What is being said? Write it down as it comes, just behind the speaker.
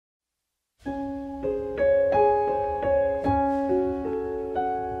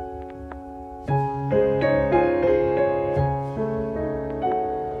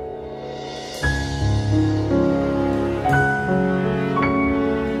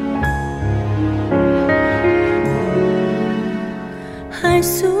알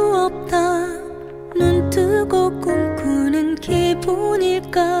수 없다. 눈 뜨고 꿈꾸는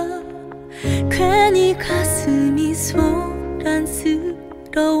기분일까. 괜히 가슴이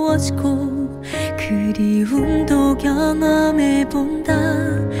소란스러워지고 그리움도 경험해본다.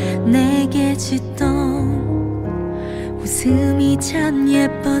 내게 짓던 웃음이 참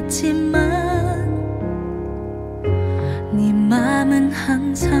예뻤지만 네 맘은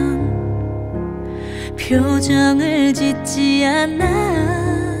항상 표정을 짓지 않아.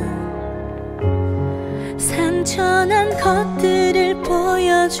 상처난 것들을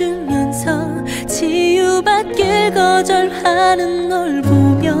보여주면서 치유받길 거절하는 널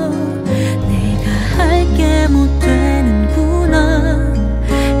보며 내가 할게 못 되는구나.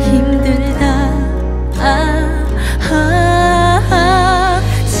 힘들다.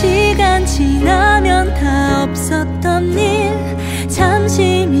 시간 지나면 다 없었던 일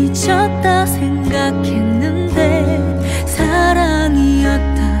잠시 미쳤다 생각했는데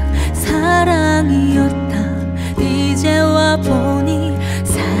사랑이었다. 이제와 보니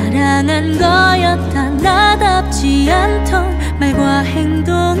사랑한 거였다. 나답지 않던 말과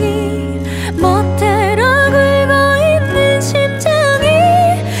행동이 멋대로 굴고 있는 심장이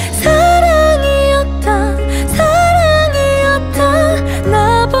사랑이었다.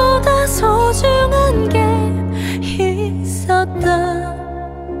 나보다 소중한 게 있었다.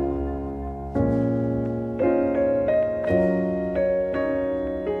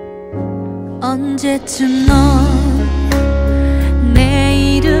 언제쯤 넌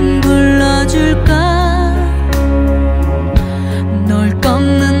내 이름 불러줄까. 널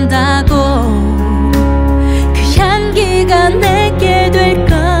꺾는다고 그 향기가 내게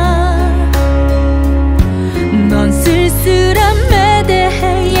될까. 넌 쓸쓸함에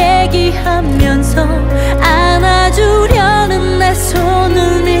대해 얘기하면서 안아주려는 내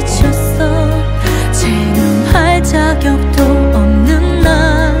손을 미쳤어. 제명할 자격도 없는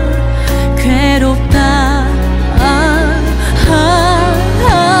나 괴롭다.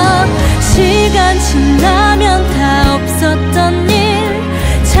 시간 지나면 다 없었던 일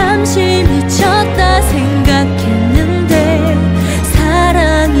잠시 미쳤다 생각했는데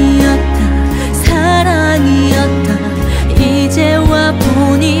사랑이었다. 이제와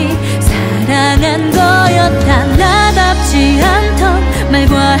보니 사랑한 거였다. 나답지 않던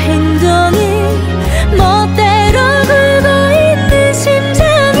말과 행동이 멋대로 굴고 있는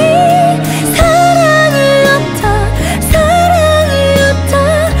심장이 사랑이었다.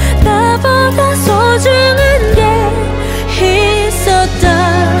 나보다 소중한 게 있었다.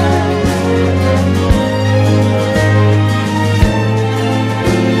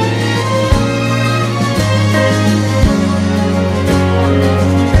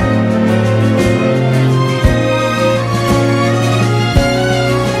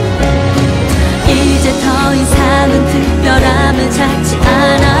 이제 더 이상은 특별함을 찾지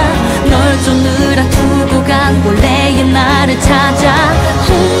않아. 널 쫓느라 두고 간 원래의 나를 찾아.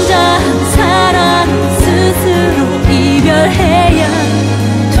 혼자 한 사랑 스스로 이별해야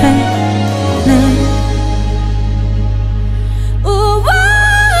되네.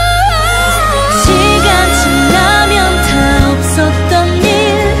 시간 지나면 다 없었던 일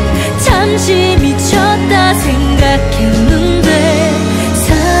잠시 미쳤다 생각했는데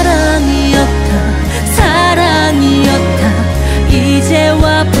사랑이었다. 이제와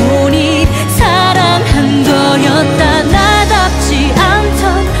보니 사랑한 거였다. 나답지 않던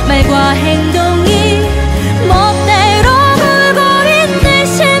말과 행동이 멋대로 굴고 있는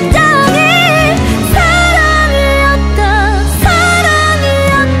심장이 사랑이었다.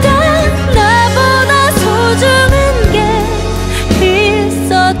 나보다 소중한 게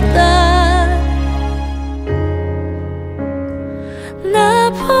있었다.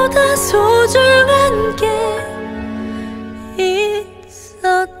 나보다 소중한 게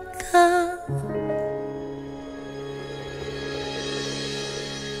있었다.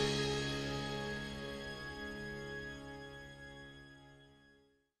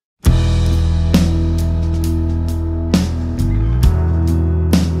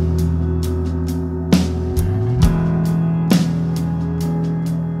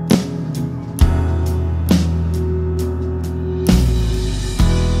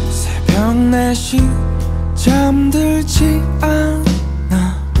 새벽 4시 잠들지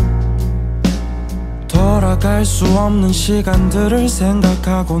않아. 돌아갈 수 없는 시간들을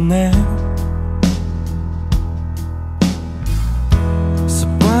생각하고내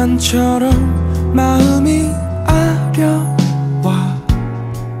습관처럼 마음이 아려와.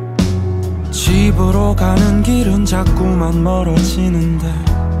 집으로 가는 길은 자꾸만 멀어지는데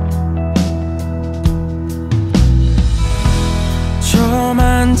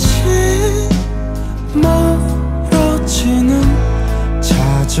저만치 멀어지는 저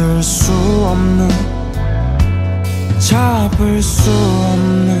찾을 수 없는, 잡을 수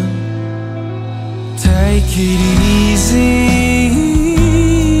없는 Take it easy.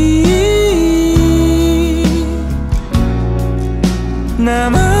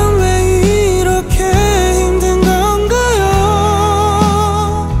 나만 왜 이렇게 힘든 건가요?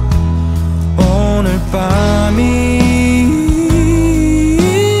 오늘 밤이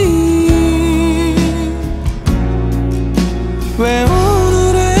왜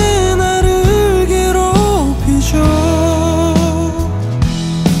오늘의 나를 괴롭히죠?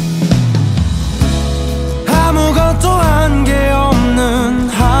 아무것도 한 게 없는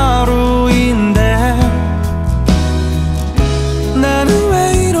하루인데 나는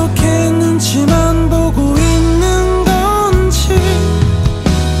왜 이렇게 눈치만 보고 있는 건지.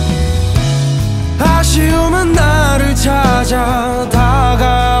 아쉬움은 나를 찾아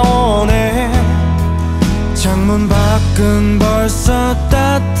다가오네. 창문 밖은 벌써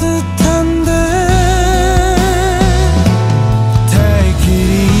따뜻한데 Take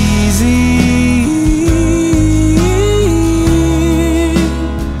it easy.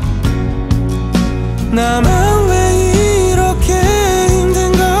 나만 왜 이렇게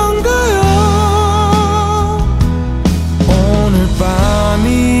힘든 건가요? 오늘 밤이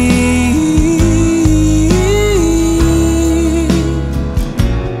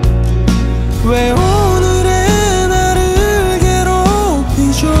왜 오늘의 나를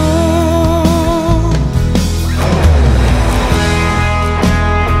괴롭히죠?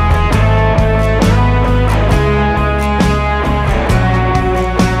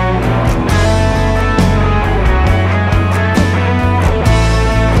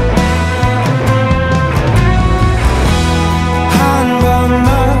 한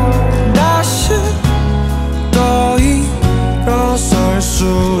번만 다시 또 일어설 수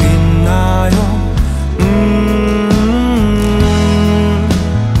있나요?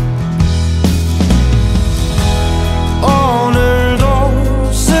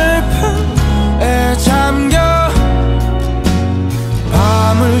 오늘도 슬픔에 잠겨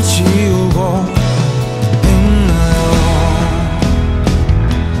밤을 지우고 있나요?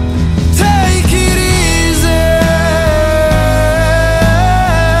 Take it easy.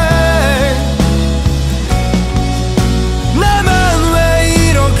 나만 왜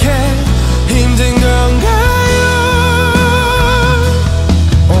이렇게 힘든 건가요?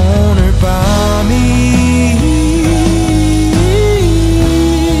 오늘 밤이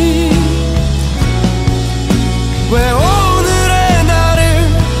왜 오늘의 나를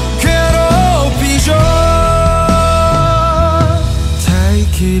괴롭히죠?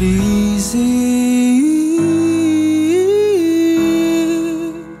 Take it easy.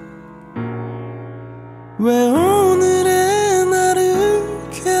 왜 오늘의 나를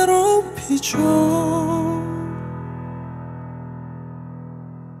괴롭히죠?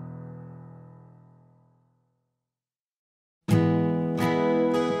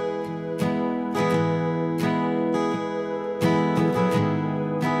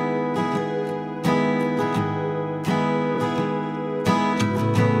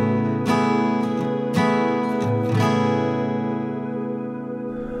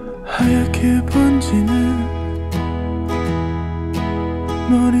 하얗게 번지는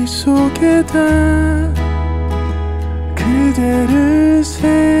머릿속에다 그대를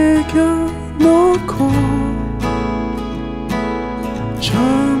새겨놓고 저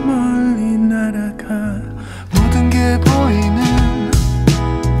멀리 날아가 모든 게 보이는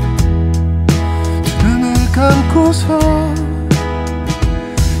두 눈을 감고서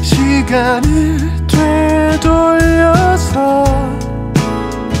시간을 되돌려서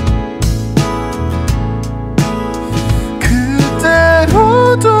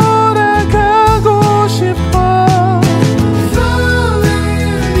그대로 돌아가고 싶어.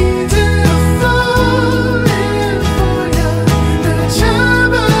 Falling, falling for you. 날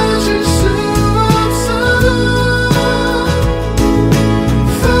잡아줄 수 없어도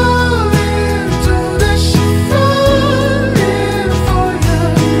Falling, 또다시 falling for you.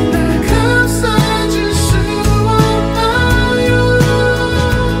 날 감싸줄 수 없나요?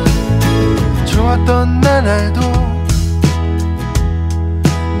 좋았던 나날도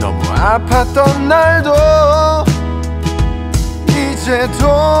너무 아팠던 날도 이제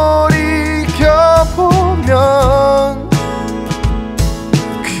돌이켜보면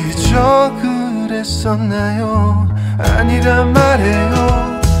그저 그랬었나요? 아니란 말해요.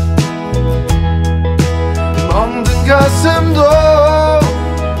 멍든 가슴도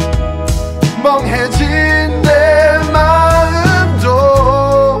멍해진 내 마음도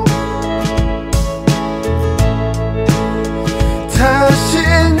다시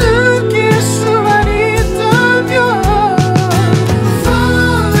느낄 수만 있다면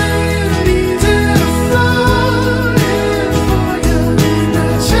Falling,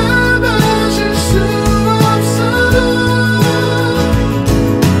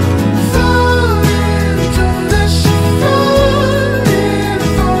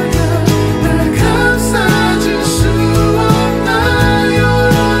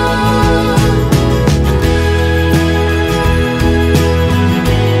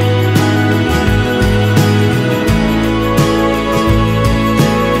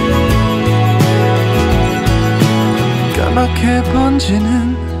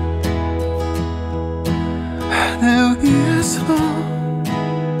 번지는 하늘 위에서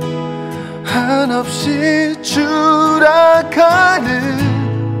한없이 추락하는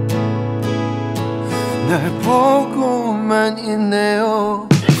날 보고만 있네요.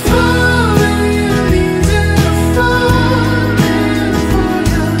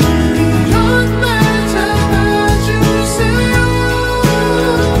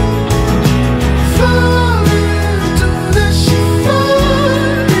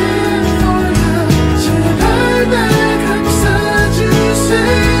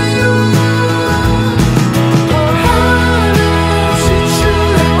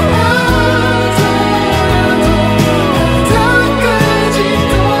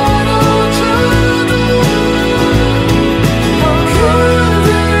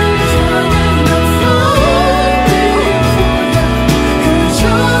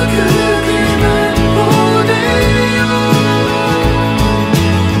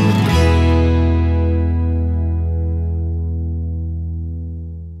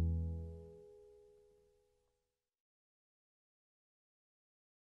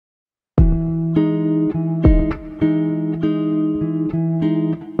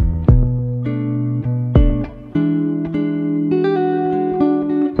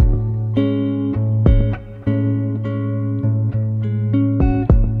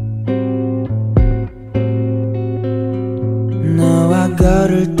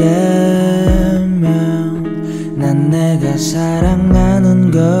 걸을 때면 난 내가 사랑하는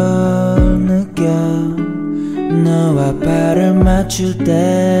걸 느껴. 너와 발을 맞출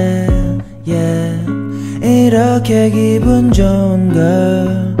때 이렇게 기분 좋은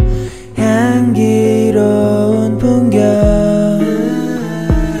걸. 향기로운 풍경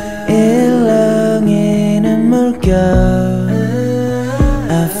일렁이는 물결.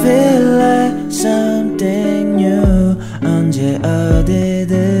 I feel like something new. 언제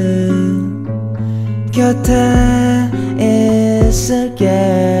어디든 곁에 있을게.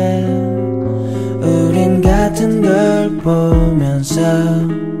 우린 같은 걸 보면서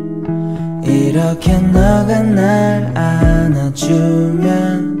이렇게 너가 날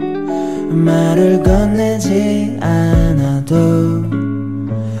안아주면 말을 건네지 않아도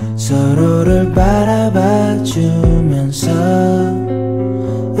서로를 바라봐 주면서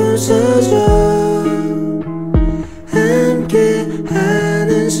웃어줘. 함께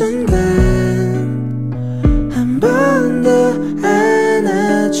하는 순간 한 번 더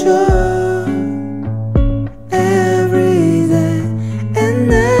안아줘. Every day and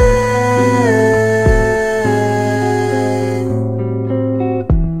night.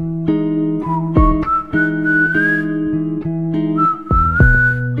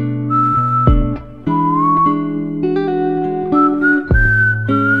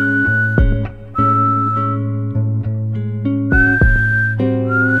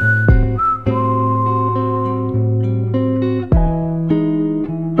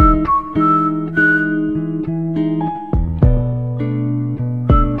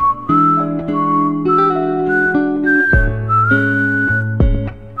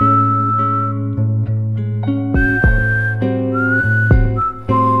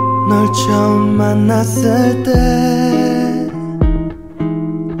 널 처음 만났을 때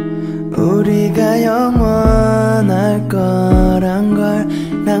우리가 영원할 거란 걸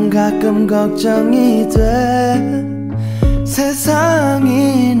난 가끔 걱정이 돼.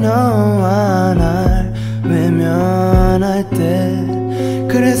 세상이 너와 날 외면할 때.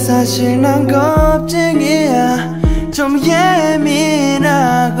 그래 사실 난 겁쟁이야. 좀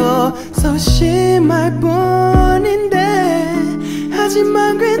예민하고 소심할 뿐인데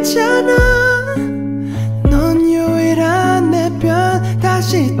하지만 괜찮아. 넌 유일한 내 편.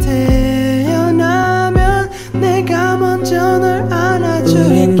 다시 태어나면 내가 먼저 널 안아줄게.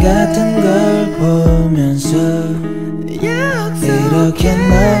 우린 같은 걸 보면서 이렇게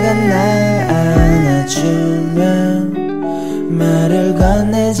너가 날 안아주면 말을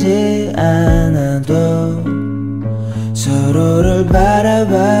건네지 않아도 서로를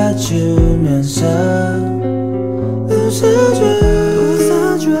바라봐 주면서 웃어줘.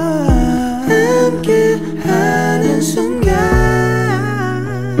 함께 하는 순간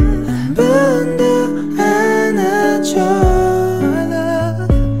한 번 더 안아줘.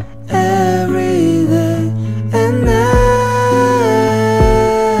 Every day and night.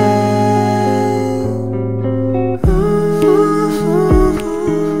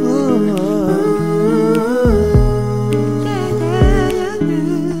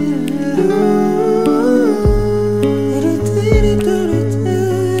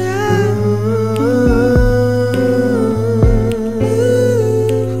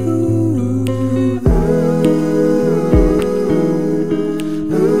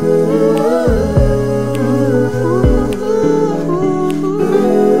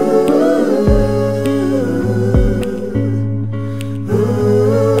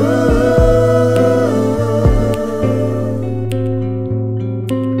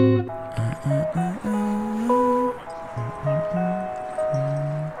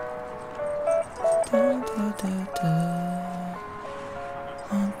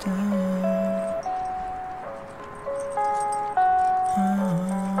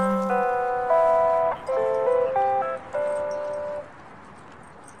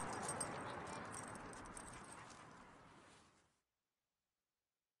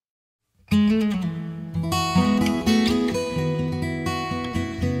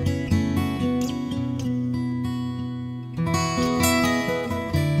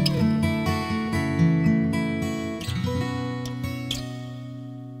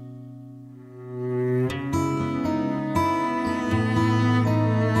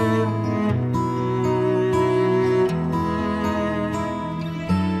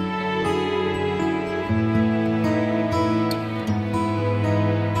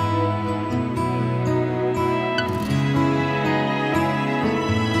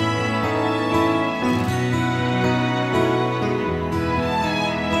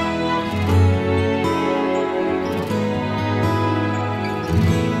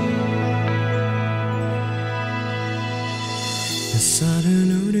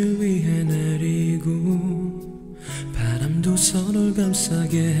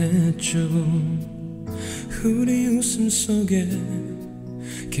 감싸게 했죠. 우리 웃음 속에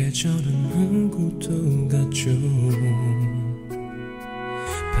계절은 오고 또 갔죠.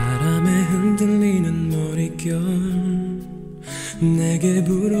 바람에 흔들리는 머릿결, 내게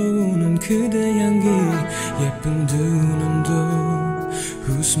불어오는 그대 향기, 예쁜 두 눈도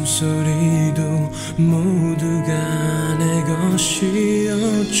웃음소리도 모두가 내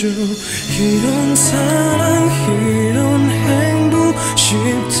것이었죠. 이런 사랑 이런 행복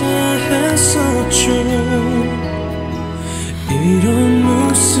싫다 했었죠. 이런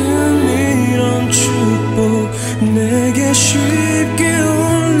웃음 이런 축복 내게 쉽게 올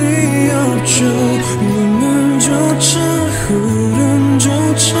리 없죠. 눈물조차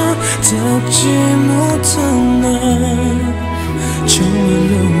흐름조차 닿지 못한 날,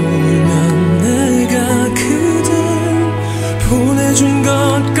 정말로 울면 내가 그댈 보내준 것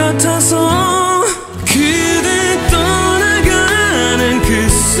같아서. 그대 떠나가는 그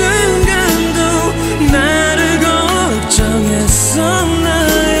순간도 나를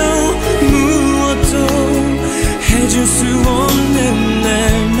걱정했었나요? 무엇도 해줄 수 없는 내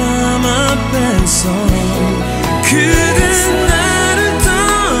맘 앞에서 그대 나를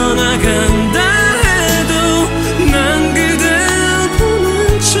떠나간다 해도 난 그댈 보낸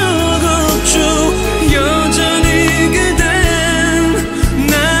적 없죠. 여전히 그댄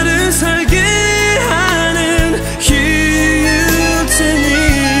나를 살게 하는 이유일 테니.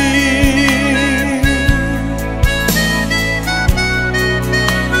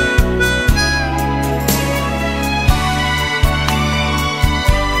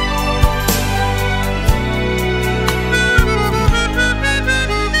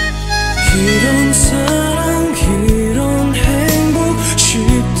 이런 사랑 이런 행복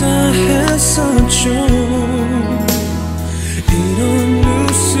쉽다 했었죠. 이런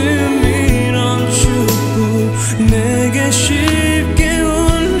웃음 이런 축복 내게 쉽게 올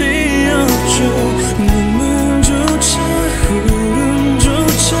리 없죠. 눈물조차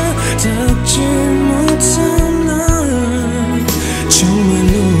흐름조차 닿지 못한 날,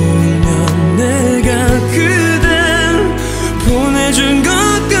 정말로 울면 내가 그댈 보내준 것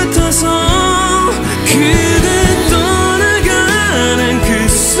같아서. 그대 떠나가는 그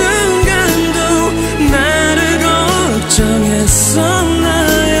순간도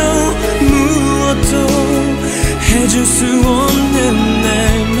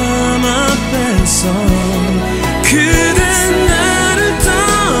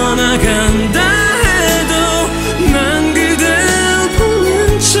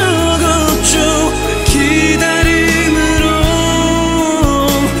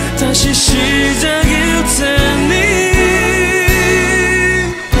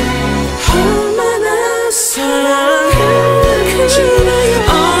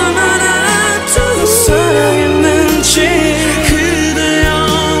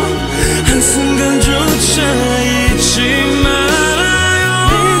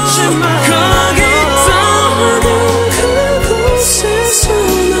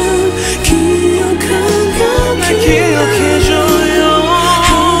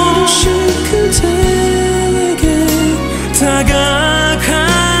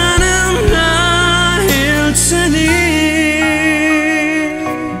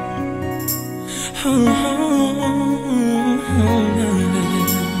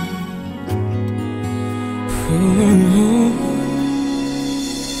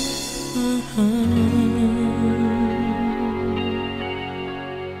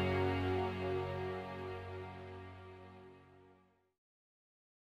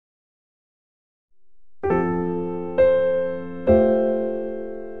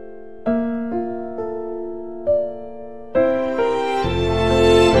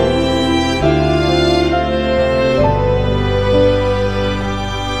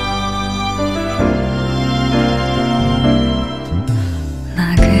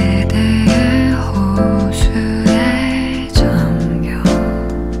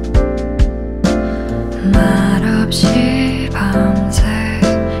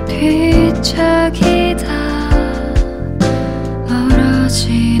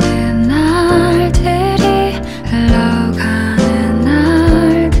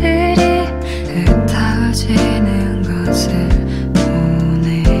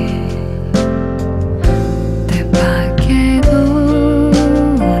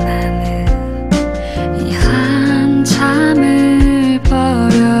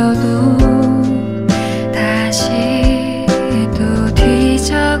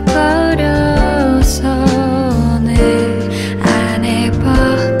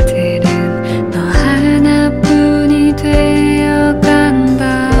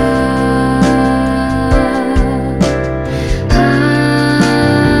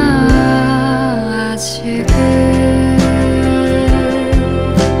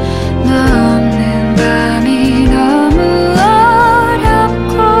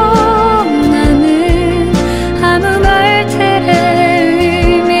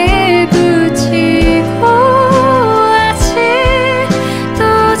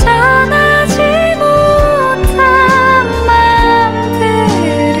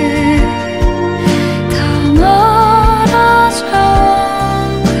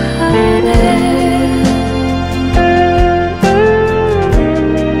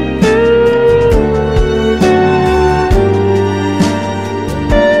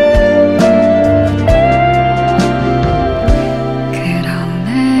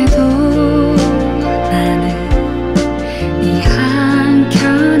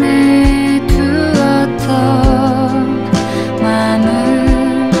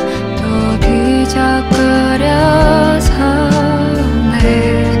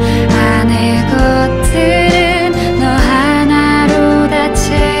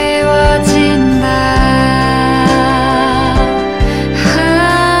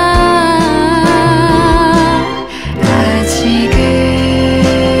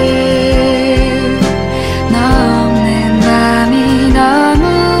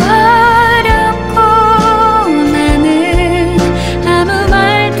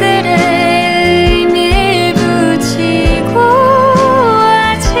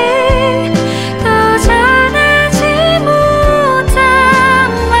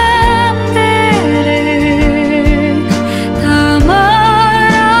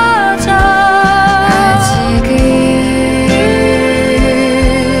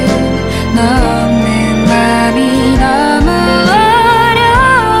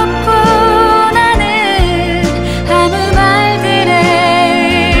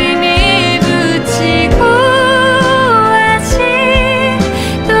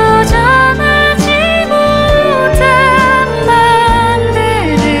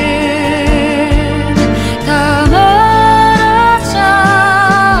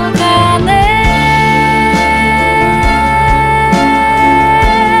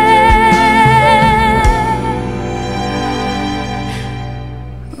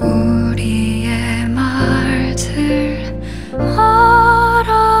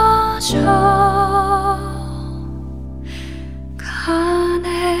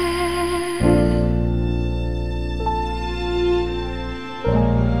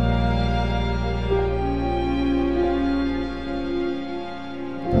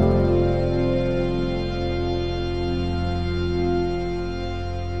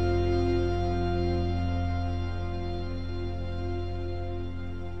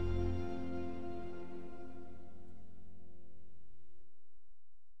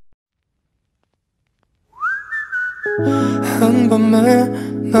한밤에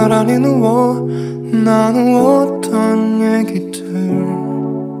나란히 누워 나누었던 얘기들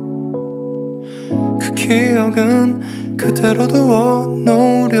그 기억은 그대로 두어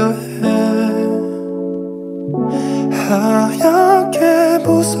놓으려 해 하얗게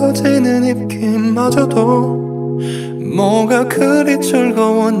부서지는 입김마저도 뭐가 그리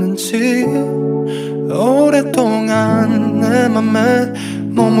즐거웠는지 오랫동안 내 맘에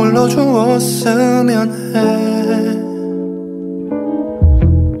머물러 주었으면 해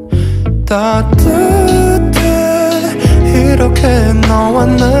따뜻해 이렇게 너와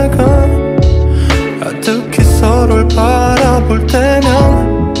내가 아득히 서로를 바라볼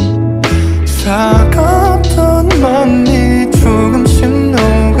때면 차갑던 맘이 조금씩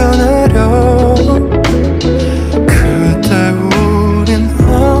녹아내려 그때 우린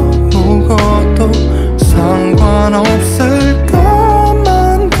아무것도 상관없을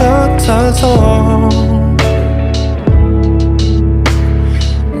것만 같아서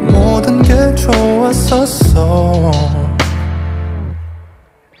모든 게 좋았었어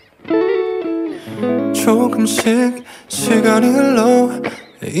조금씩 시간이 흘러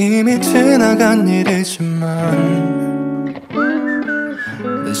이미 지나간 일이지만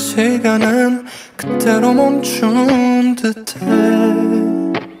내 시간은 그대로 멈춘 듯해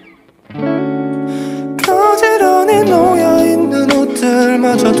가지런히 놓여있는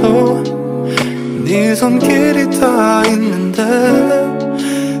옷들마저도 네 손길이 다 있는데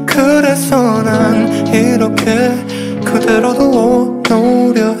그래서 난 이렇게 그대로 두어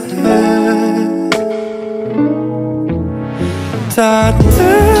놓으려 해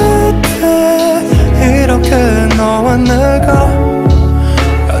따뜻해 이렇게 너와 내가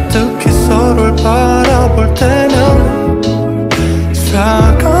아득히 서로를 바라볼 때면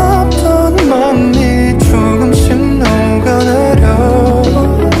차갑던 맘이 조금씩 녹아내려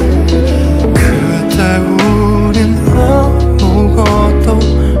그때 우린 아무것도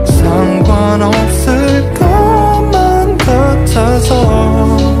상관없을 것만 같아서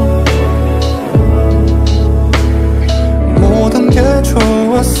모든 게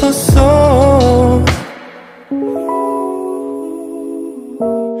좋았었어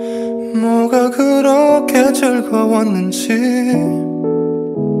뭐가 그렇게 즐거웠는지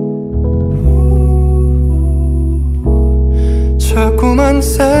자꾸만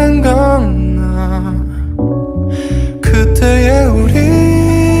생각나 그때의 우리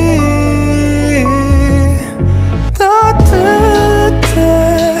따뜻해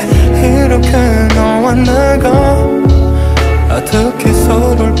이렇게 너와 내가 아득히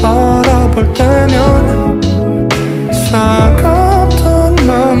서로를 바라볼 때면 차갑던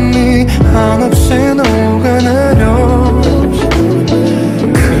맘이 한없이 녹아내려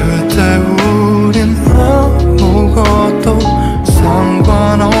그때 우린 아무것도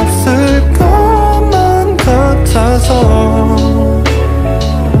상관없을 것만 같아서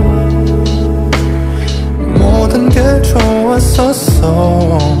모든 게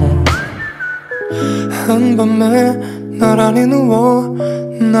좋았었어 한밤에 나란히 누워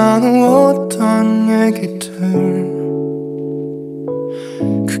나누었던 얘기들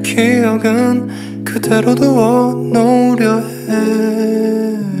그 기억은 그대로 두어 놓으려 해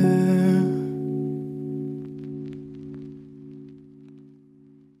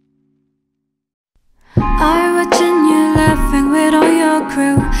I watching you laughing with all your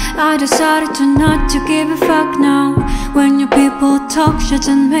crew. I decided to not to give a fuck now. When your people talk shit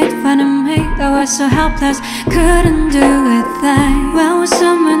and make fun of me, I was so helpless, couldn't do a thing. When was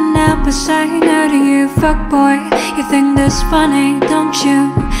someone else saying no to you, fuck boy? You think that's funny, don't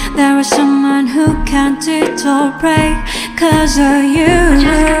you? There is someone who can't tolerate cause of you.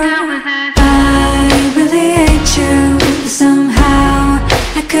 I really hate you, but somehow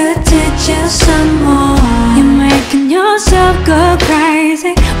I could teach you some more. You're making yourself go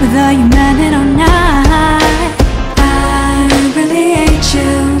crazy whether you meant it or not. I really hate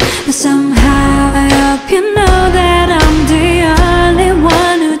you, but somehow I hope you know that I'm the only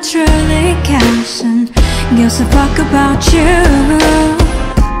one who truly counts and gives a fuck about you.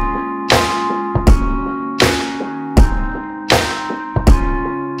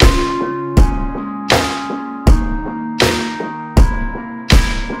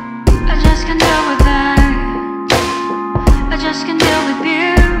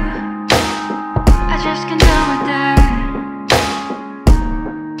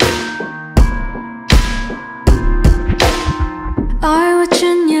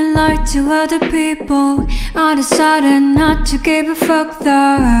 To other people. I decided not to give a fuck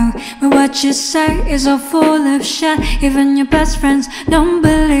though. But what you say is all full of shit. Even your best friends don't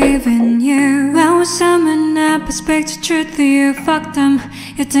believe in you. When someone up, speak the truth to you. Fuck them,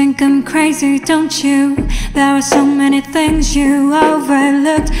 you think I'm crazy, don't you? There are so many things you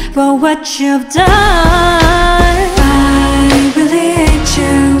overlooked for what you've done. I really hate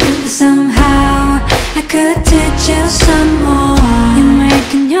you, but somehow I could teach you some more. You're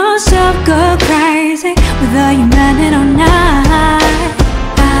making yourself go crazy whether you meant it or not.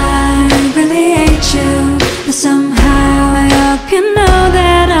 I really hate you, but somehow I hope you know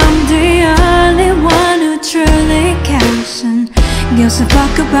that I'm the only one who truly cares and gives a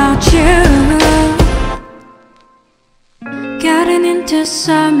fuck about you. Getting into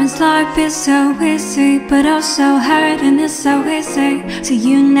someone's life is so easy, but also hurting is so easy. So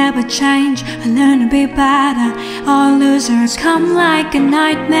you never change or learn to be better. All losers come like a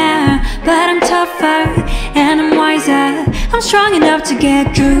nightmare, but I'm tougher and I'm wiser. I'm strong enough to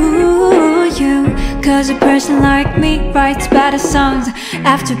get through you, cause a person like me writes better songs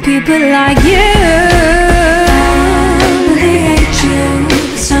after people like you. I really hate you,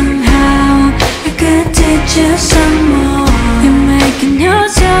 but somehow I could teach you some more. You're making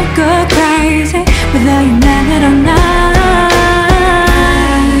yourself go crazy whether you meant it or not.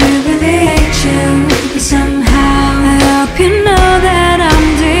 I really hate you, but somehow I hope you know that I'm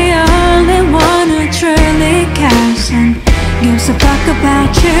the only one who truly cares and gives a fuck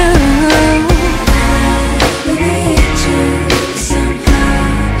about you. I really hate you, but somehow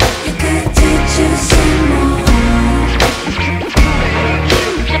I could teach you some more.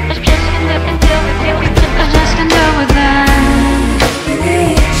 I just can't deal with that.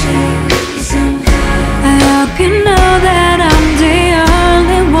 You know that I'm the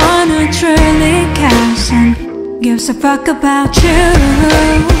only one who truly cares and gives a fuck about you.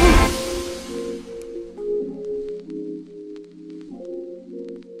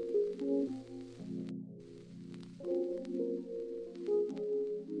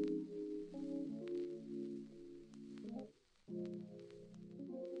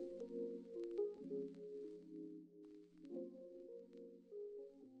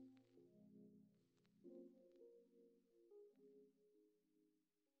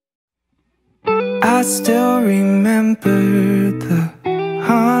 I still remember the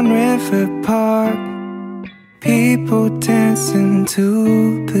Han River Park, people dancing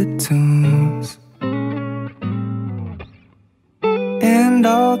to the tunes, and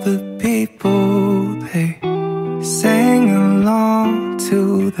all the people, they sang along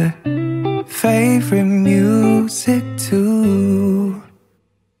to their favorite music too.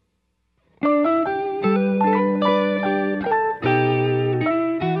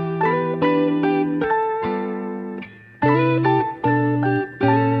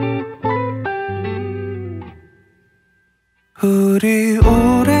 우리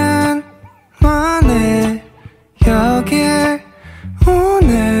오랜만에 여기에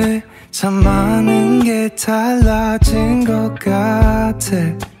오네. 참 많은 게 달라진 것 같아.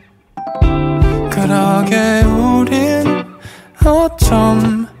 그러게 우린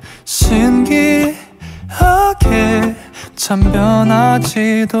어쩜 신기하게 참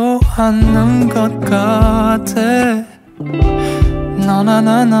변하지도 않는 것 같아. 너나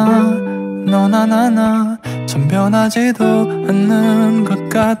나나 너나 나나 참 변하지도 않는 것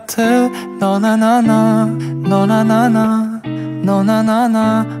같아. 너나 나나 너나 나나 너나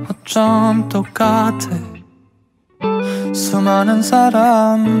나나 어쩜 똑같아. 수많은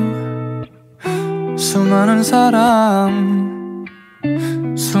사람 수많은 사람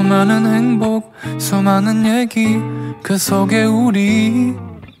수많은 행복 수많은 얘기 그 속에 우리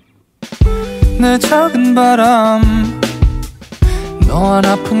내 작은 바람 너와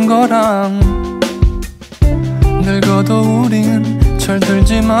아픈 거랑 늙어도 우린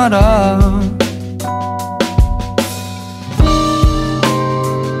철들지 마라.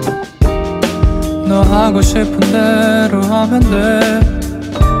 너 하고 싶은 대로 하면 돼.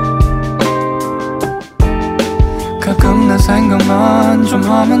 가끔 내 생각만 좀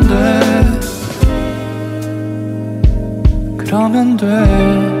하면 돼. 그러면 돼.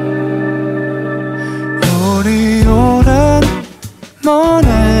 우리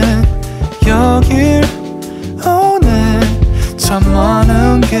오랜만에 여길 오네. 참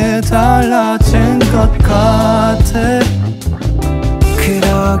많은 게 달라진 것 같아.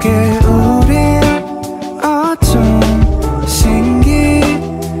 그러게 우린 어쩜 신기하게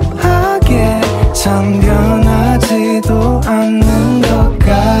참 변하지도 않는 것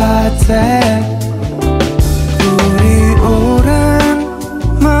같아. 우리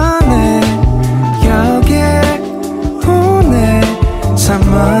오랜만에 여기에 오네. 참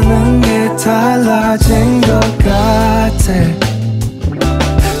많은 게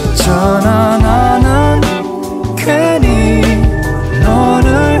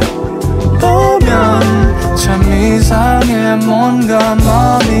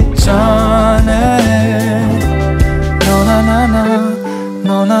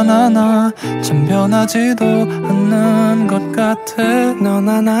나나나나 참 변하지도 않는 것 같아.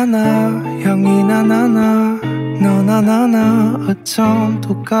 너나 나나 형이 나나나 너나 나나 어쩜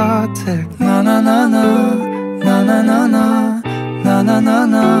똑같아. 나나나나 나나나나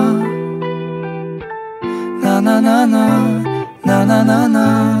나나나나 나나나나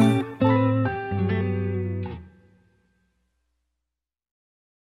나나나나.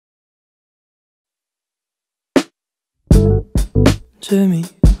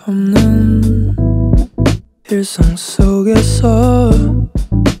 재미없는 일상 속에서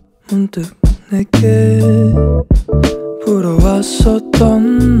문득 내게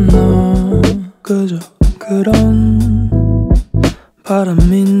불어왔었던 너, 그저 그런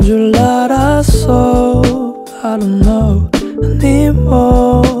바람인 줄 알았어. I don't know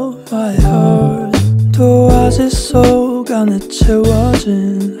anymore. My heart 오아시스 속 안에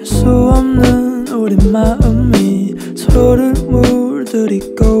채워진 알 수 없는 우리 마음이 서로를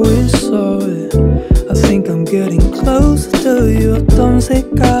물들이고 있어. I think I'm getting close to you. 어떤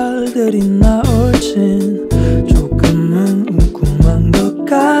색깔들이 나올진 조금은 궁금한 것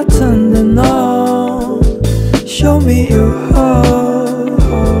같은데 너 Show me your heart.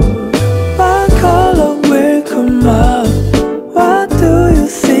 What color will come out? What do you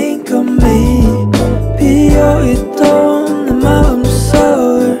think of me? 비어있던 내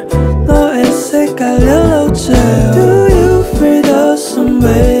마음속을 너의 색깔 yellow gel. Do you feel the same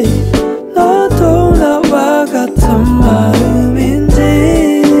way? 너도 나와 같은 마음인지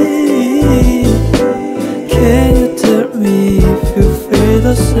Can you tell me if you feel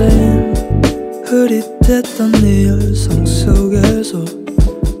the same? 흐릿했던 네 일상 속에서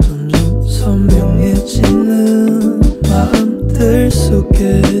점점 선명해지는 마음들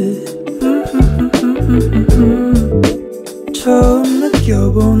속에 처음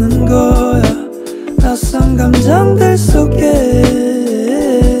느껴보는 거야 낯선 감정들 속에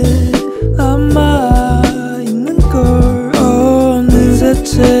남아있는 걸. 어느새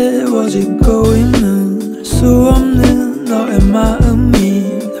채워지고 있는 알 수 없는 너의 마음이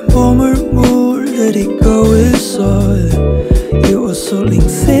내 몸을 물들이고 있어. You were so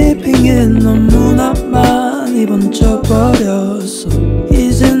sleeping in 너무나 많이 번져버렸어.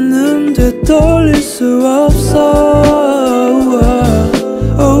 이제는 되돌릴 수 없어.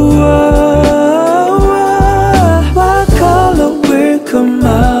 What color will come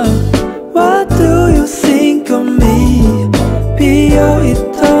out? What do you think of me?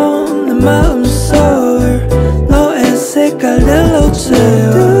 비어있던 내 마음속을 너의 색깔 yellow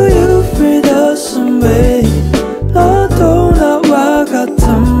gel. Do you feel the same way? 너도 나와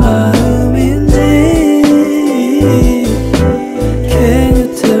같은 마음인지 Can you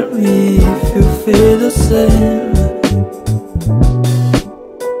tell me if you feel the same?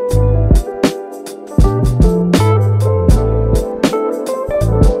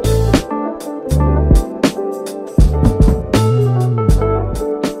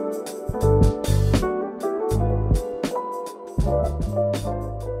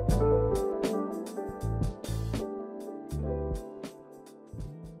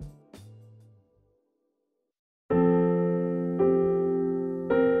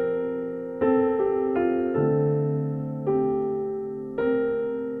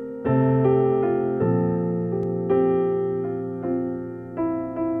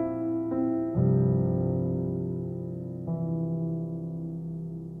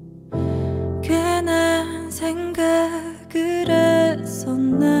 괜한 생각을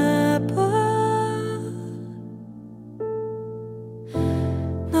했었나 봐.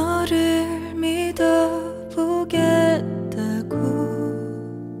 너를 믿어보겠다고.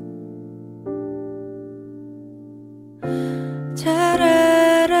 잘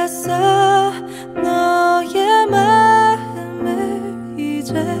알았어 너의 마음을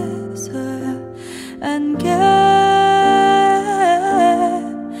이제서야 안겨.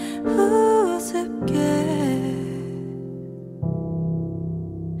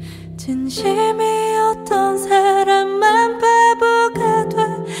 진심이었던 사람만 바보가 돼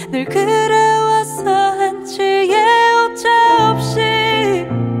늘 그래왔어. 한치의 오차 없이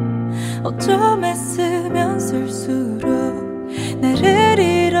어쩜 애쓰면 쓸수록 나를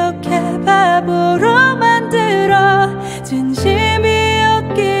이렇게 바보로 만들어. 진심이었기에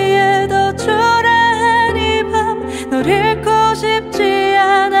더 초라한 이 밤 널 잃고 싶지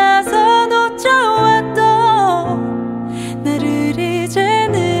않아서 놓쳐왔던 나를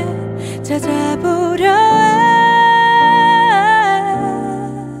이제는 찾아보려 해.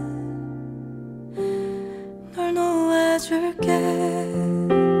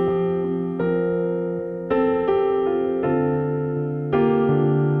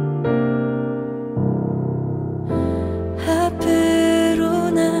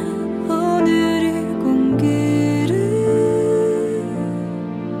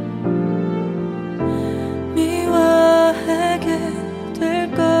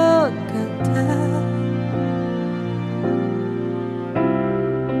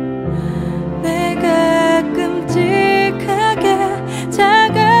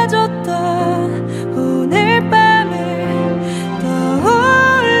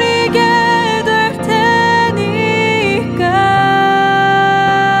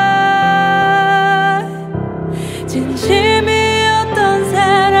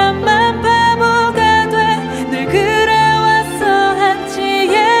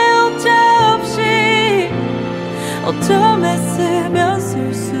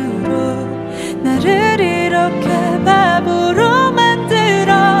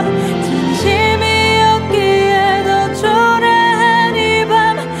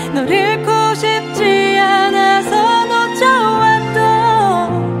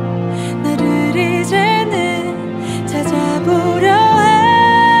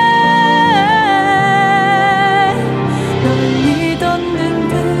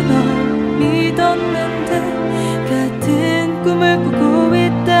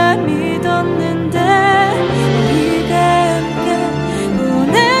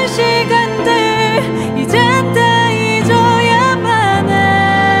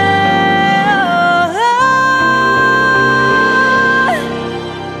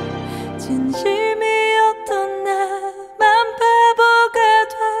 진심이었던 나만 바보가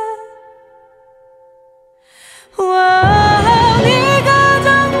돼. 네가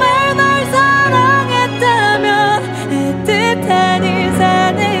정말 날 사랑했다면 애틋한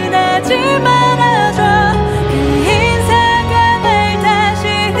인사는 하지 말아줘. 그 인사가 날 다시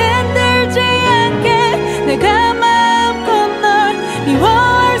흔들지 않게 내가 마음껏 널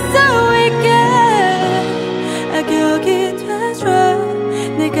미워할 수 있게 악역이 돼줘.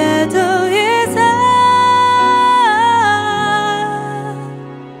 내가 더 이상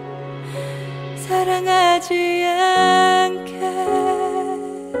사랑하지 않게.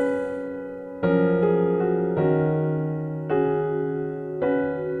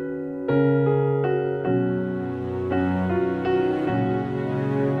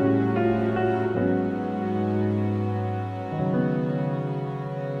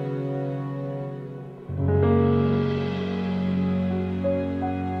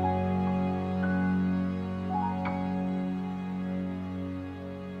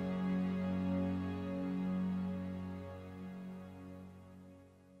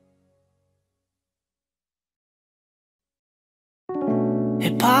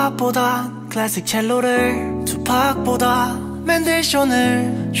 힙합보다 클래식 첼로를 투팍보다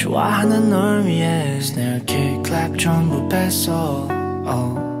맨델션을 좋아하는 널 위해 스네어 킥 클랩 전부 뺐어.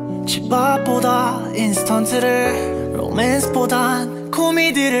 집밥보다 인스턴트를 로맨스보단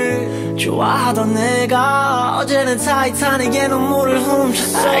코미디를 좋아하던 내가 어제는 타이타닉의 눈물을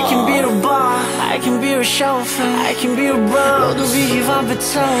훔쳤어. I can be a bar, I can be a chauffeur, I can be a bro, 너도 비히반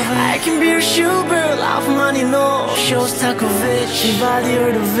베토벤. I can be a Schubert, 라프만이 너 쇼스타코비치, body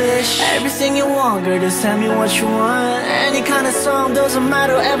or the fish. Everything you want, girl, just tell me what you want. Any kind of song, doesn't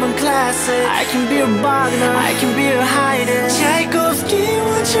matter, even classic. I can be a Wagner, I can be a Haydn, Tchaikovsky,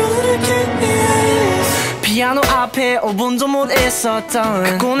 what you looking. 피아노 앞에 5분도 못 있었던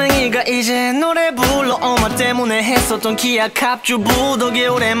그 꼬맹이가 이제 노래 불러. 엄마 때문에 했었던 기악 합주부 덕에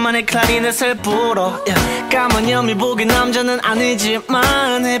오랜만에 클라리넷을 불어. 까만 연미 보기 남자는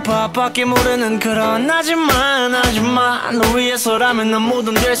아니지만 힙합밖에 모르는 그런 하지만 너 위해서라면 난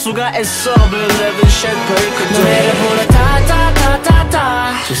뭐든 될 수가 있어. Believe in shit break 노래를 불러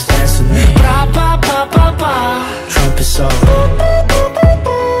타타타타타 Just dance with me 파파파파파 Trumpet solo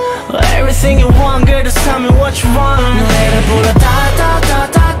Everything you want, girl, just tell me what you want. 노래를 불러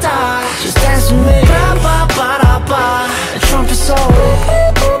다다다다다 Just dance with me 빠빠빠라빠 Trumpet solo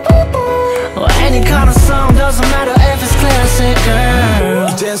Any kind of song doesn't matter if it's classic, girl.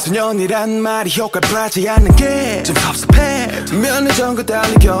 이젠 소년이란 말이 효과를 발하지 않는 게 좀 섭섭해. 몇 년 전과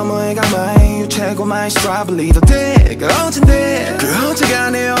달리 겸허해가 마이 최고만의 스트라블리 더 대가 어젠데 그 어제가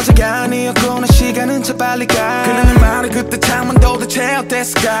내 어제가 아니었고 나 시간은 참 빨리 가. 그녀의 말을 그때 참은 도대체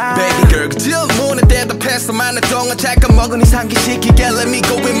어땠을까. Baby girl 그 질문에 대답해서 만날 동안 잠깐 먹으니 상기시키게 Let me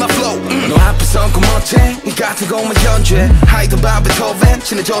go with my flow. 너 앞에선 고멋쟁 이 같은 곡만 연주해. 하이든 바 베토벤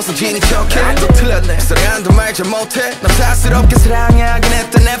친해져서 지닌 척해. 또 틀렸네 사랑한다 말 잘 못해. 남사스럽게 사랑하긴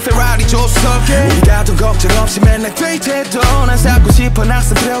했던 내 페라리 조수석에 우리가 좀 걱정 없이 맨날 데이트해도 난 살고 싶어.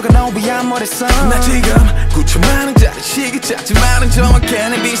 낯선 표가 너 위한 머리선. 나 지금 9천만 원짜리 시계 짜지만은 정확해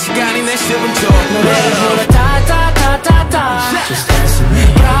내 빈 시간이 내 10분 전. 노래를 불러 타타타타타 Just dance with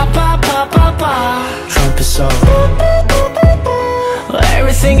me 파파파파파 Trumpet solo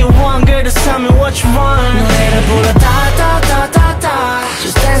Everything you want, girl, just tell me what you want. 노래를 불러 타타타타타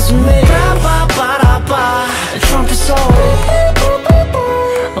Just dance with me 파파파라파 Trumpet solo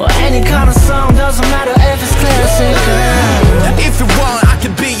Any kind of song doesn't matter if it's classic, girl. If you want, I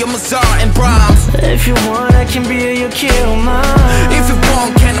can be your Mozart and Brahms. If you want, I can be your Kilman. If you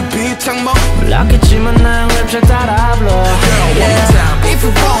want, can I be your 창모? 몰랐겠지만 난 랩 잘 따라 불러. Girl, one more time. If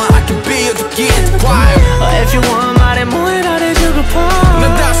you want, I can be your the choir. If you want, 말해 뭐해 잘해주고파.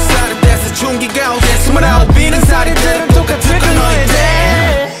 난 5살이 돼서 중기가 오게 29이는 살이들은 똑같을 걸 너의 때.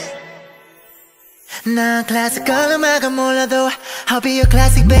 난 클래식한 음악은 몰라도 I'll be your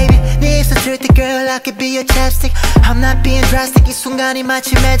classic baby. 네 입술 뜰때 girl I could be your chapstick. I'm not being drastic. 이 순간이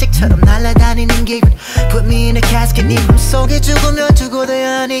마치 매직처럼 날아다니는 기분. Put me in a casket. 네 맘속에 죽으면 죽어도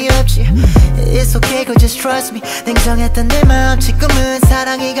여한이 없지. It's okay girl just trust me. 냉정했던 내 마음 지금은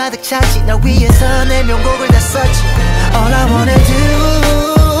사랑이 가득 찼지. 날 위해서 내 명곡을 다 썼지. All I wanna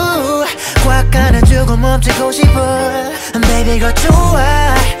do 꽉 안아주고 멈추고 싶어. Baby girl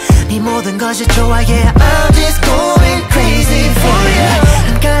좋아 네 모든 것이 좋아. Yeah I'm just going crazy for you.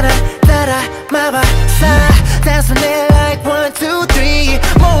 한 가라 따라 마봐 살아 Dance with me like 1, 2,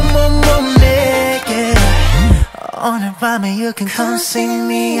 3 몸 내게 오늘 밤에 you can come see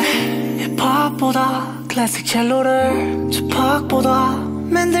me. 힙합보다 클래식 첼로를 투팍보다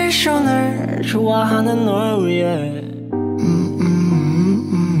맨델션을 좋아하는 널 위해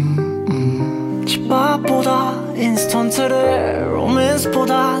인스턴트를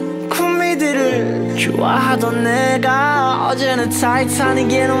로맨스보단 코미디를 좋아하던 내가 어제는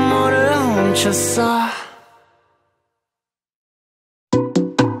타이타닉의 눈물을 훔쳤어.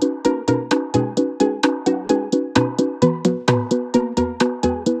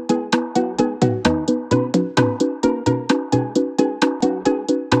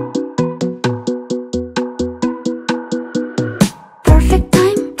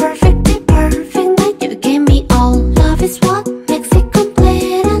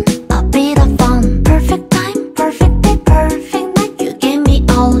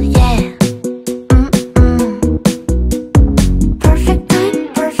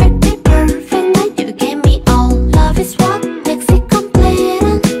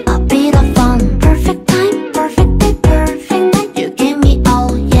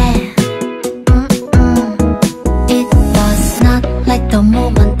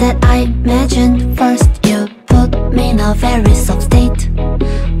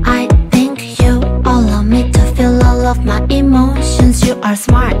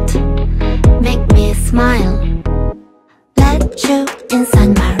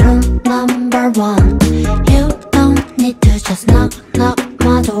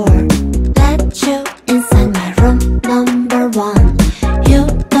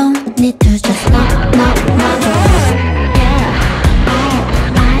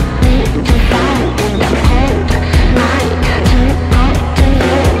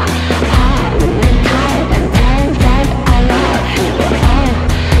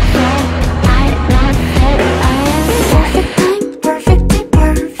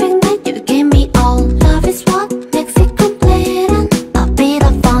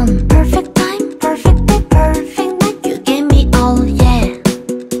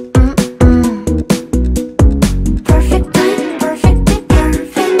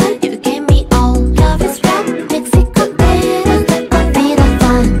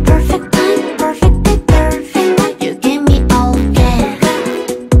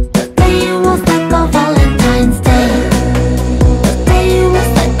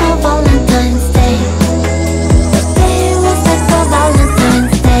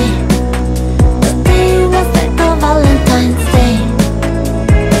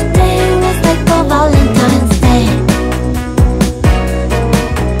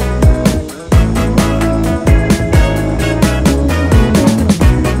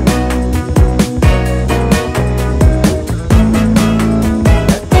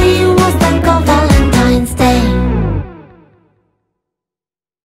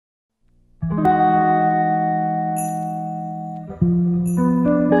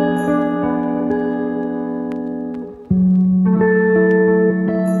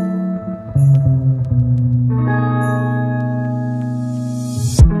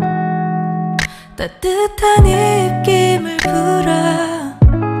 따뜻한 입김을 불어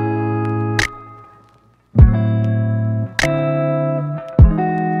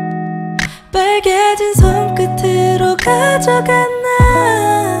빨개진 손끝으로 가져간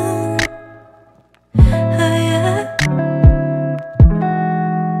난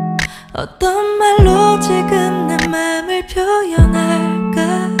어떤 말로 지금 내 맘을 표현할까.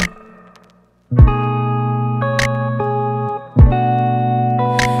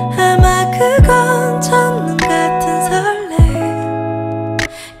 아마 그건 첫눈 같은 설레임,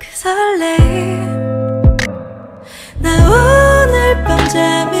 그 설레임. 나 오늘 밤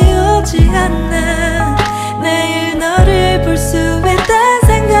잠이 오지 않나. 내일 너를 볼 수 있단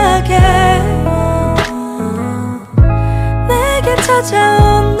생각에 내게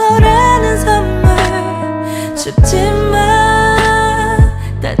찾아온 너라는 선물 춥지만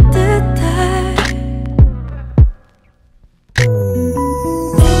따뜻해.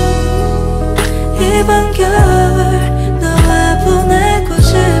 이번 겨울 너와 보내고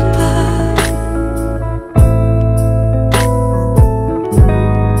싶어.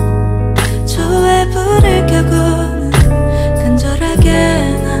 조에 불을 켜고는 간절하게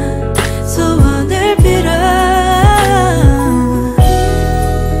난 소원을 빌어.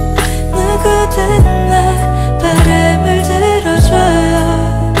 누구든 날 바람을 들어줘요.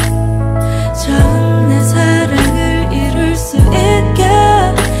 처음 내 사랑을 이룰 수 있게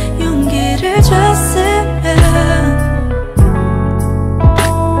용기를 줬으면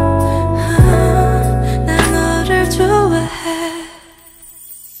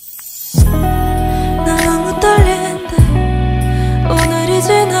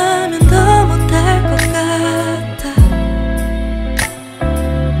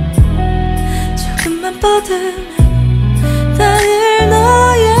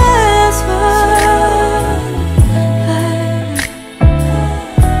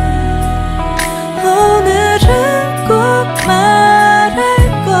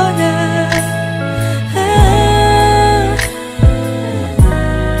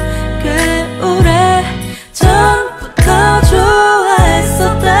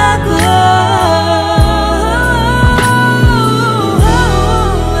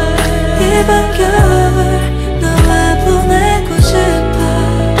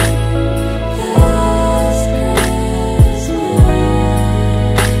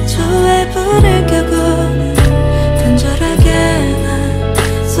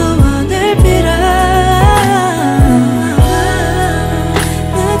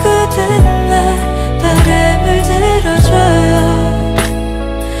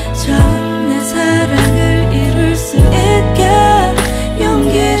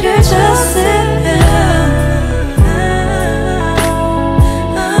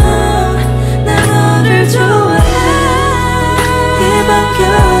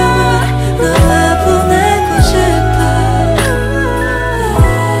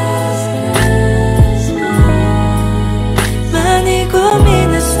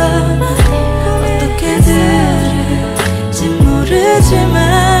느끼지만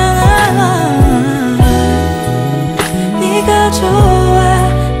네가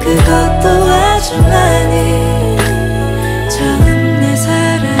좋아 그것도 아주 많이 처음 내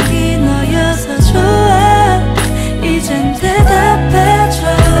사랑이 너여서 좋아 이젠 대답해줘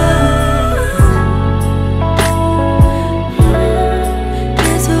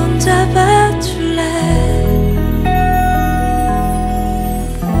내 손 잡아줄래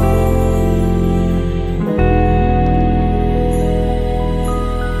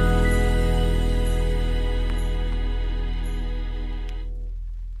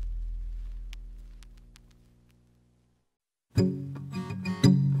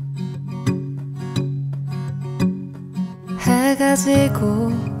해가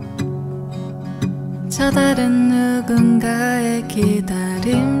지고 저 다른 누군가의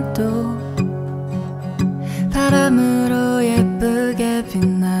기다림도 바람으로 예쁘게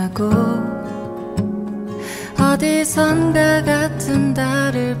빛나고 어디선가 같은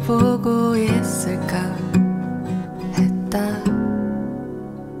달을 보고 있을까 했다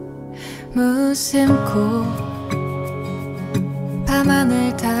무심코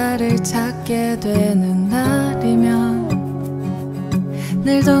밤하늘 달을 찾게 되는 날이면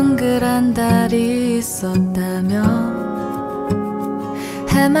늘 동그란 달이 있었다며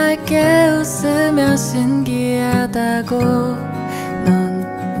해맑게 웃으며 신기하다고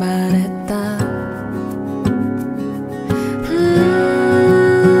넌 말했다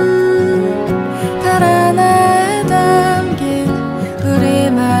달 하나에 담긴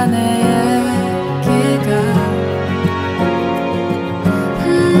우리만의 얘기가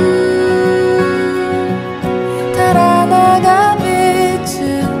달 하나가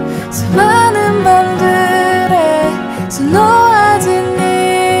수많은 밤들에 수놓아진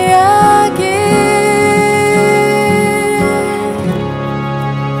이야기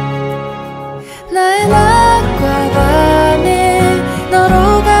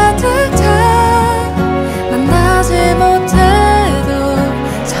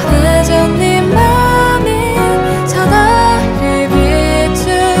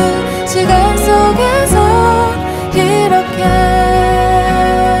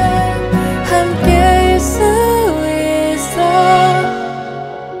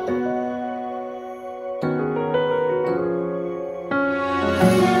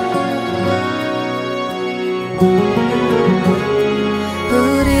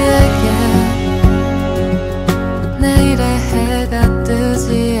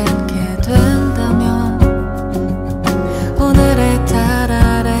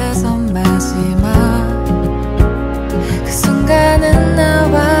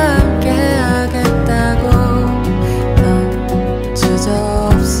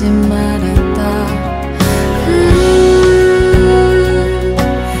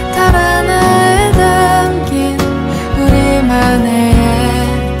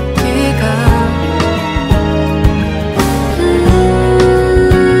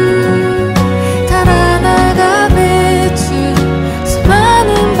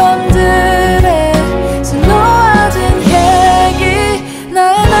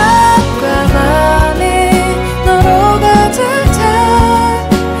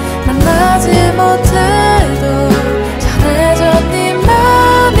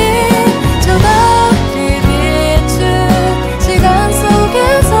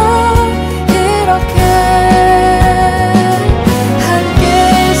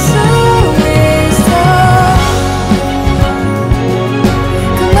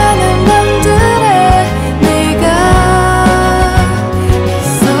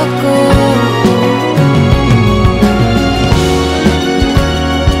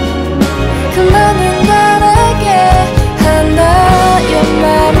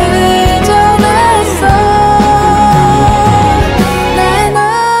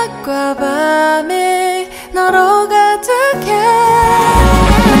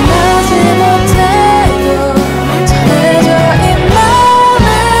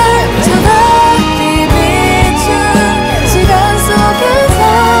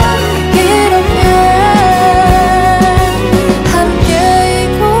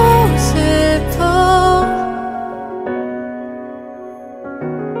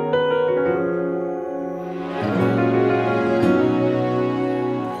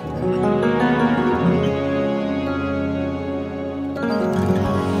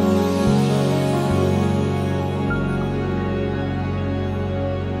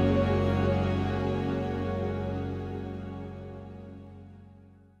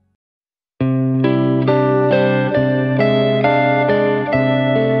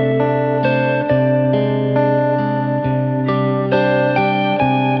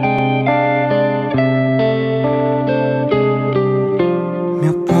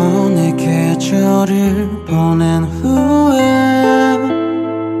몇 번의 계절을 보낸 후에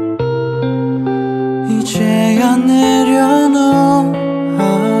이제야 내려놓아요.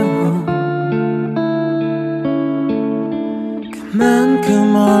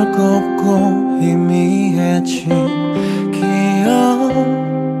 그만큼 얼겁고 희미해진 기억,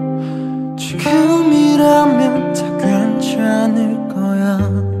 지금이라면 다 괜찮을 거야.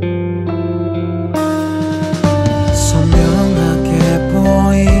 선명하게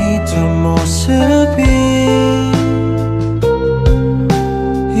보이던 모습이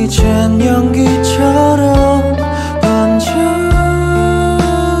이젠 연기처럼 번져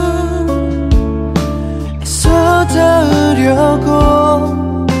애써 닿으려고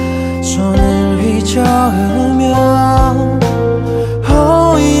손을 휘저으며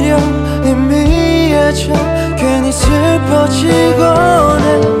오히려 희미해져 괜히 슬퍼지곤 해.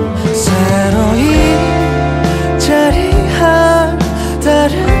 새로이 자리한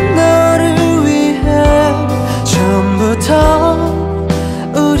다른 너를 위해 처음부터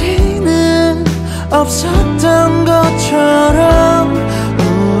우리는 없었던 것처럼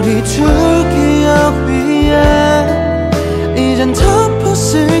우리 둘 기억 위에 이젠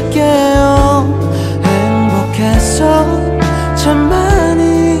덮어쓸게요. 행복해서 참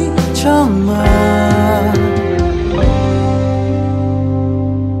많이 정말.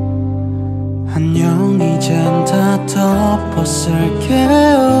 안녕 이젠 다 덮어쓸게요.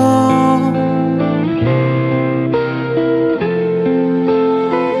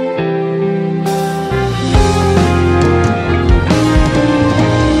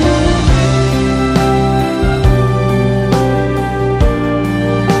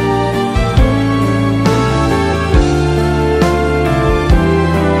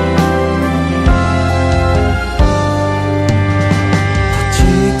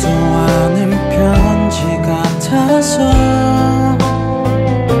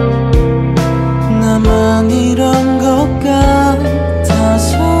 나만 이런 것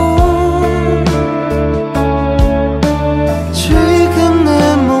같아서 지금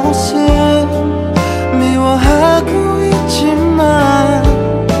내 모습 미워하고 있지만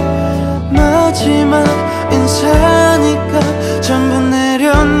마지막 인사니까 전부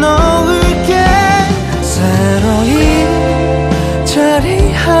내려놓을게. 새로이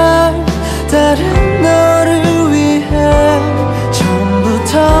자리할 다른 너를 위해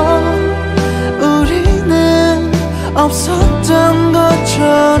처음부터 우리는 없었던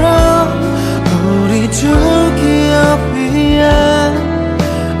것처럼 우리 둘 기억 위에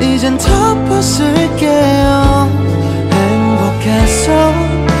이젠 덮어쓸게요. 행복해서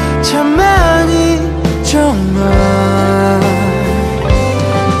참 많이 정말.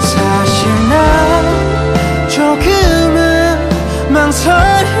 사실 난 조금은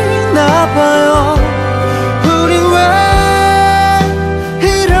망설이나 봐요. 우린 왜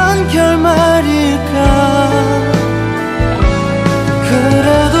이런 결말일까.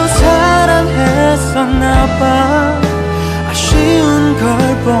 그래도 사랑했었나 봐. 아쉬운 걸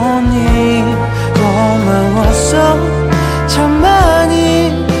보니 고마웠어 참 많이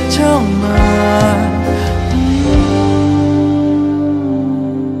정말.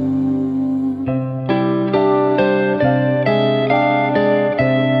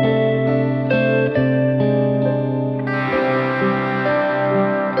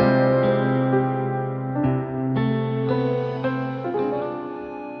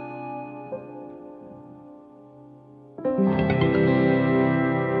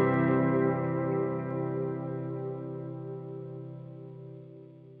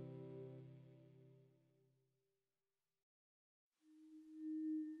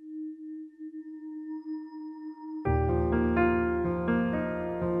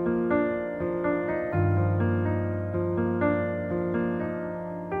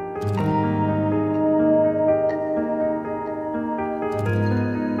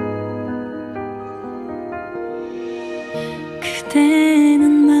 그대는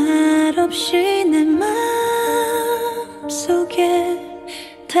말없이 내 맘속에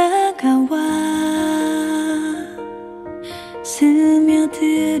다가와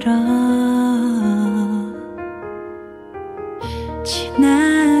스며들어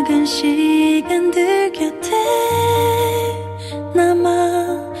지나간 시간들 곁에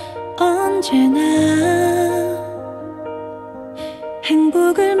남아 언제나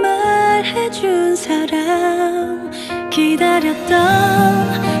행복을 말해준 사람 기다렸던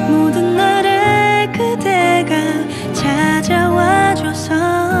모든 날에 그대가 찾아와줘서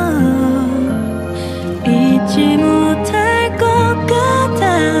잊지 못할 것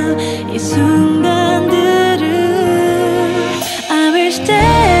같아 이 순간들을 I will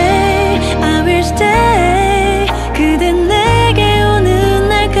stay, I will stay 그대 내게 오는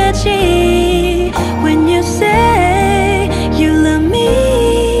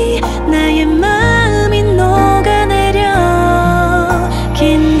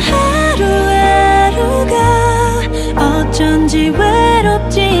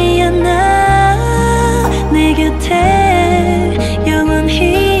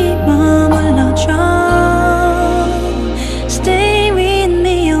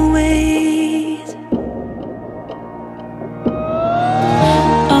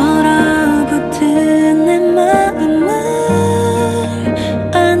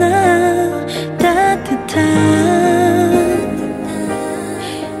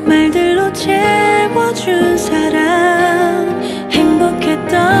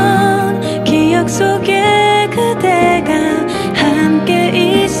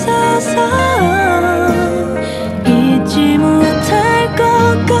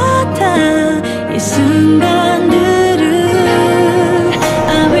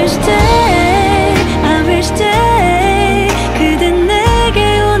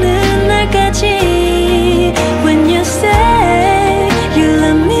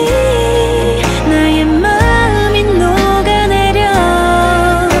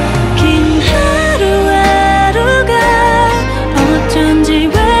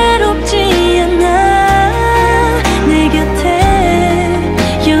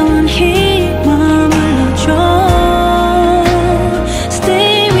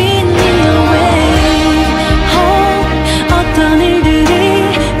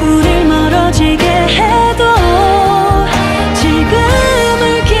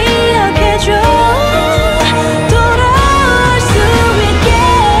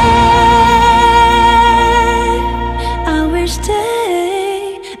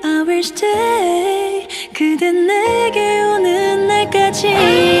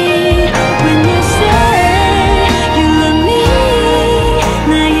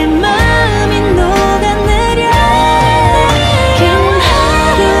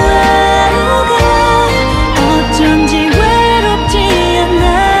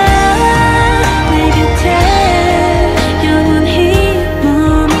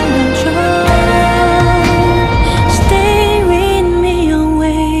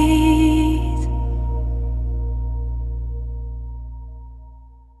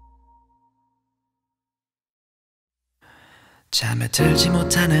잠에 들지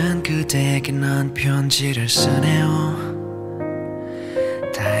못하는 그대에게 난 편지를 쓰네요.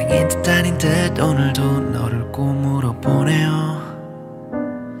 다행인 듯 아닌 듯 오늘도 너를 꿈으로 보내요.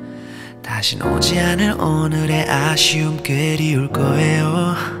 다신 오지 않을 오늘의 아쉬움 그리울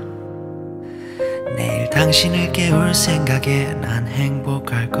거예요. 내일 당신을 깨울 생각에 난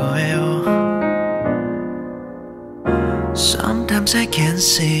행복할 거예요. Sometimes I can't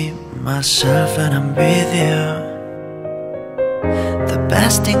see myself when I'm with you. The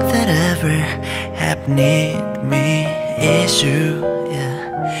best thing that ever happened to me is you.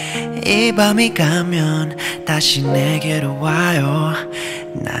 Yeah. 이 밤이 가면 다시 내게로 와요.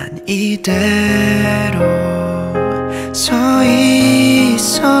 난 이대로 서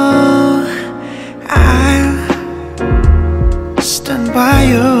있어. I'll stand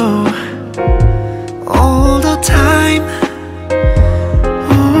by you all the time,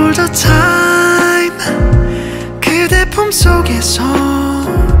 all the time. 그대 품속에서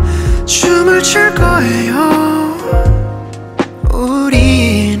춤을 출 거예요.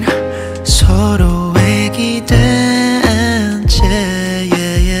 우린 서로의 기댄 채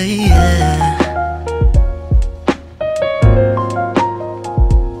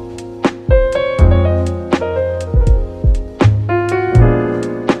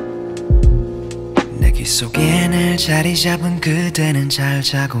내 귀 속에 늘 자리 잡은 그대는 잘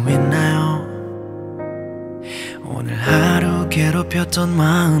자고 있나요? 오늘 하루 괴롭혔던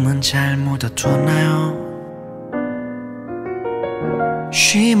마음은 잘 묻어뒀나요?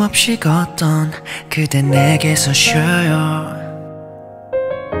 쉼없이 걷던 그대 내게서 쉬어요.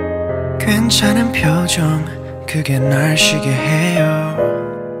 괜찮은 표정 그게 날 쉬게 해요.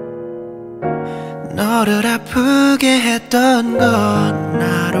 너를 아프게 했던 건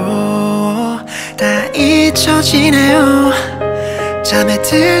나로 다 잊혀지네요. 잠에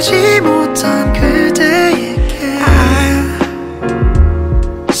들지 못한 그대에게 I'll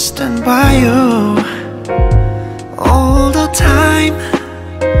stand by you all the time,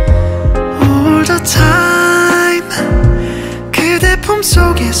 all the time. 그대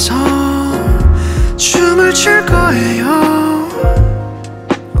품속에서 춤을 출 거예요.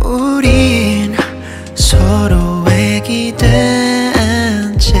 우린 서로의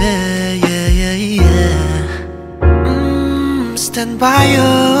기댄 채 Stand by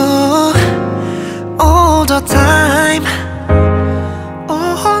you all the time,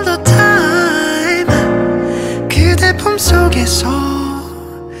 all the time. 그대 품속에서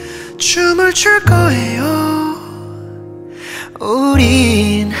춤을 출 거예요.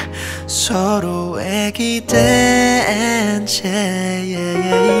 우린 서로의 기댄 채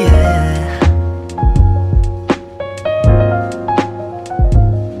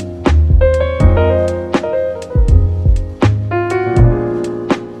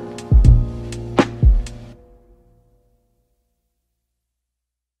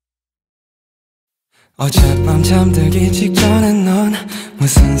어젯밤 잠들기 직전에 넌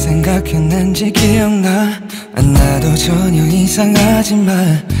무슨 생각했는지 기억나? 나도 전혀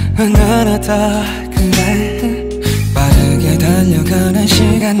이상하지만 하나하나 다 그래. 빠르게 달려가는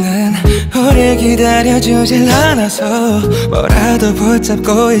시간은 우릴 기다려주질 않아서 뭐라도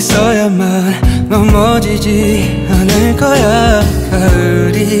붙잡고 있어야만 넘어지지 않을 거야.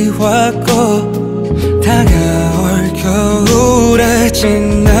 가을이 왔고 다가올 겨울에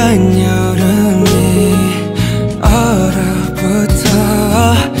지난 여름이 얼어붙어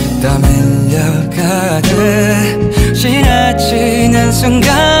땀 흘려가듯 지나치는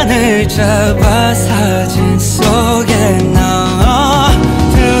순간을 잡아 사진 속에 넣어두자.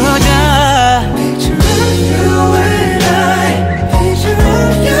 Picture of you and I, picture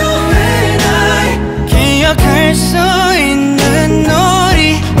of you and I. 기억할 수 있는 우리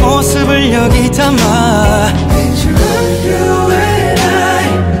모습을 여기 담아. Picture of you and I,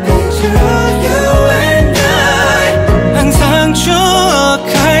 picture of you and I. 항상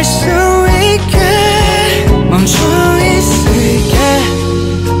추억할 수 있게 멈춰 있을게,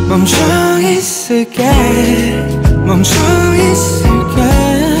 멈춰 있을게, 멈춰 있을게.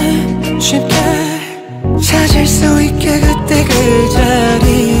 쉽게 찾을 수 있게 그때 그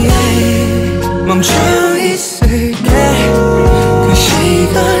자리에 멈춰 있을게. 그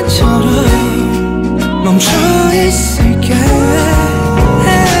시간처럼 멈춰 있을게.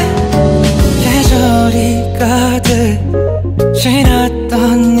 계절이 가득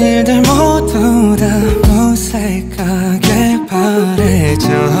지났던 일들 모두 다 무색하게 바래져.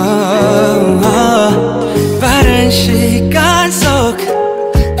 빠른 시간 속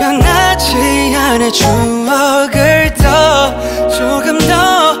변하지 않을 추억을 더 조금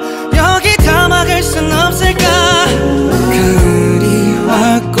더 여기 담아갈 순 없을까? 가을이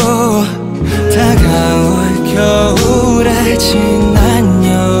왔고 다가올 겨울에 지나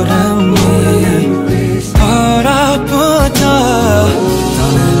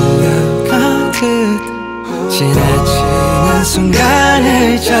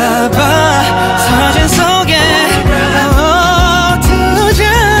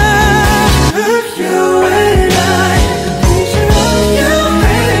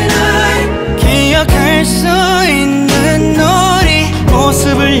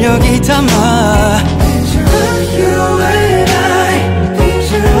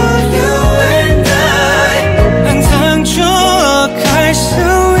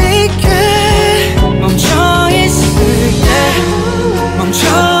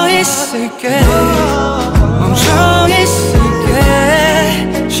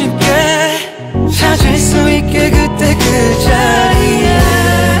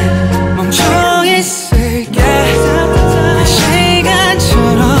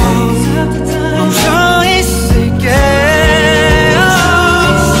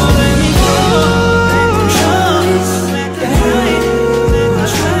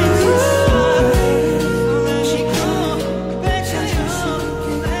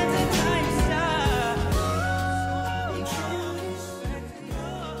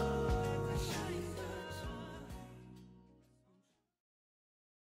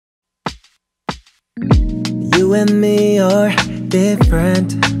You and me are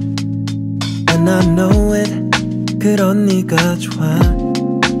different and I know it. 그런 네가 좋아.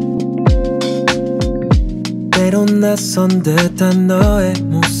 때론 낯선 듯한 너의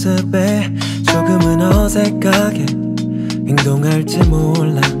모습에 조금은 어색하게 행동할지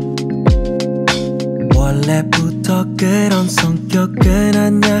몰라. 원래부터 그런 성격은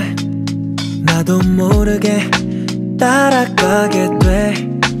아냐. 나도 모르게 따라가게 돼.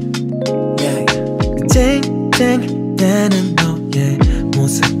 쨍쨍대는 너의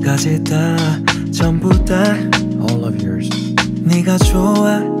모습까지 다 전부 다 All of yours. 네가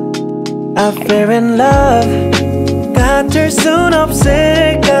좋아. I fell in love. 같을 순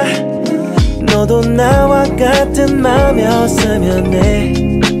없을까. 너도 나와 같은 맘이었으면 해.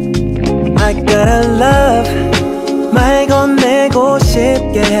 I gotta love. 말 건네고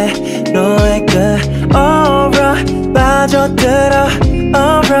싶게 해. 너의 그 aura 빠져들어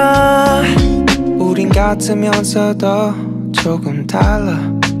aura. 우린 같으면서도 조금 달라.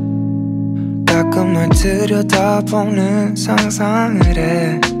 가끔 널 들여다보는 상상을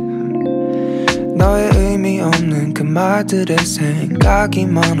해. 너의 의미 없는 그 말들에 생각이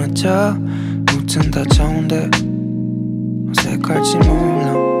많아져. 무튼 다 좋은데 어색할지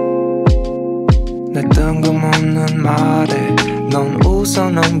몰라. 내 뜬금없는 말에 넌 웃어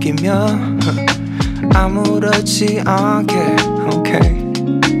넘기며 아무렇지 않게 okay.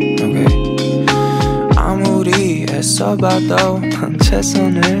 아무리 애써봐도 난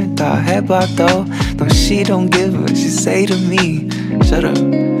최선을 다해봐도 넌 she don't give a she say to me Shut up,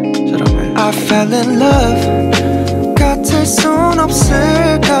 shut up man. I fell in love. 같을 순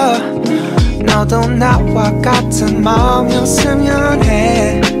없을까. 너도 나와 같은 마음이었으면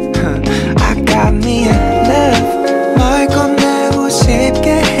해. I got me in love. 말 건네고 싶게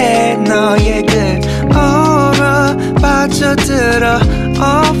해. 너의 그 aura 빠져들어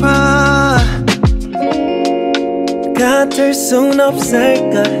aura. 같을 순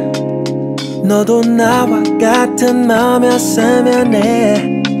없을까. 너도 나와 같은 맘이었으면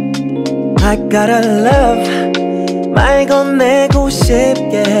해. I gotta love. 말 건네고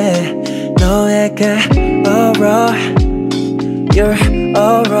싶게 해. 너의 그 aura. Your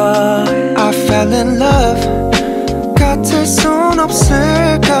aura. I fell in love. 같을 순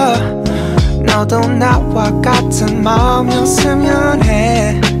없을까. 너도 나와 같은 마음이었으면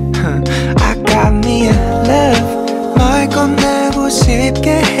해. I got me in love. 말 건네고 싶게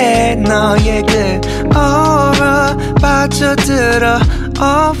해. 너의 그 aura 빠져들어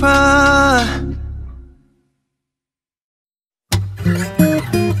aura.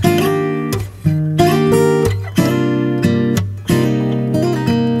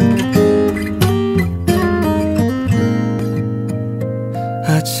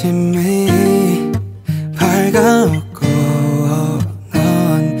 아침이 밝아오고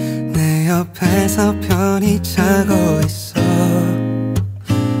넌 내 옆에서 편히 자고 있어.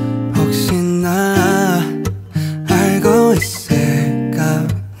 혹시나 알고 있을까.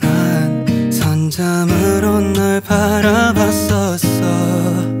 난 선잠으로 널 바라봤었어.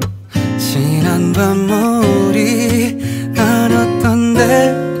 지난밤 우리 나눴던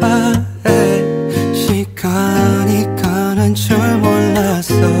대화에 시간이 가는 줄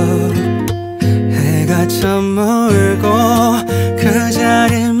몰랐어. 해가 저물고 그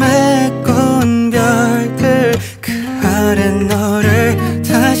자리를 메꾼 별들 그 아래 너를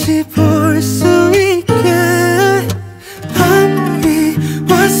다시 볼 수 있게. 밤이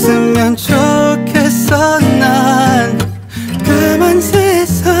왔으면 좋겠어. 난 까만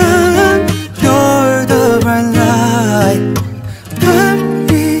세상 You're the bright light.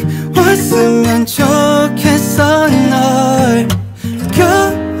 밤이 왔으면 좋겠어. 널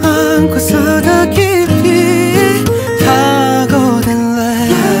껴안고 수다 깊이 파고들래.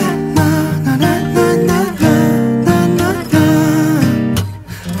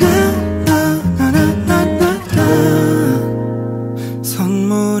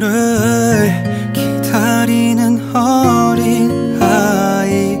 선물을 기다리는 어린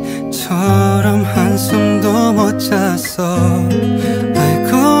아이처럼 한숨도 못 잤어.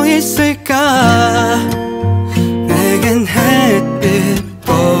 알고 있을까. 내겐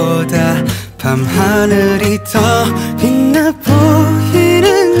햇빛보다 밤하늘이 더 빛나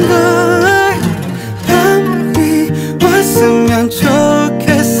보이는 걸. 밤이 왔으면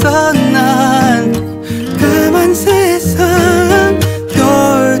좋겠어. 난 까만 세상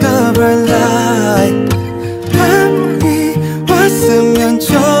You're the bright light. 밤이 왔으면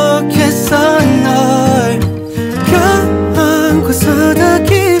좋겠어. 널 껴안고 수다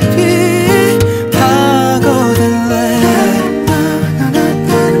깊이 파고들래.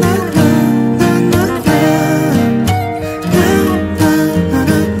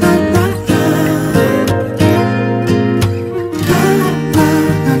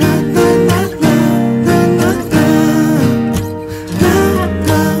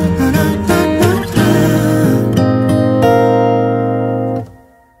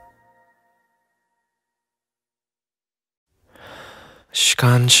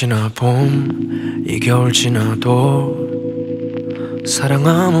 지나 봄, 이 겨울 지나도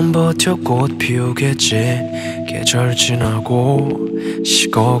사랑하면 버텨 꽃 피우겠지. 계절 지나고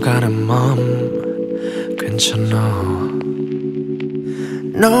식어가는 맘 괜찮아.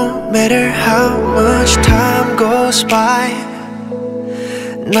 No matter how much time goes by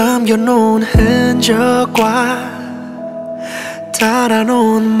남겨놓은 흔적과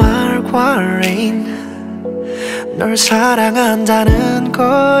달아놓은 말과 rain 널 사랑한다는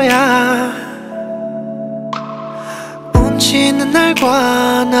거야. 운치 있는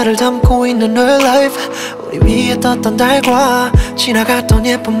날과 나를 담고 있는 너의 life 우리 위에 떴던 달과 지나갔던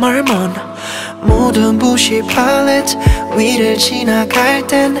예쁜 말만 모든 붓이 팔레트 위를 지나갈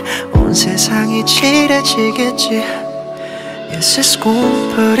땐 온 세상이 칠해지겠지. Yes, it's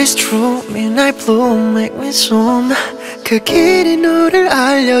cool, but it's true. Midnight blue, make me swoon. 그 길이 너를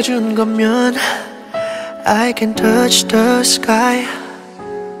알려준 거면 I can touch the sky.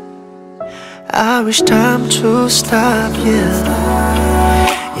 I wish time to stop,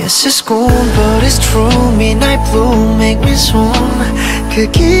 yeah. Yes, it's cool, but it's true. Midnight blue, make me swoon. 그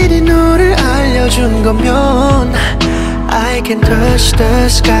길이 너를 알려준 거면 I can touch the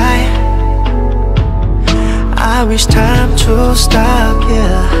sky. I wish time to stop,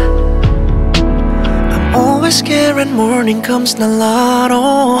 yeah. I'm always scared when morning comes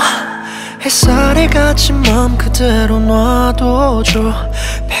날라로 햇살에 갇힌 맘 그대로 놔둬줘.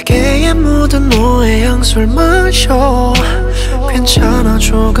 베개에 묻은 너의 향수를 마셔. 괜찮아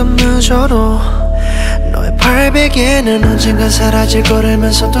조금 늦어도 너의 발베개는 언젠가 사라질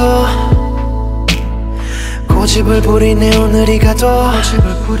거라면서도 고집을 부리네 오늘이 가도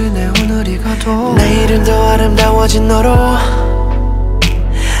내일은 더 아름다워진 너로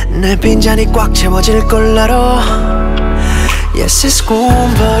내 빈잔이 꽉 채워질 걸 알아. Yes, it's cool,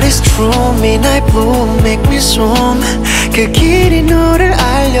 but it's true. Midnight blue, make me swoon. 그 길이 너를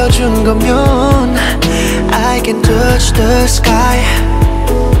알려준 거면 I can touch the sky.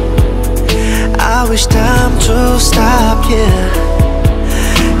 I wish time to stop, yeah.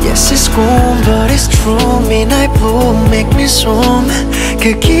 Yes, it's cool, but it's true. Midnight blue, make me swoon.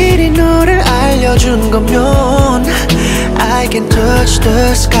 그 길이 너를 알려준 거면 I can touch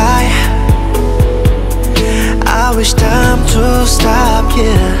the sky. I wish time to stop,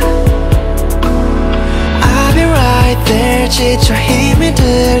 yeah. I'll be right there 지쳐 힘이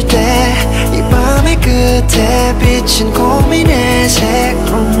들 때 이 밤의 끝에 비친 고민의 색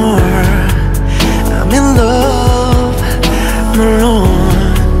No more I'm in love 물론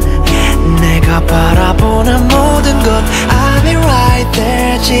내가 바라보는 모든 것 I'll be right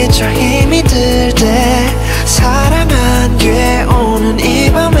there 지쳐 힘이 들 때 사랑한 뒤에 오는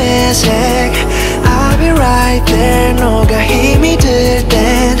이 밤의 색 I'll be right there 너가 힘이 들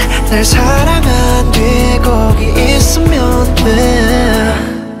땐 날 사랑한 뒤에 거기 있으면 돼.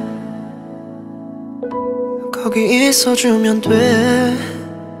 거기 있어주면 돼.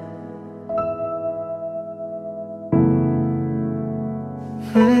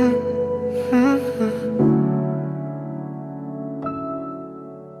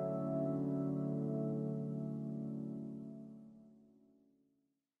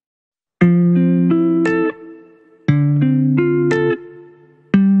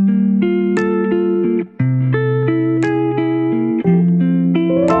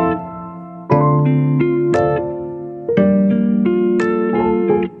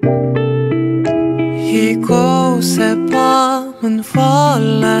 이곳의 밤은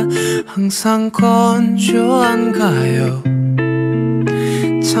원래 항상 건조한가요?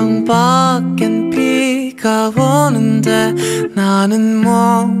 창밖엔 비가 오는데 나는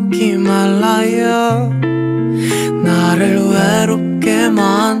목이 말라요. 나를 외롭게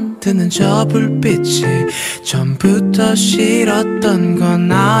만드는 저 불빛이 전부터 싫었던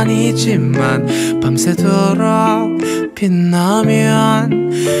건 아니지만 밤새도록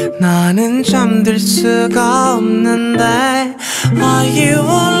빛나면 나는 잠들 수가 없는데 Are you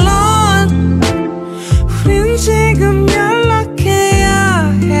alone? 우린 지금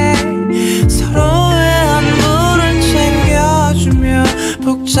연락해야 해. 서로의 안부를 챙겨주며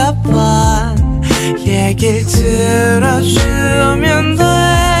복잡한 얘길 들어주면 돼.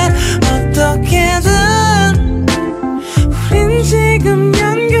 어떻게든 우린 지금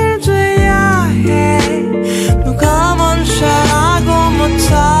연결돼야 해. 누가 먼저라고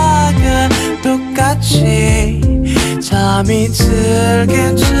못하게 똑같이 잠이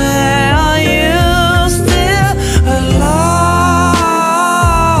들게 돼. Are you still alone?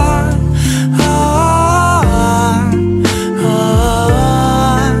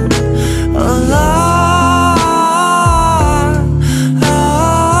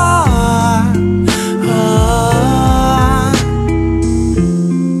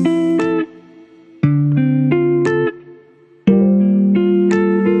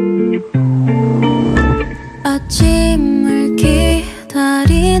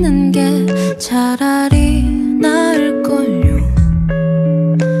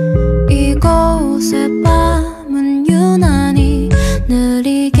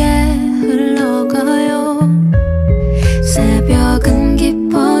 느리게 흘러가요. 새벽은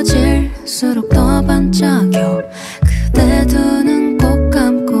깊어질수록 더 반짝여. 그대 두 눈 꼭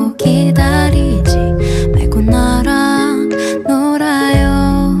감고 기다리지 말고 나랑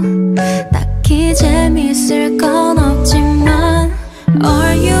놀아요. 딱히 재밌을 건 없지만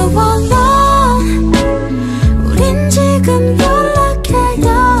Are you alone? 우린 지금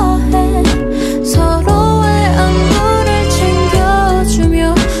연락해야 해. 서로의 안부를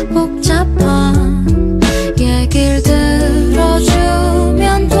챙겨주며 복잡한 얘길 들어주면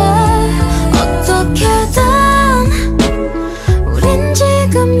돼. 어떻게든 우린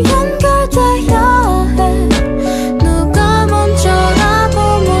지금 연결돼야 해. 누가 먼저라고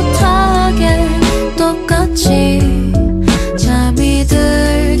못하게 똑같이 잠이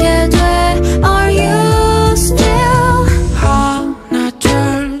들게 돼. Are you still? 하나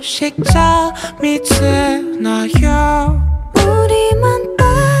둘씩 잠이 드나요? 우리만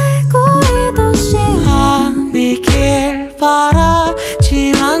빼고 이 도시 아니길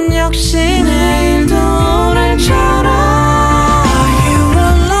바라지만 역시 내일도 오늘처럼 Are you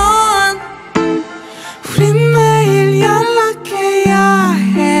alone? 우린 매일 연락해야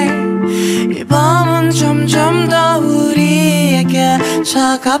해. 이 밤은 점점 더 우리에게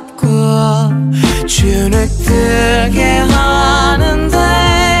차갑고 주눅들게 하는데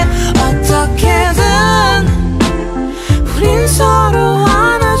어떻게든 우린 서로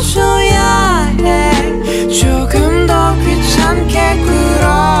안아줘야 해. 조금 더 귀찮게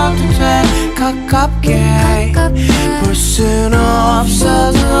굴어도 돼. 가깝게 볼 순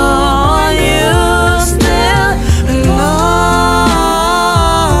없어도 Are you still alone?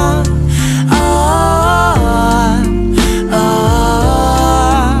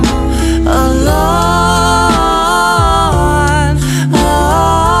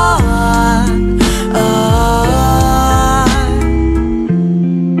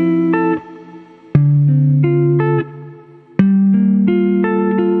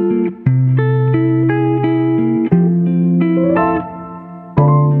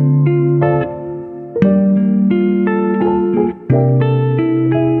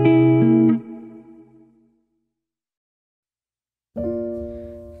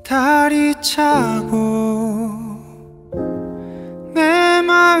 달이 차고 내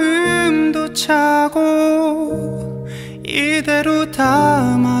마음도 차고 이대로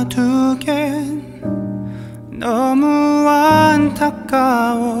담아두겐 너무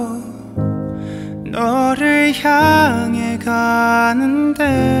안타까워. 너를 향해 가는데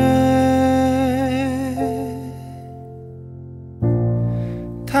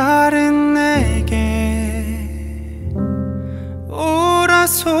다른 내게 오라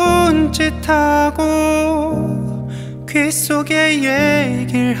손짓하고 귓속에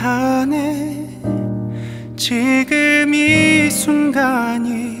얘기를 하네. 지금 이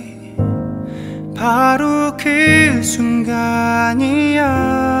순간이 바로 그 순간이야.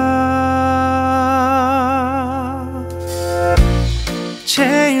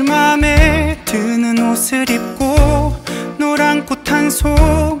 제일 맘에 드는 옷을 입고 노란 꽃 한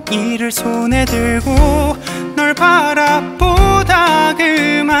송이를 손에 들고 널 바라보다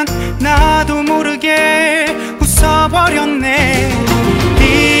그만 나도 모르게 웃어버렸네.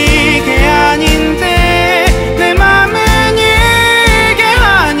 이게 아닌데 내 맘은 이게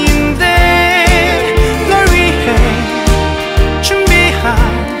아닌데 널 위해 준비한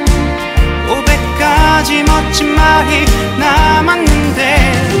 500가지 멋진 말이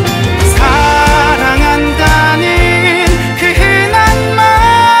남았는데 사랑한다는 그 흔한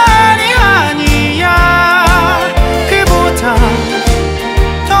말이 아니야. 그보다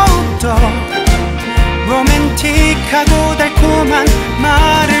더욱더 로맨틱하고 달콤한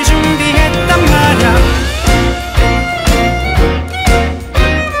말을 준비했단 말야.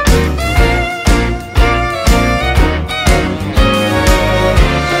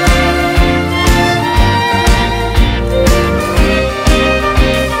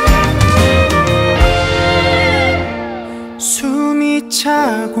 숨이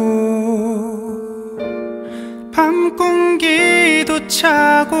차고 밤 공기도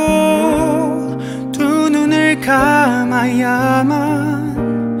차고 두 눈을 감아야만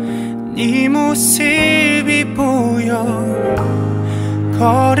네 모습이 보여.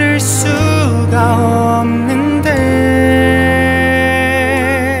 걸을 수가 없는데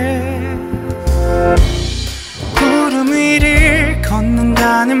구름 위를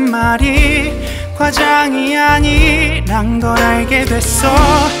걷는다는 말이 과장이 아니란 걸 알게 됐어.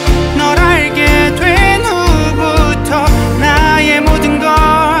 널 알게 된 후부터 나의 모든 건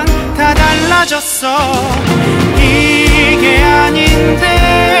다 달라졌어. 이게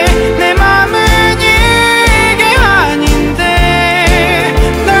아닌데 내 맘은 이게 아닌데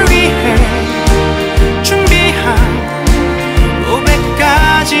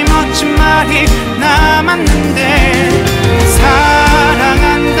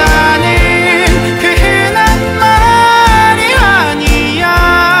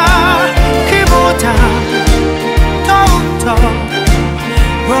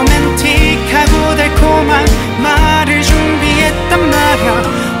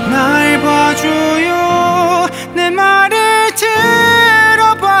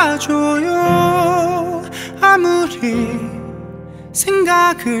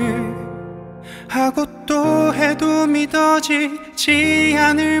생각을 하고 또 해도 믿어지지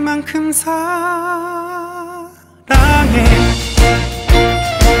않을 만큼 사랑해.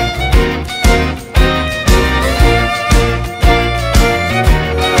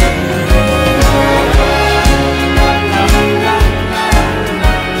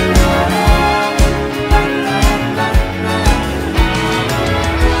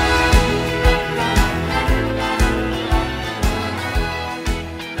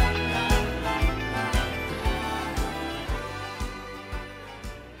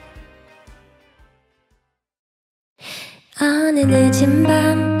 어느 늦은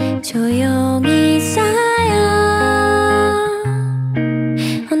밤 조용히 쌓여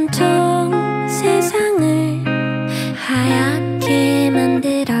온통 세상을 하얗게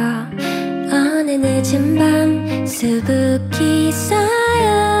만들어 어느 늦은 밤 수북히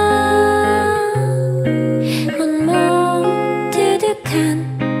쌓여 온몸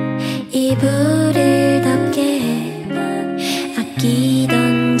두둑한 이불을 덮게 해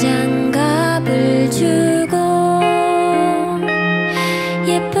아끼던 장갑을 주고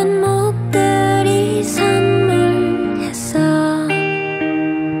예쁜 목도리 선물했어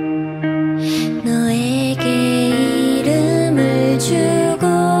너에게 이름을 주고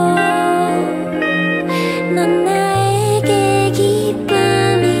넌 나에게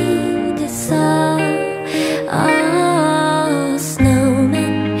기쁨이 됐어 Oh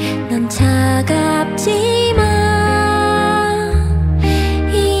snowman 넌 차갑지만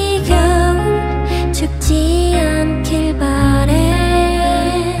이 겨울 춥지 않길 바래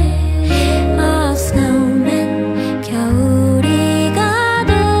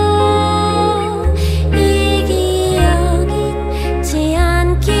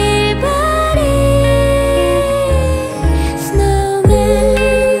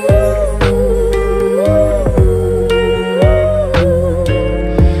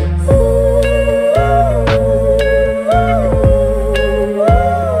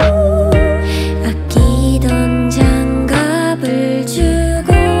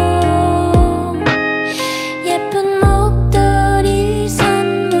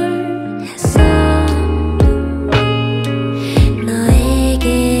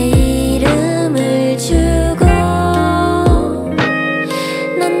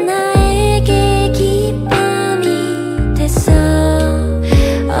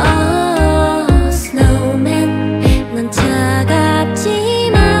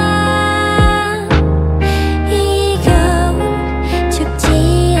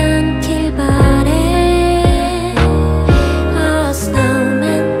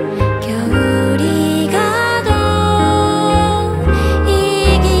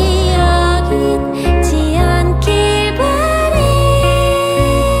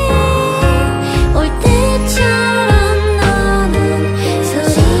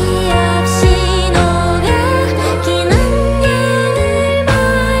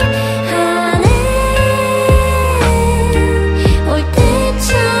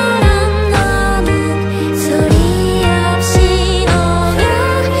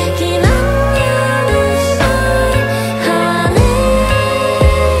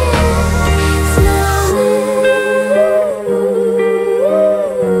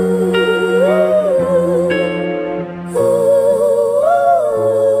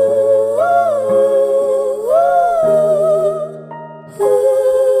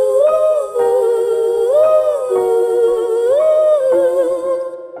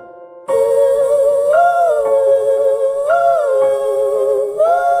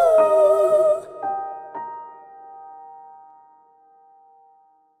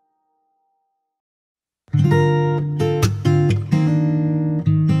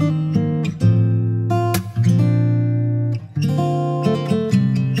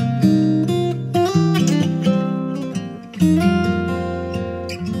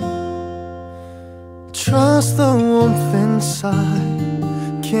Trust the warmth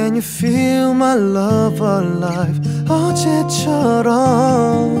inside. Can you feel my love alive? 어제처럼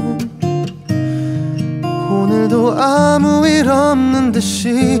오늘도 아무 일 없는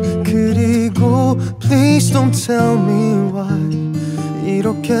듯이. 그리고 Please don't tell me why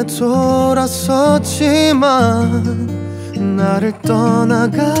이렇게 돌아섰지만 나를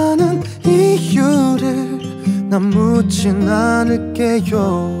떠나가는 이유를 난 묻진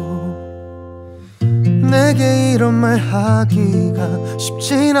않을게요. 내게 이런 말 하기가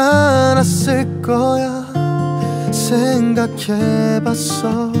쉽진 않았을 거야. 생각해봤어.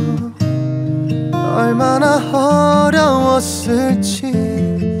 얼마나 어려웠을지.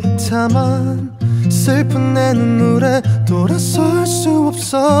 다만 슬픈 내 눈물에 돌아설 수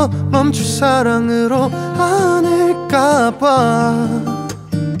없어. 멈출 사랑으로 아닐까봐.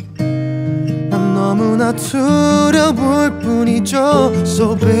 너무나 두려울 뿐이죠.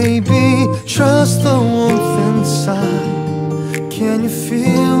 So baby, trust the warmth inside. Can you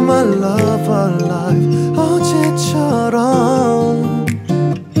feel my love alive? 어제처럼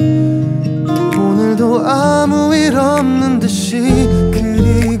오늘도 아무 일 없는 듯이.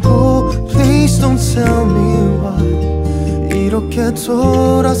 그리고 please don't tell me why 이렇게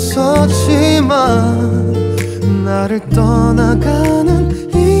돌아서지만 나를 떠나가는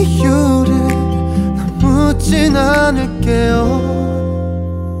이유를 난 묻진 않을게요.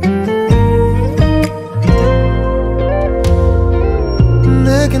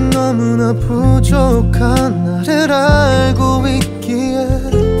 내겐 너무나 부족한 나를 알고 있기에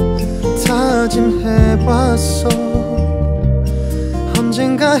다짐해봤어.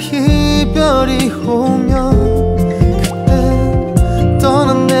 언젠가 이별이 오면 그땐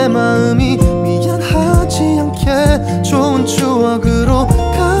떠난 내 마음이 미안하지 않게 좋은 추억으로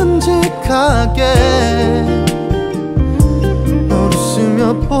간직하게 널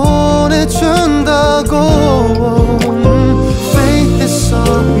웃으며 보내준다고. Faith is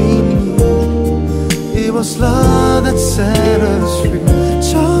all we need. It was love that set us free.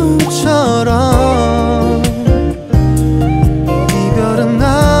 처음처럼 이별은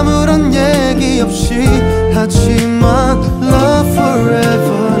아무런 얘기 없이 하지만 love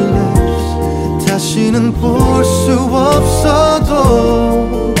forever lives. 다시는 볼 수 없어도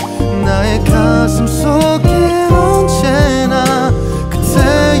나의 가슴 속엔 언제나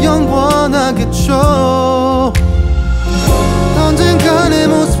그대 영원하겠죠. 언젠가 내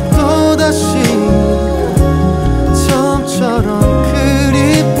모습도 다시 처음처럼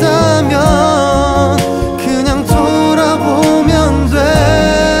그립다면 그냥 돌아보면 돼.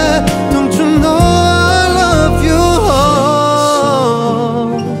 Don't you know I love you?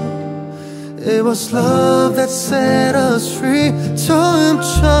 It was love that set us free.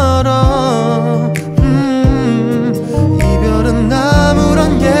 처음처럼 이별은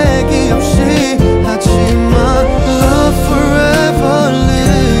아무런 얘기 없이 하지만 love forever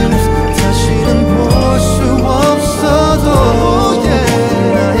lives. 다시는 볼 수 없어도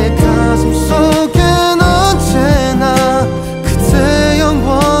나의 가슴 속엔 언제나 그대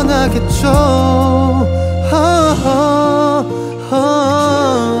영원하겠죠.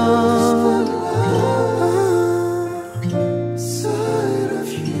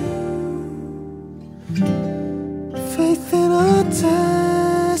 Faith in our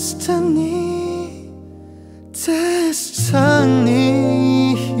destiny, destiny.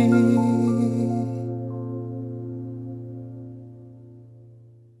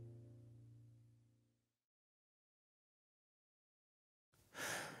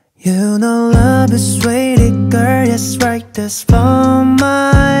 You know love is sweet, girl, yes, right, that's for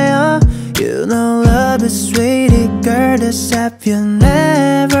my own. You know love is sweet, girl, this app you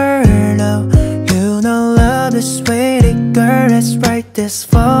never know. You know love is sweet, girl, that's right, this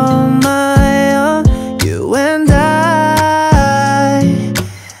for my own. You and I,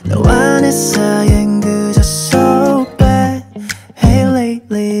 no one is saying 그저 so bad. Hey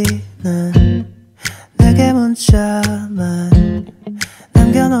lately, 난 내게 문자만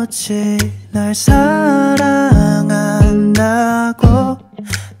남겨놓지. 날 사랑한다고.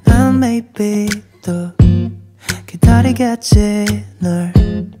 난 maybe 또 기다리겠지. 널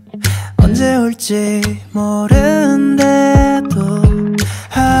언제 올지 모른대도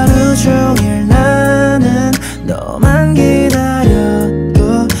하루 종일 나는 너만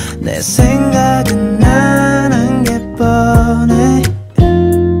기다려도 내 생각은 나는 게 뻔해.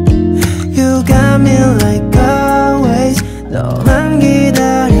 You got me like always. 너만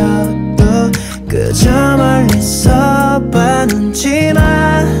기다려도 그저 멀리서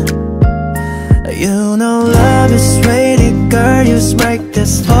봐놓지만 You know love is sweet, girl, you strike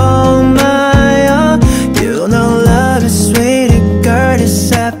this for my own. You know love is sweet, girl,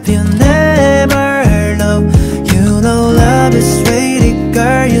 this app you never know. You know love is sweet,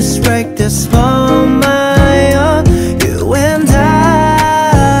 girl, you strike this for my own. You and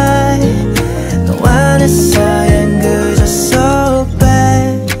I, no one is saying 그저 so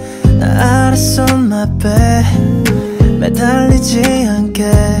bad. 나 알았어 my bad. 매달리지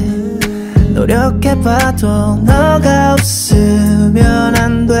않게 노력해봐도 너가 없으면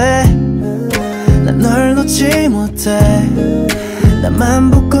안 돼. 난 널 놓지 못해.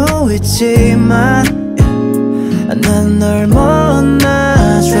 나만 보고 있지만 난 널 못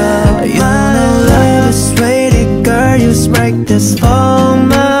놔줘. You know love is sweet, girl, you strike this for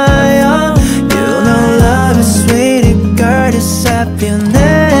my own. You know love is sweet, girl, this app you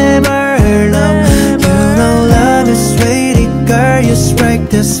never know. You know love is sweet, girl, you strike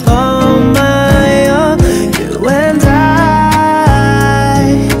this for my own. You and I,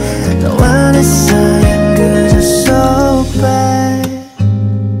 no one is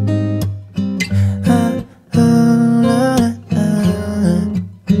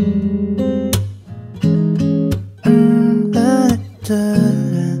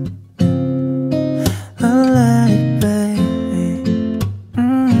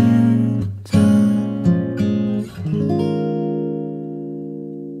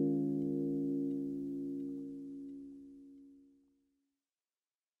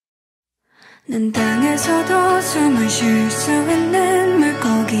난 땅에서도 숨을 쉴 수 있는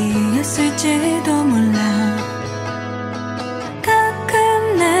물고기였을지도 몰라.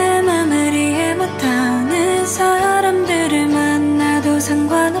 가끔 내 맘을 이해 못하는 사람들을 만나도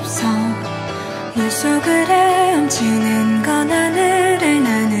상관없어. 물속을 헤엄치는 건 하늘을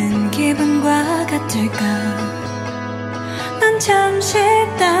나는 기분과 같을까. 난 잠시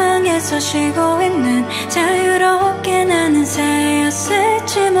땅에서 쉬고 있는 자유롭게 나는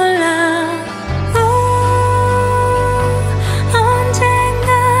새였을지 몰라.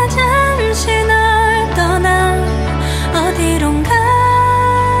 언젠가 잠시 널 떠나 어디론가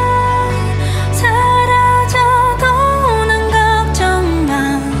사라져도 난 걱정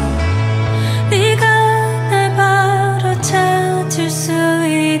마. 네가 날 바로 찾을 수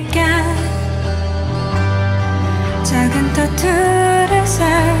있게 작은 터틀을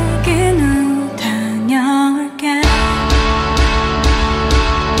살긴 후 다녀올게.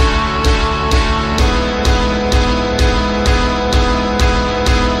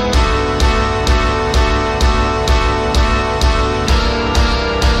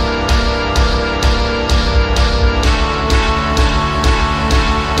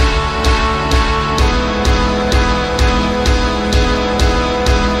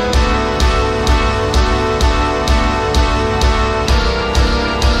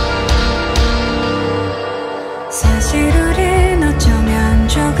 사실 우린 어쩌면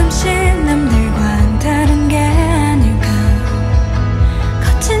조금씩 남들과는 다른 게 아닐까.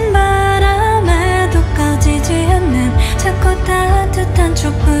 거친 바람에도 꺼지지 않는 작고 따뜻한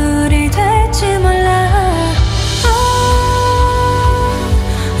촛불이 될지 몰라.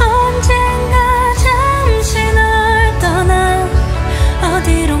 언젠가 잠시 널 떠나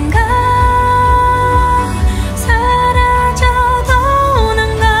어디론가 사라져도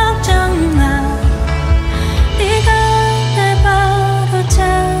난 걱정 마. 네가 날 바로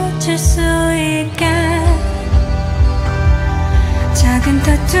찾을 수 있게 작은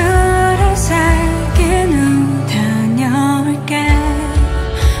타투를 살긴 후 다녀올게.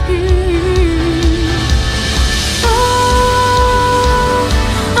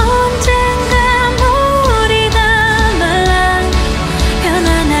 언젠가 물이 다 말라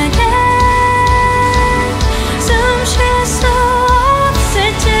편안하게 숨 쉴 수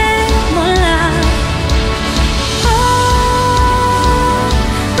없을지 몰라.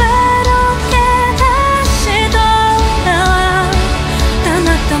 외롭게 다시 돌아와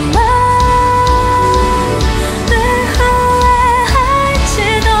떠났던 말 늘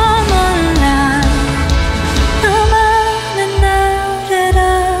후회할지도 몰라. 너만은 나를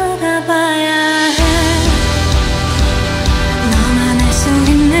알아봐야 해. 너만 알 수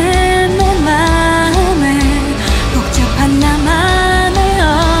있는 내 마음을 복잡한 나만의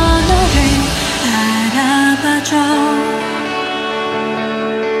언어를 알아봐줘.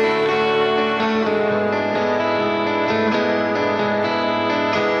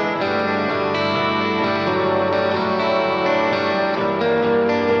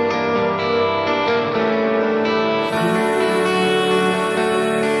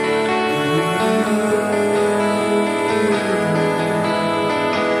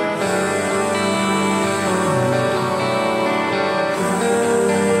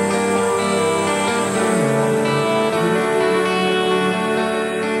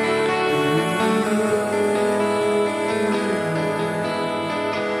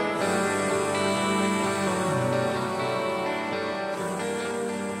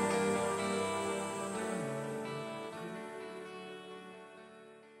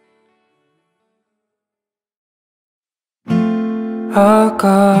 I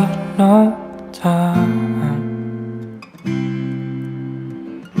got no time.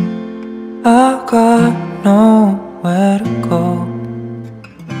 I got nowhere to go.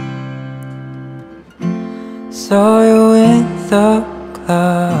 Saw you in the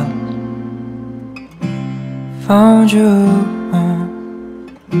clouds. Found you.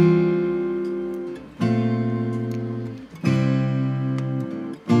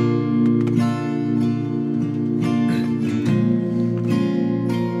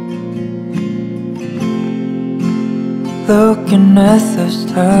 Looking at the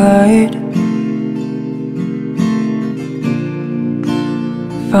starlight,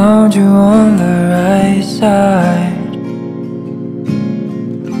 found you on the right side.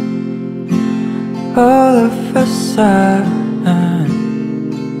 All of a sudden,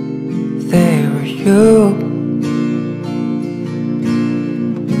 they were you.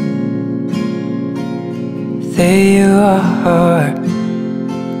 There you are.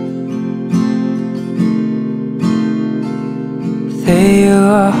 There you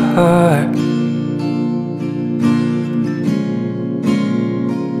are.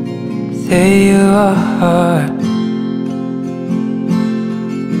 Say you are.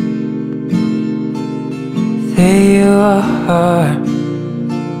 Say you are.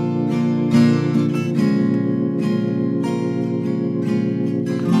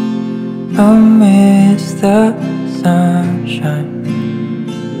 Amidst the sunshine,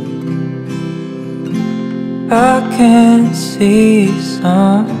 I can see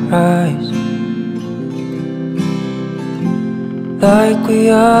sunrise, like we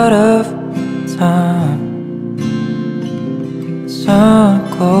out of time. Sun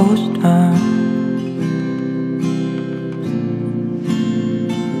goes down,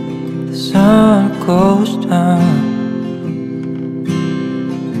 the sun goes down,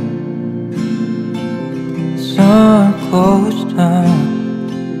 the sun goes down.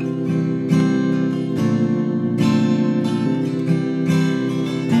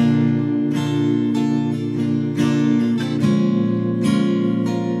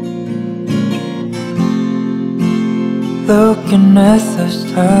 Looking at the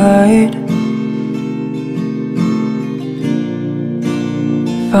tide,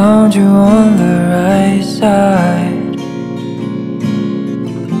 found you on the right side.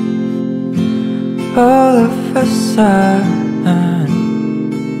 All of a sudden,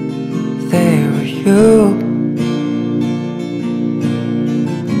 there were you.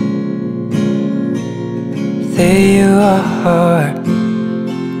 There you are.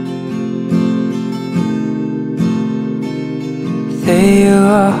 There you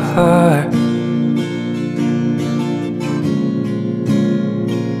are.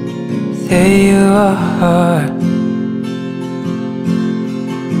 There you are.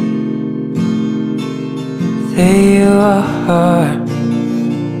 There you are.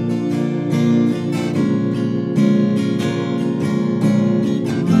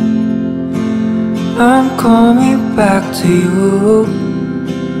 I'm coming back to you.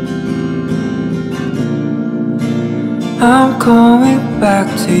 I'm coming back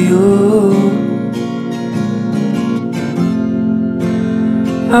to you.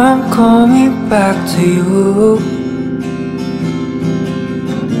 I'm coming back to you.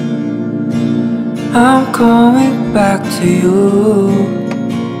 I'm coming back to you.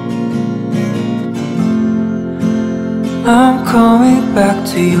 I'm coming back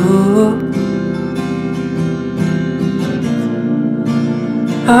to you.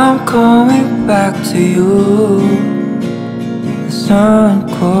 I'm coming back to you. The sun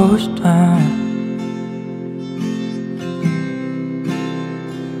goes down,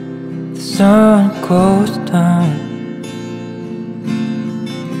 the sun goes down,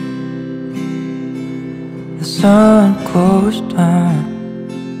 the sun goes down,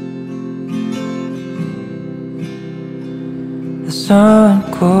 the sun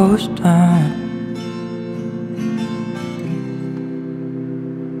goes down.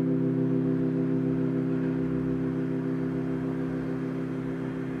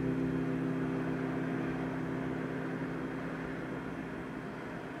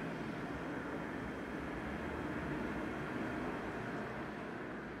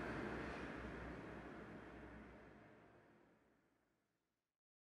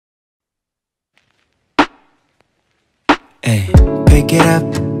 Hey, pick it up,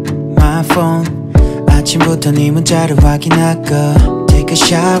 my phone. 아침부터 네 문자를 확인할까. Take a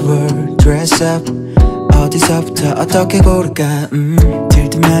shower, dress up. 어디서부터 어떻게 고를까.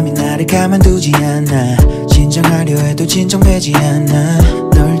 들뜬 맘이 나를 가만두지 않아. 진정하려 해도 진정되지 않아.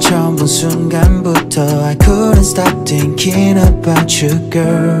 널 처음 본 순간부터 I couldn't stop thinking about you,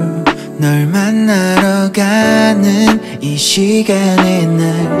 girl. 널 만나러 가는 이 시간의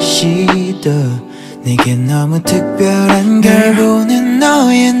날씨도 내게 너무 특별한 걸. 날 보는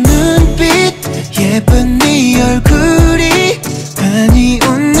너의 눈빛, 예쁜 네 얼굴이, 많이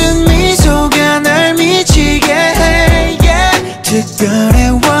웃는 미소가 날 미치게 해, yeah. 특별해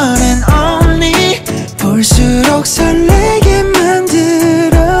one and only, 볼수록 설레게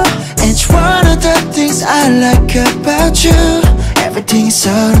만들어. It's one of the things I like about you. Everything is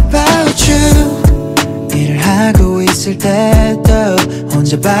all about you. 일을 하고 있을 때도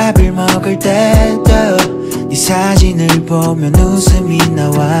혼자 밥을 먹을 때도 네 사진을 보면 웃음이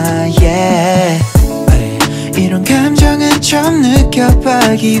나와, yeah. 이런 감정은 처음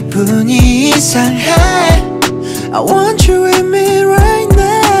느껴봐. 기분이 이상해. I want you with me right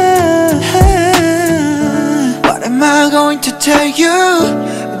now. What am I going to tell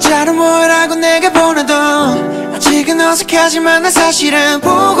you? 문자로 뭐라고 내가 보내도 아직은 어색하지만 난 사실은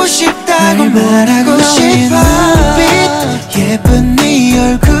보고 싶다고 말하고 싶어. 눈빛, 예쁜 네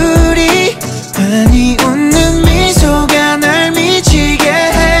얼굴이, 많이 웃는 미소가 날 미치게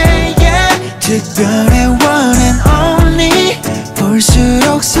해, yeah. 특별해 one and only,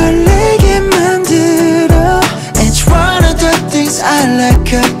 볼수록 설레게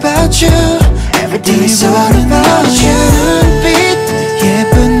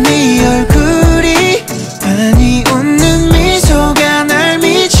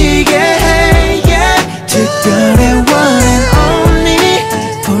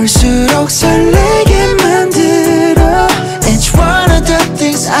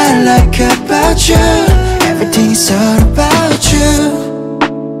I like about you. Everything is all about you.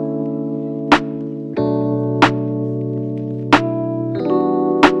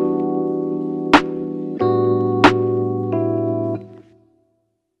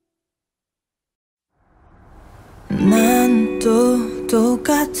 난 또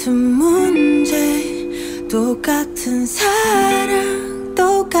똑같은 문제, 똑같은 사랑,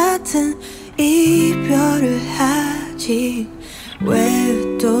 똑같은 이별을 하지.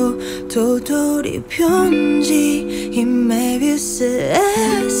 왜 또 돌이편지 이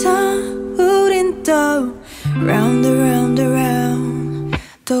메비우스에서 우린 또 round around around.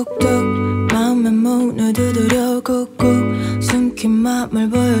 똑똑 마음의 문을 두드려 꾹꾹 숨긴 맘을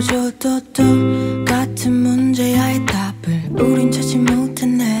보여줘. 또 똑같은 문제야의 답을 우린 찾지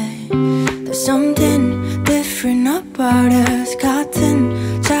못했네. There's something different about us.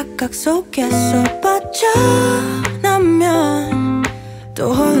 같은 착각 속에서 빠져나면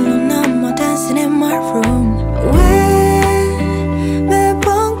또 홀로 남아 dancing in my room. 왜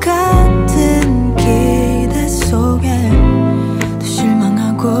매번 같은 기대 속에 또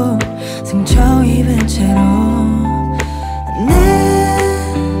실망하고 상처 입은 채로 내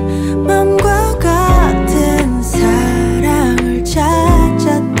맘과 같은 사랑을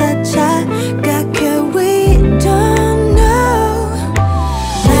찾았다 착각해. We don't know.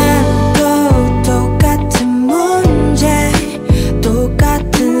 난 또 똑같은 문제,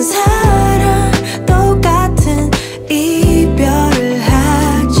 똑같은 사랑, 똑같은 이별을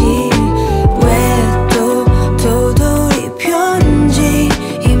하지. 왜 또 돌이편지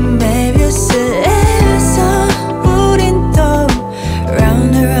이 메비우스에서 우린 또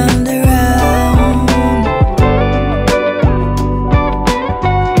round around around.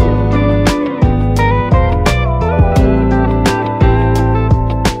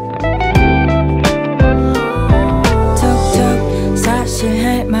 톡톡 사실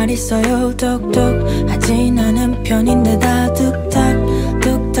할 말 있어요. 똑똑하진 않은 편인데 다 뚝딱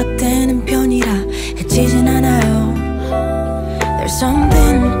되는 편이라 해치진 않아요. There's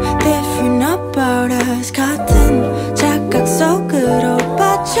something different about us. 같은 착각 속으로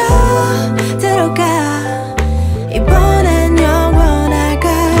빠져들어가. 이번엔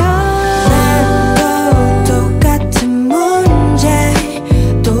영원할까요? 난 또 똑같은 문제,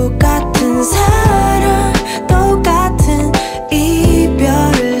 똑같은 사랑, 똑같은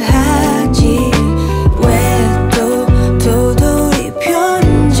이별을 하지. 왜 또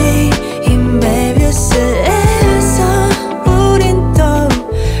돌이편지 이 메비우스에서 우린 또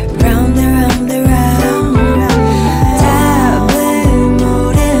round around around. 답을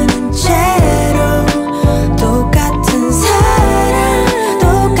모르는 채로 똑같은 사랑,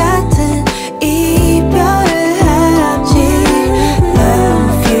 똑같은 이별을 하지.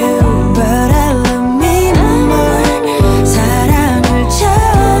 Love you but I love me more. 사랑을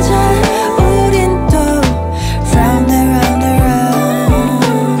찾아 우린 또 round around around.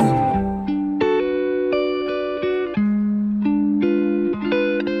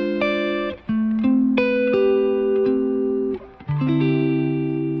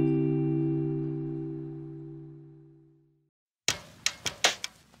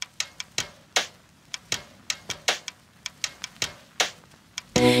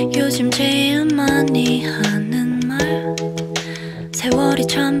 요즘 제일 많이 하는 말, 세월이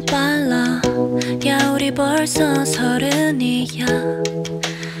참 빨라. 야 우리 벌써 30이야.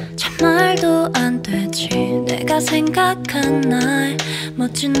 참 말도 안 되지. 내가 생각한 날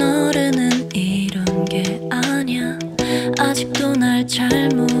멋진 어른은 이런 게 아니야. 아직도 날 잘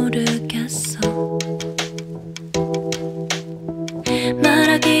모르겠어.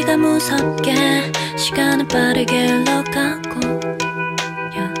 말하기가 무섭게 시간은 빠르게 흘러가고,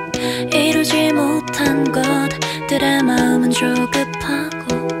 이루지 못한 것들의 마음은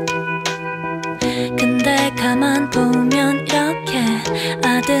조급하고. 근데 가만 보면 이렇게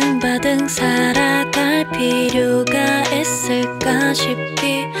아등바등 살아갈 필요가 있을까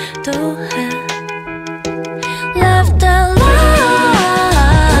싶기도 해. Love the life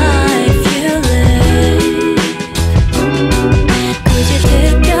you live. 굳이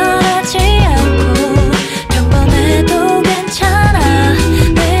특별하지 않고 평범해도 괜찮아.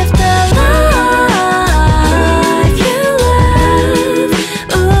 Live the life you love.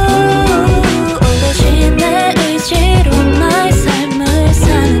 오롯이 내 의지로 나의 삶을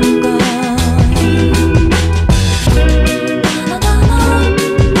사는 것. 나나나나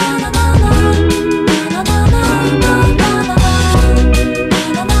나나나나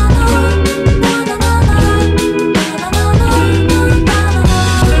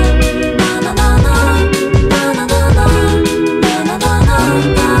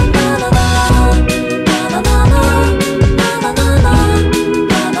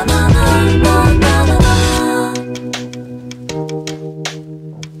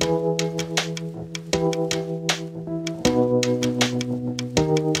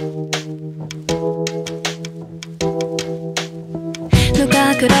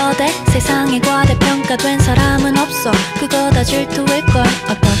누가 그러대 세상에 과대평가된 사람은 없어 그거 다 질투일걸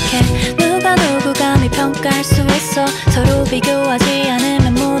어떻게 누가 누구 감히 평가할 수 있어 서로 비교하지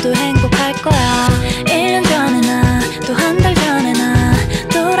않으면 모두 행복할 거야 1년 전에 나 또 한 달 전에 나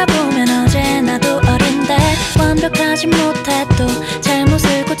돌아보면 어제 나도 어린데 완벽하지 못해도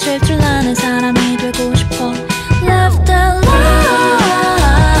잘못을 고칠 줄 아는 사람이 되고 싶어 Love the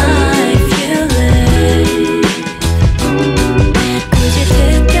life you live 굳이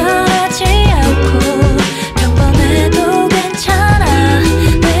특별하지 않고 평범해도 괜찮아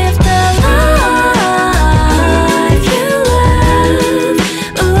Live the life you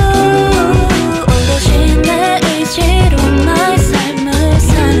love 오롯이 내 의지로 나의 삶을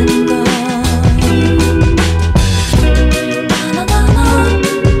사는 것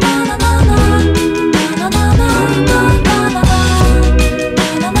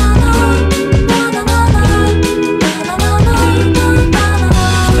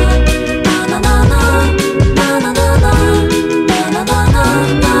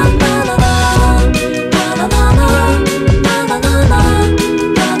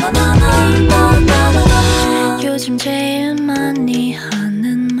요즘 제일 많이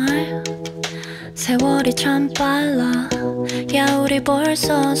하는 말 세월이 참 빨라 야 우리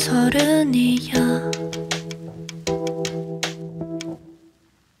벌써 30이야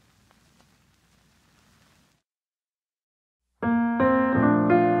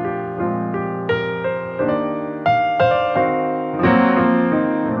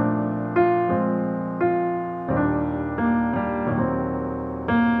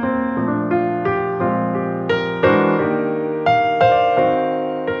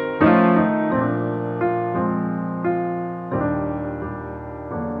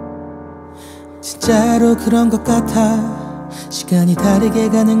진짜로 그런 것 같아 시간이 다르게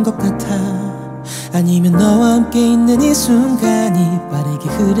가는 것 같아 아니면 너와 함께 있는 이 순간이 빠르게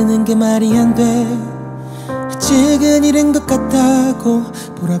흐르는 게 말이 안 돼 아직은 이른 것 같다고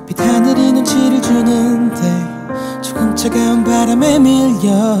보랏빛 하늘이 눈치를 주는데 조금 차가운 바람에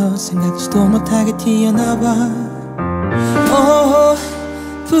밀려 생각지도 못하게 튀어나와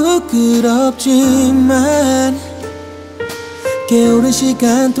부끄럽지만 꽤 오랜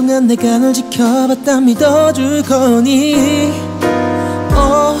시간 동안 내가 널 지켜봤다 믿어줄 거니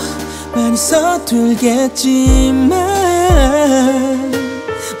많이 서툴겠지만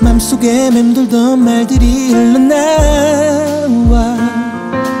맘속에 맴돌던 말들이 흘러나와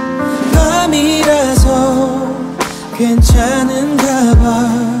밤이라서 괜찮은가 봐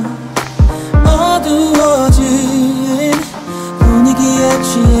어두워진 분위기에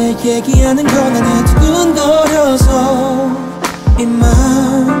취해 얘기하는 건 아니야 두근거려서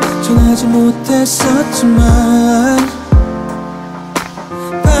이만 전하지 못했었지만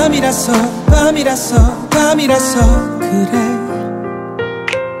밤이라서 그래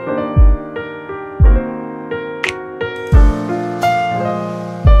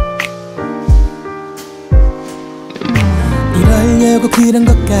이러려고 그런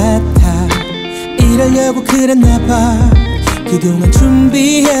것 같아 이러려고 그랬나봐 그동안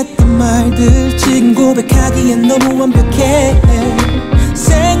준비했던 말들 지금 고백하기엔 너무 완벽해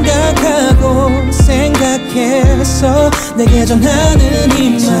생각하고 생각해서 내게 전하는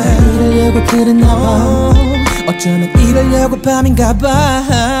이 말 이러려고 그랬나봐 어쩌면 이러려고 밤인가봐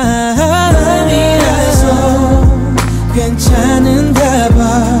밤이라서 괜찮은가봐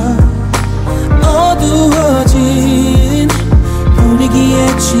어두워진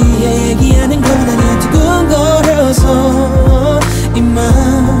분위기에 취해 얘기하는 건 아니야 두근거려서 이만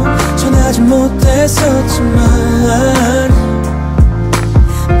전하지 못했었지만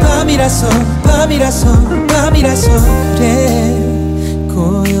밤이라서 그래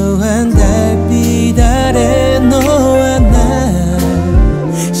고요한 달빛 아래 너와 나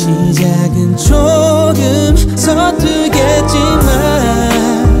시작은 조금 서투겠지만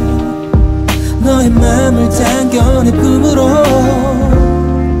너의 맘을 당겨 내 품으로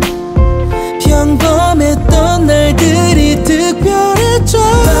평범했던 날들이 특별했죠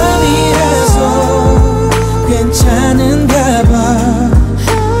밤이라서 괜찮은가 봐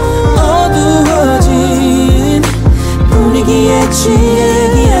어두워진 분위기에 취해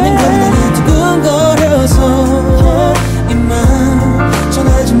얘기하는 건 아니야 두근거려서 이만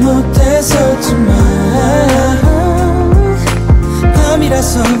전하지 못했었지만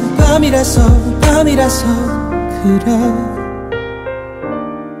밤이라서 그래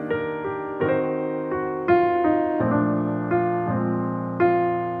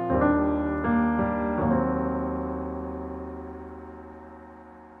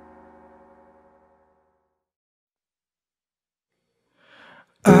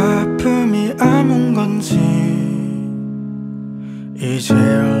아픔이 아문 건지 이제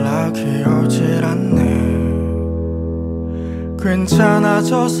연락이 오질 않네.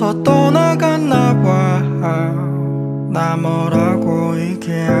 괜찮아져서 떠나갔나 봐. 나 뭐라고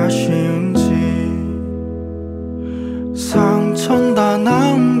이게 아쉬운지. 상처는 다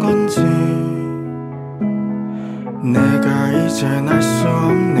나은 건지 내가 이젠 알 수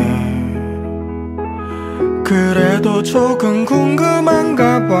없네. 그래도 조금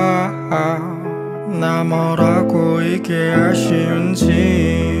궁금한가 봐. 나 뭐라고 이게 아쉬운지.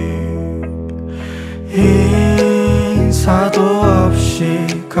 인사도 없이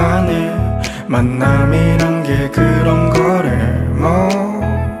가네. 만남이란 게 그런 거래 뭐.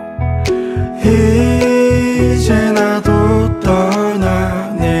 이제 나도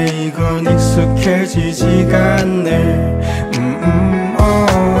떠나네. 이건 익숙해지지가 않네.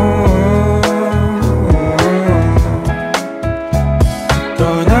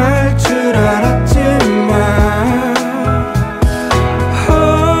 떠날 줄 알았지만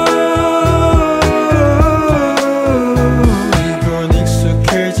이건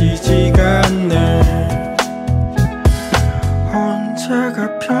익숙해지지가 않네.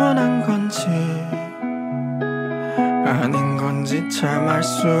 혼자가 편한 건지 아닌 건지 참 알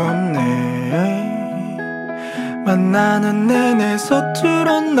수 없네. 만나는 내내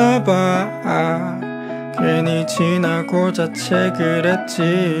서툴었나 봐. 괜히 지나고자 책을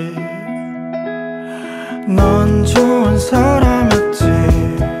했지. 넌 좋은 사람이었지.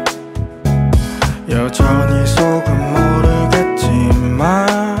 여전히 속은 모르겠지만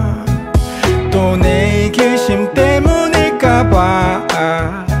또 내 이기심 때문일까봐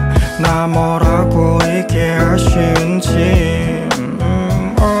나 뭐라고 이게 아쉬운지.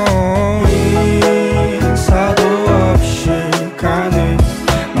 인사도 없이 가는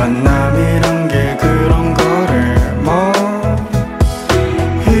만남이란 게 그런 거래 뭐.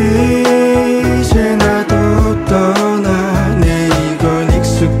 이제 나도 떠나네. 이건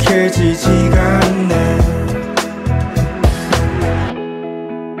익숙해지지가 않네.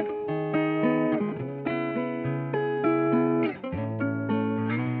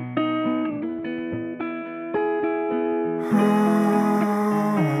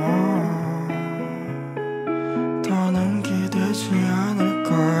 더는 기대지 않을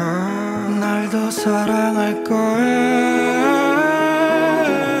거야. 날 더 사랑할 거야.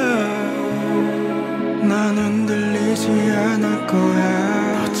 난 흔들리지 않을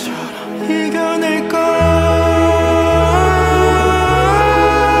거야. 너처럼 이겨낼 거야.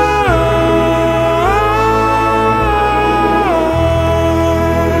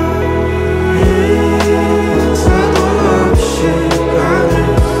 인사도 없이 가는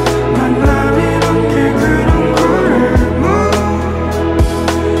만남이란 게 그런 거래 뭐.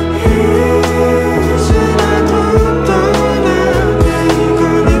 이제 나도 떠나네. 이건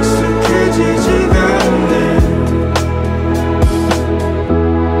익숙해지지가 않네.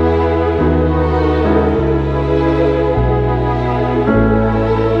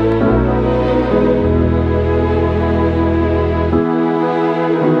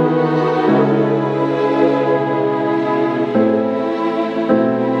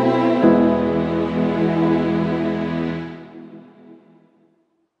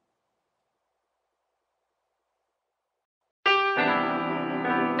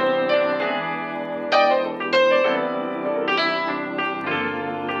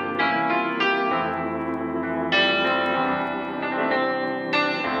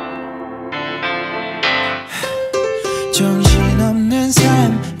 정신없는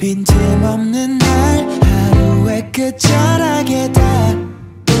삶 빈틈없는 날 하루의 끝자락에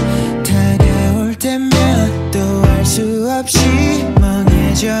다가올 때면 또 알 수 없이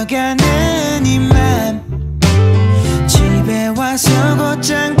멍해져가는 이 맘. 집에 와서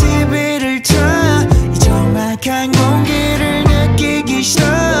곧장 TV를 틀어 이 적막한 공기를 느끼기 싫어.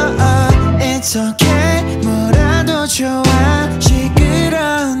 It's okay 뭐라도 좋아.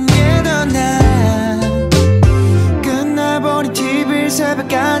 시끄러운 게 더 나아. 끝나버린 TV를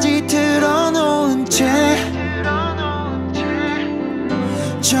새벽까지 틀어놓은 채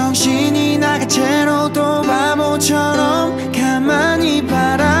정신이 나간 채로 또 바보처럼 가만히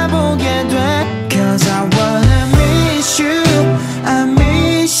바라보게 돼. Cause I wanna miss you, I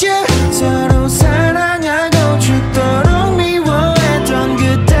miss you. 서로 사랑하고 죽도록 미워했던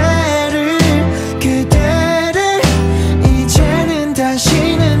그때를 이제는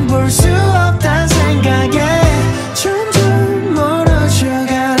다시는 볼 수 없단 생각에 점점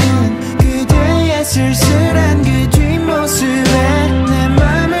멀어져가는 그대의 쓸쓸한 그 뒷모습에 내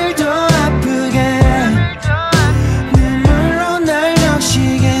맘을 더 아프게 눈물로 날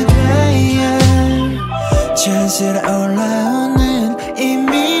적시게 돼. 찬스를 올라와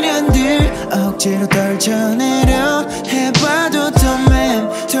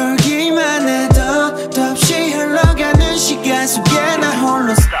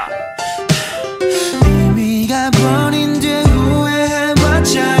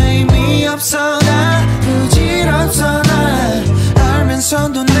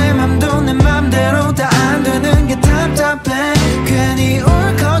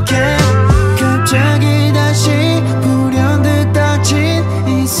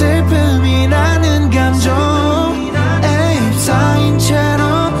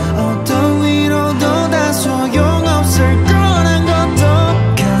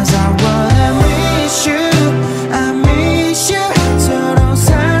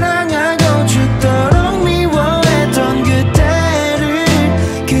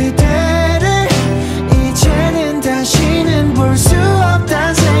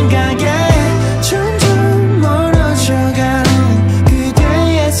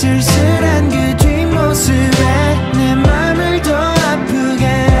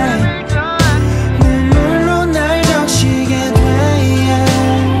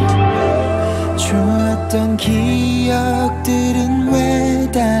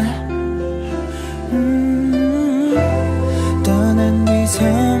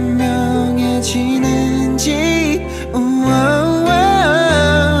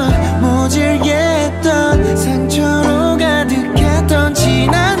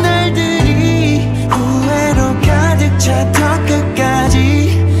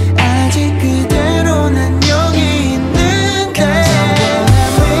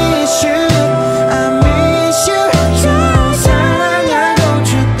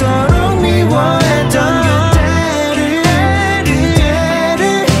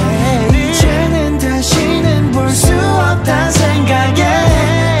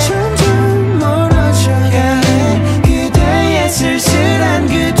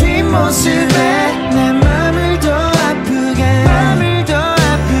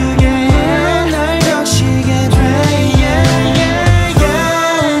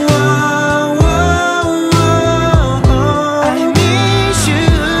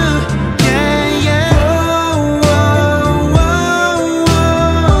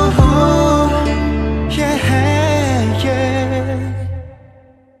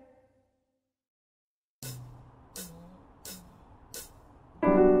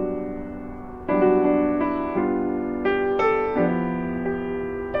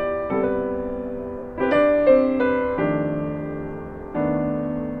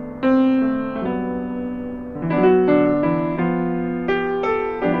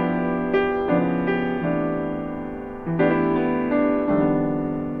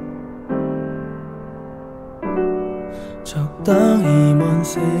걷던 이 먼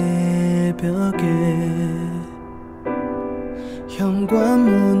새벽에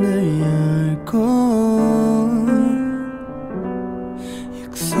현관문을 열고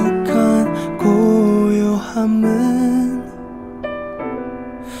익숙한 고요함은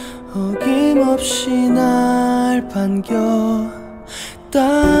어김없이 날 반겨.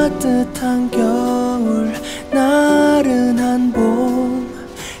 따뜻한 겨울, 나른한 봄,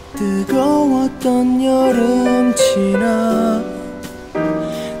 뜨거웠던 여름 지나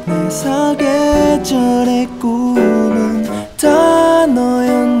내 사계절의 꿈은 다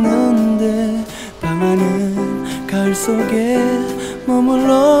너였는데 방 안은 가을 속에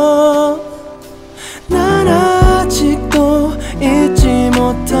머물러. 난 아직도 잊지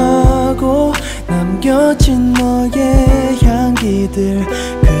못하고 남겨진 너의 향기들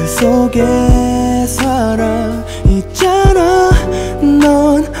그 속에 살아 있잖아.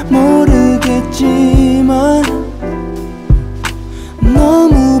 넌 모르겠지만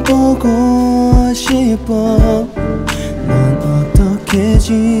너무 보고 싶어. 넌 어떻게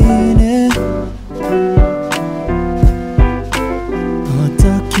지내?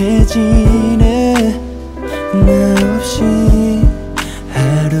 어떻게 지내? 나 없이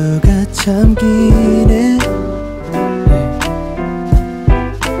하루가 참 기네.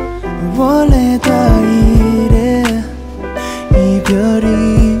 원래 다 이래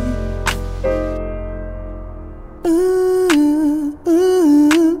이별이.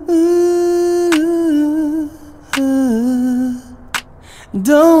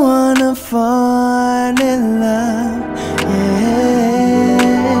 Don't wanna fall in love,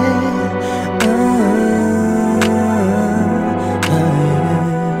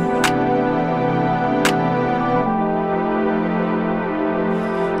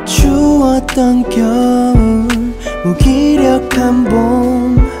 추웠던 겨울, 무기력한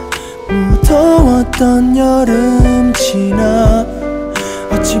봄, 무더웠던 여름 지나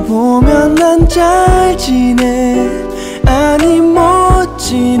어찌 보면 난 잘 지내, 아니 못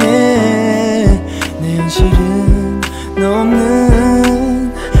지내. 내 현실은 너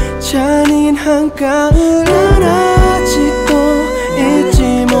없는 잔인한 가을. 난 아직도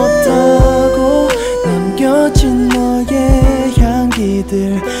잊지 못하고 남겨진 너의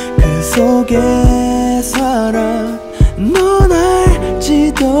향기들 그 속에 살아. 넌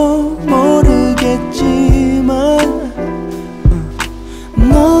알지도 모르겠지만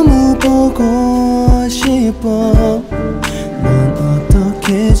너무 보고 싶어. 넌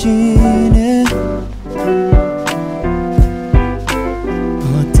어떻게 지내?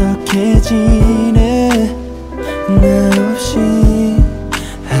 어떻게 지내? 나 없이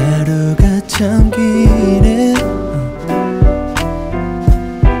하루가 참 기네.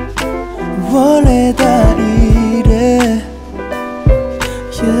 원래 다 이래,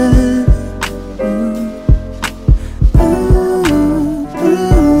 yeah.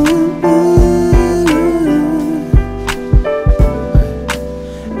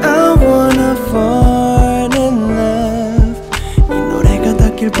 I wanna fall in love. 이 노래가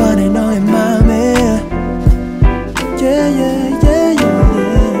닿길 바래 너의 맘에. Yeah, yeah, yeah, yeah, yeah.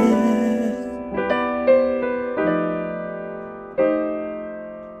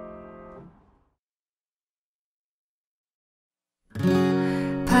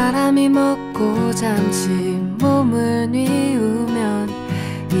 바람이 먹고 잠시 몸을 뉘우면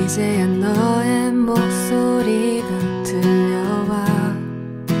이제야 너의 목소리가 들려와.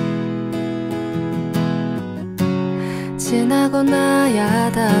 지나고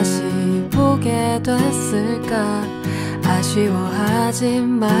나야 다시 보게 됐을까. 아쉬워하지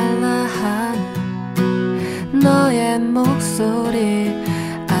말라 하는 너의 목소리.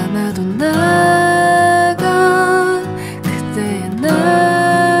 아마도 나가 그때의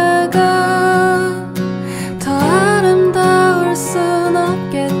나가 더 아름다울 순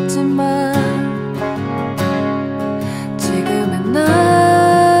없겠지만 지금의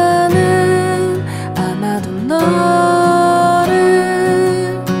나는 아마도 너를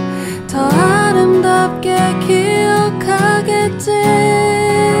더 아름답게 기억하겠지.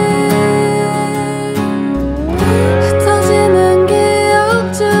 흩어지는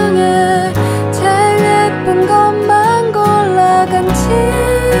기억 중에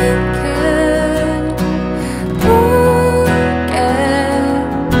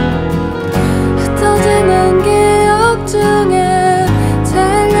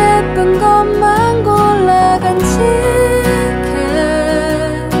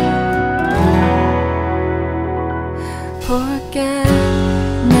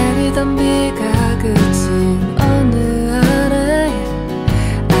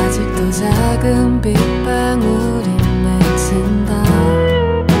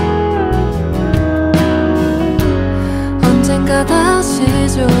다시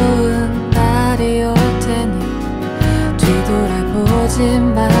좋은 날이 올 테니 뒤돌아보지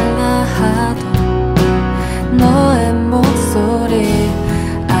말라 하던 너의 목소리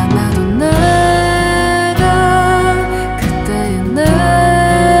아마도 내가 그때의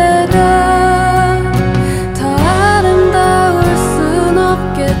내가 더 아름다울 순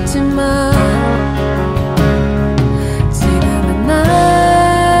없겠지만 지금의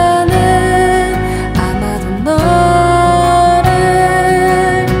나는 아마도 너를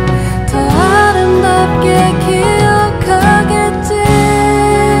더 아름답게 기억하겠지.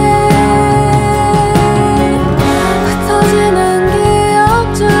 흩어지는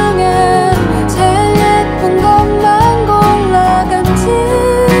기억 중에 제일 예쁜 것만 골라 간직해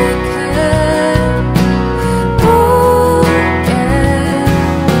볼게.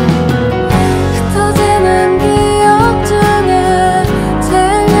 흩어지는 기억 중에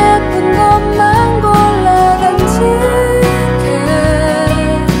제일 예쁜 것만 골라 간직해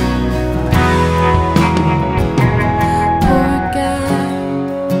볼게.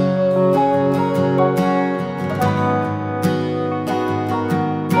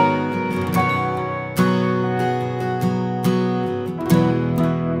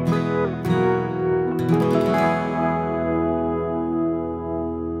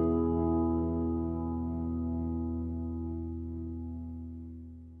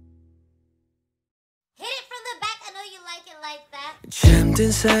 Hit it from the back. I know you like it like that.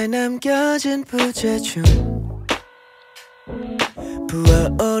 잠든 사이 남겨진 부재중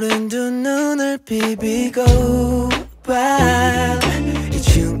부어오른 두 눈을 비비고 봐. 이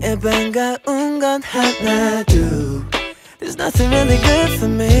중에 반가운 건 하나 둘. There's nothing really good for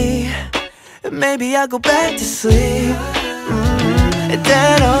me. Maybe I'll go back to sleep.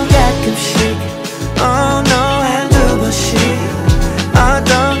 때론 가끔씩 Oh no 한두 번씩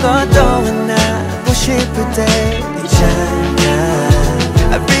어떤 것도 만나고 싶을 때 있잖아.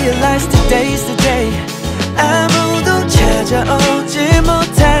 I realize today's the day 아무도 찾아오지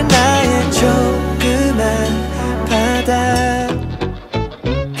못할 나의 조그만 바다.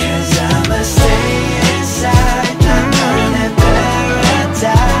 Cause I'ma stay inside 나만의 paradise.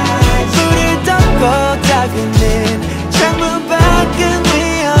 불을 덮고 달리는 창문 밖은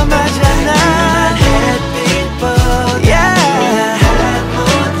위험하잖아. 햇빛보다 야한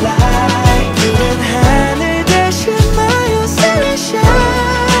moonlight. 푸른 하늘 대신 my own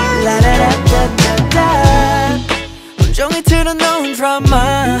sunshine. 라라라따따따. 온종일 틀어놓은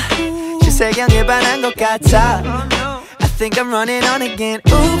드라마 시세경에 반한 것 같아. I think I'm running on again.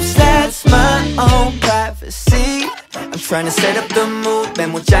 Oops, that's my own privacy. I'm trying to set up the mood.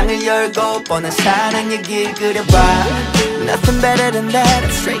 메모장을 열고 뻔한 사랑 얘기를 그려봐. Nothing better than that.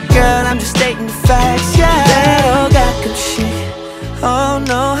 I'm straight girl, I'm just stating the facts. Yeah. 때로 가끔씩 Oh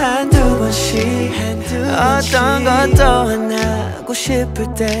no 한두 번씩 어떤 것도 안 하고 싶을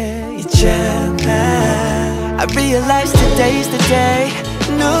때 있잖아. I realize today's the day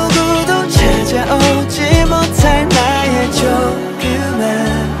누구도 찾아오지 못할 나의 조그만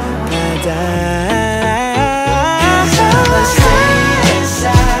바다. I'ma stay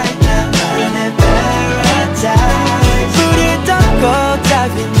inside 나만의 paradise. 불을 덮고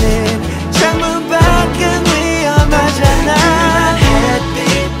달리는 창문 밖은 위험하잖아.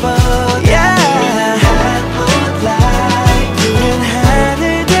 햇빛보다 야한 moonlight. 푸른 하늘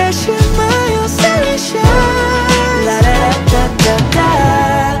대신 my own sunshine. 라라라따따따.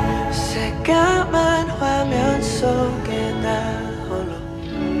 새까만 화면 속에 나 홀로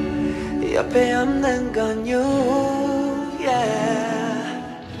옆에 없는 건 you, yeah.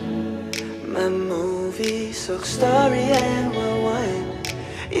 My movie 속 스토리에 rewind.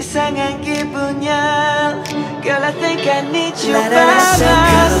 이상한 기분이야. Girl, I think I need you by my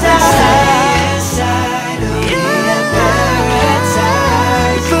side. 우리의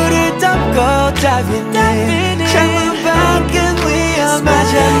paradise. 불을 덮고 달리는 창문 밖은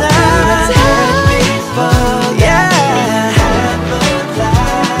위험하잖아. 햇빛보다 야한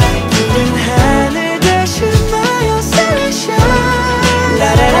moonlight. 푸른 하늘 대신 my own sunshine.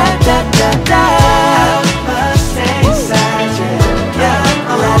 라라라따따따. I'ma stay inside you.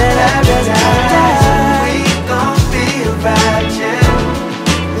 라라라따따따. We gon' be around you.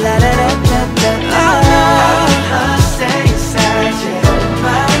 라라라따따따. I'ma stay inside you.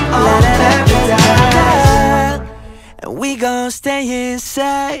 My own paradise. And we gon' stay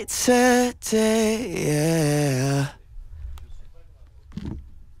inside today, yeah.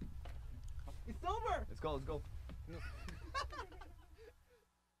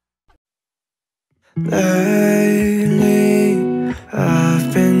 Lately,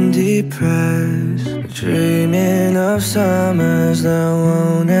 I've been depressed, dreaming of summers that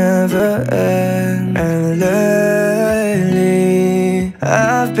won't ever end. And lately,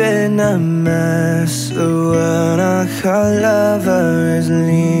 I've been a mess. The one I call lover is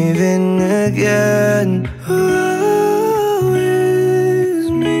leaving again. Woe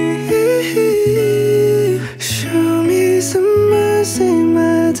is me. Show me some mercy,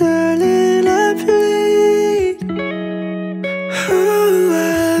 my darling, I plead. Oh,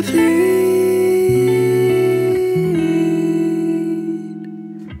 I plead.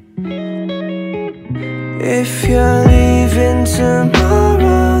 If you're leaving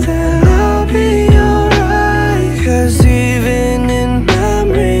tomorrow, then I'll be alright. 'Cause even in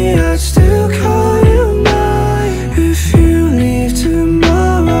memory, I'd still call you mine. If you leave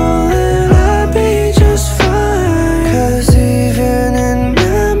tomorrow, then I'd be just fine. 'Cause even in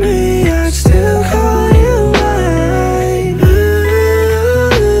memory, I'd still call you mine.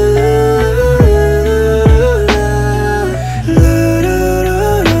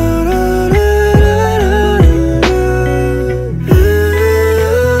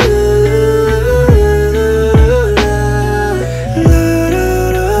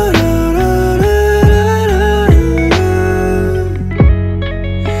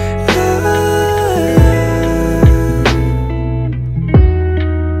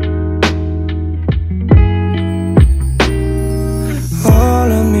 All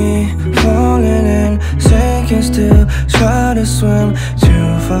of me falling in, sinking still, try to swim too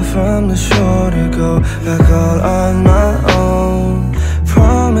far from the shore to go back all on my own.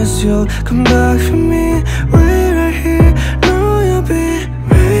 Promise you'll come back for me, wait right here, know you'll be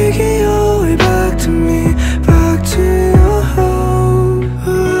making your way back to me, back to your home.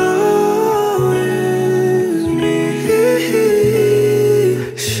 Oh, it's me.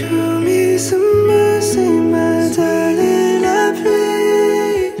 Show me some mercy, my darling, I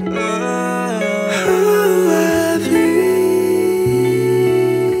plead. Oh, I plead.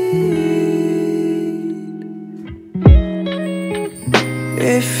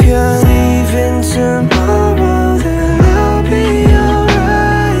 If you're leaving tomorrow, then I'll be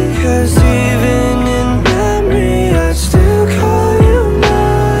alright. 'Cause even in memory, I'd still call you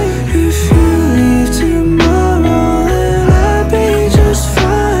mine. If you leave tomorrow, then I'd be just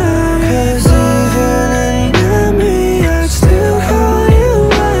fine. 'Cause even in memory, I'd still call you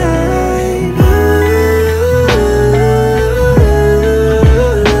mine.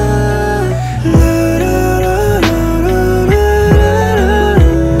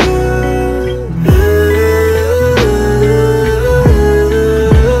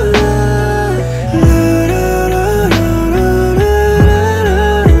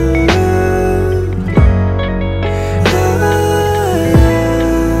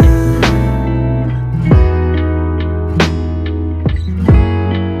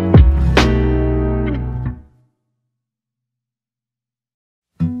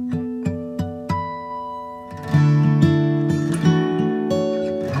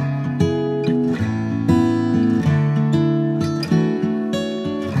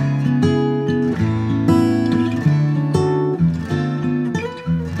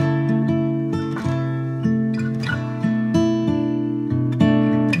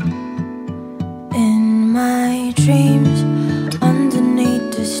 In my dreams, underneath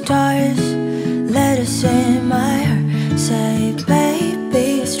the stars, letters in my heart say, baby,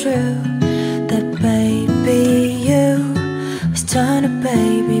 it's true that baby you was turning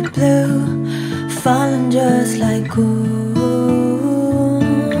baby blue, falling just like ooh.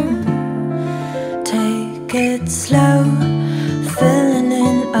 Take it slow, filling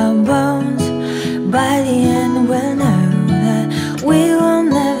in our bones. By the end, we'll know that we will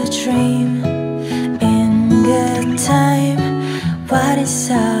never dream. Good time, what is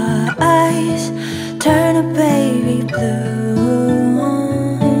our eyes turn a baby blue.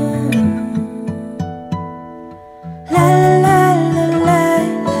 La la la la la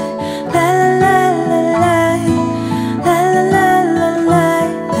la la la la la la la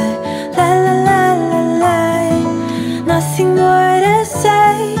la la la la. Nothing more to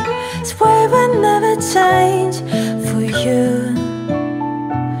say, swear we'll never change for you,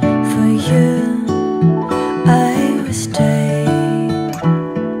 for you. I will stay,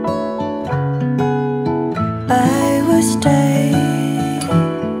 I will stay.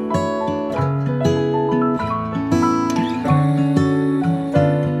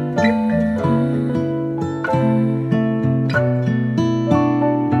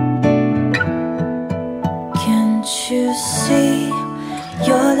 Can't you see,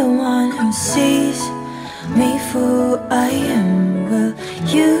 you're the one who sees me for who I am? Will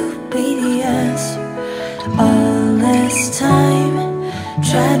you be the answer? All this time,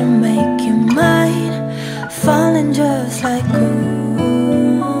 try to make you mine, falling just like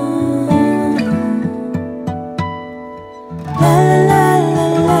ooh. La la la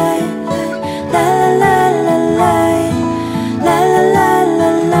la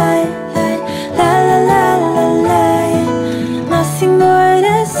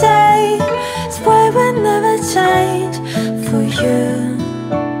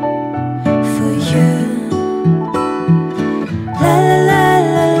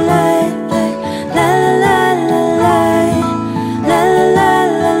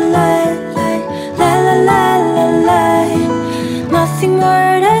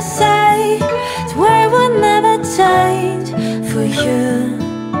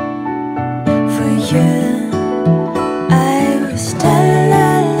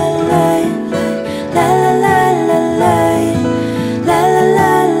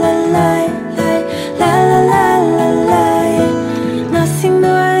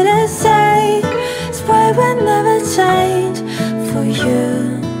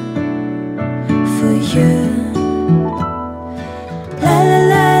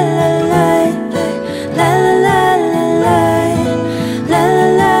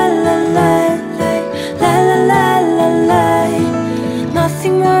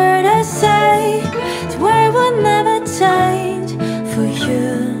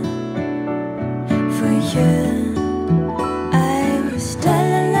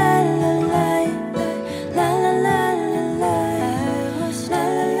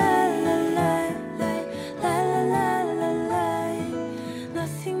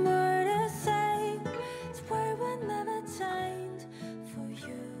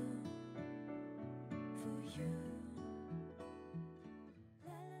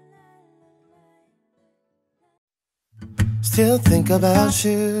still think about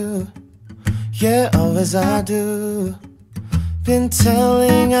you. Yeah, always I do. Been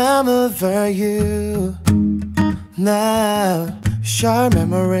telling I'm over you. Now, sure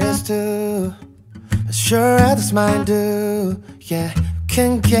memories do. Sure others mine do. Yeah,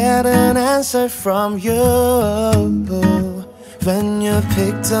 can get an answer from you. When you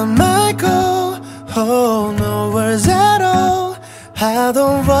picked up my call, oh, no words at all. I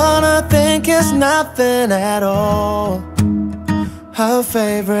don't wanna think it's nothing at all. Our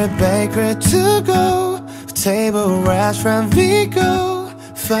favorite bakery to go, table restaurant we go.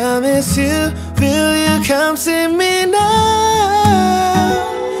 If I miss you, will you come see me now?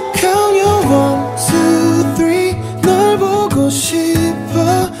 Count your 1, 2, 3 널 보고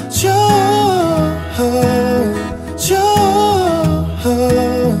싶어져.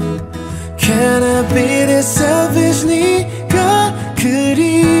 Can I be this selfish? 네가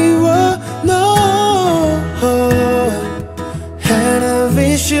그리워. No, and I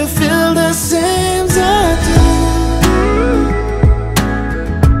wish you feel the same as I do.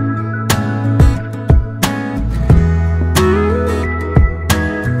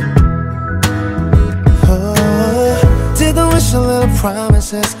 Didn't wish a little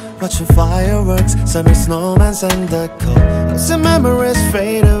promises, watching fireworks, summer snowman and the cold. Some memories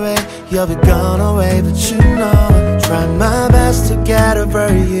fade away, you'll be gone away, but you know, try my best to get over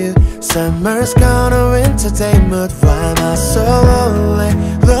you. Summer's gone, a winter day mood. Why am I so lonely,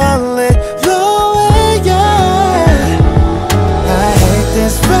 lonely, lonely, yeah. I hate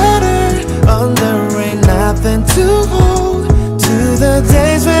this weather, on the rain, nothing to hold. To the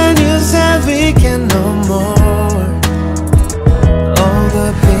days when you said we can no more. All the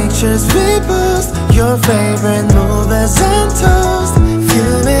pictures we post, your favorite movies and toast. If you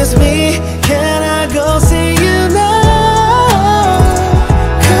miss me, can I go see you now?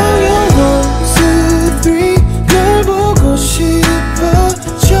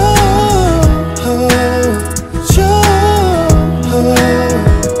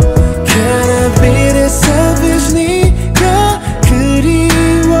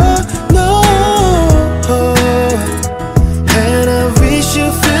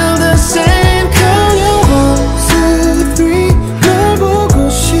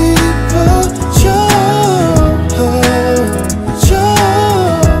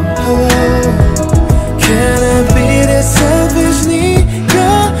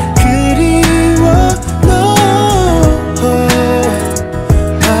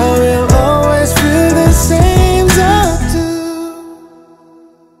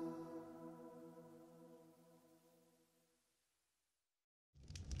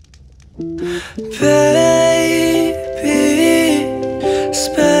 Baby,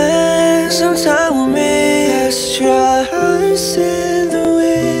 spend some time with me. Let's try and see the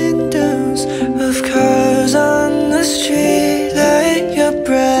windows of cars on the street. Let your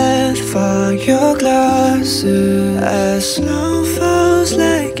breath fog your glasses as snow falls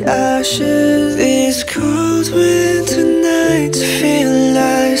like ashes. These cold winter nights feel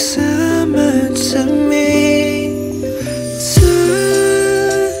like summer to me.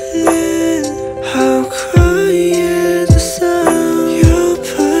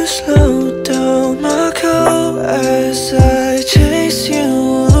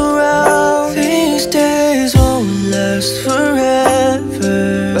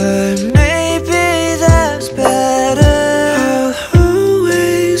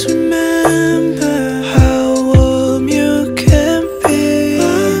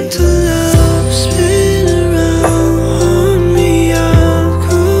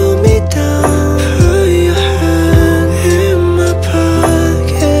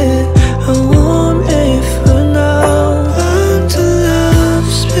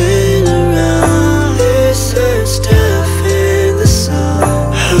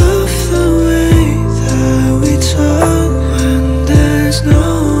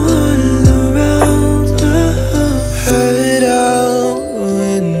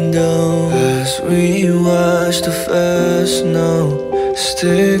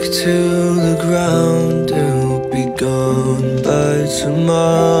 Stick to the ground, it'll be gone by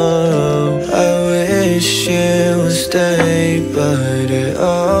tomorrow. I wish it would stay, but it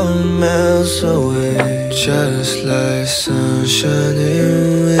all melts away. Just like sunshine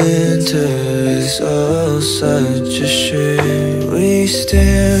in winter, it's all such a shame. We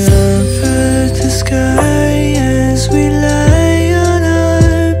stare up at the sky as we lie on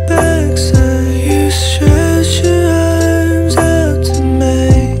our backside. You stretch your arms out to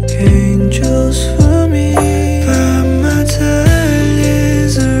make angels for me, but my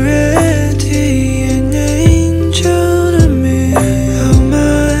darling's already an angel to me. Oh,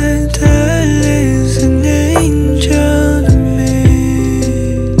 my darling's an angel to me.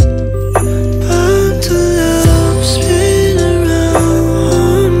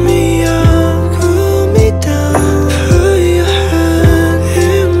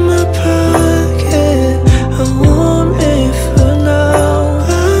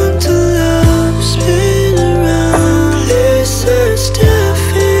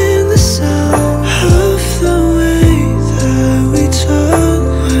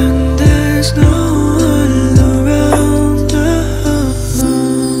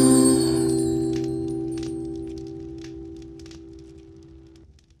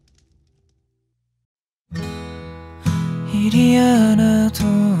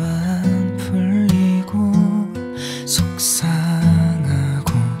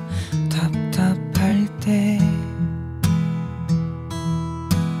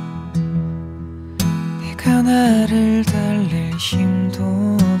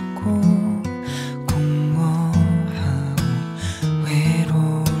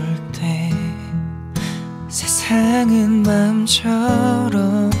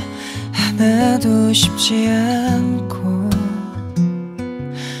 처럼 하나도 쉽지 않고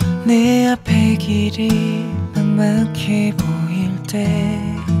내 앞에 길이 막막해 보일 때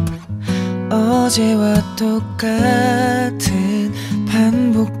어제와 똑같은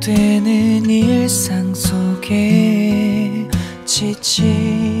반복되는 일상 속에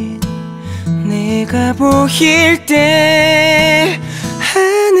지친 내가 보일 때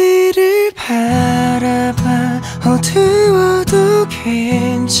하늘을 바라봐 어두워도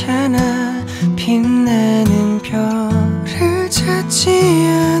괜찮아 빛나는 별을 찾지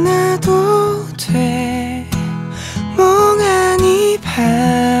않아도 돼 멍하니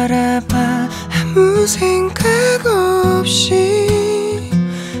바라봐 아무 생각 없이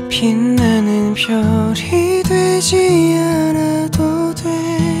빛나는 별이 되지 않아도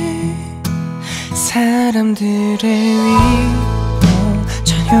돼 사람들의 위로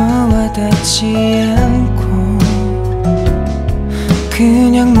전혀 와닿지 않고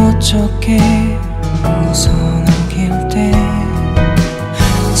그냥 멋쩍게 웃어넘길 때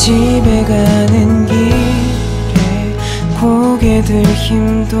집에 가는 길에 고개 들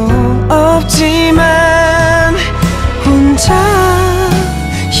힘도 없지만 혼자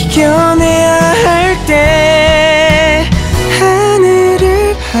이겨내야 할 때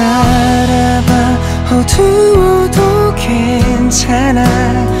하늘을 바라봐 어두워도 괜찮아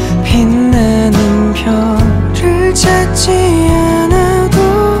빛나는 별을 찾지 않아도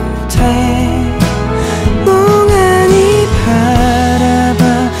돼 멍하니 바라봐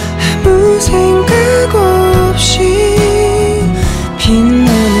아무 생각 없이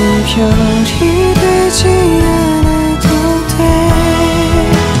빛나는 별이 되지 않아도 돼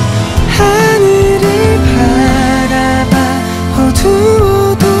하늘을 바라봐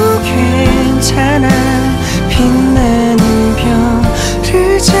어두워도 괜찮아 빛나는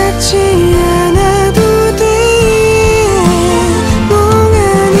별을 찾지 않아도 돼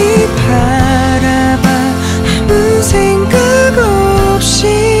멍하니 바라봐 아무 생각 없이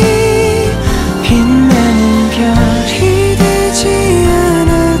빛나는 별이 되지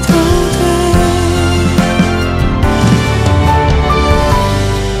않아도 돼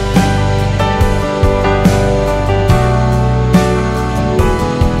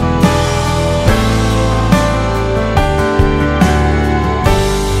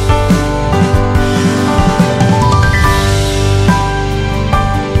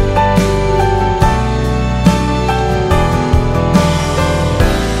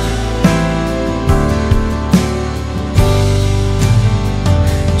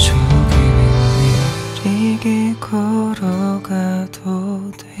조금은 느리게 걸어가도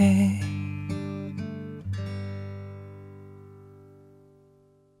돼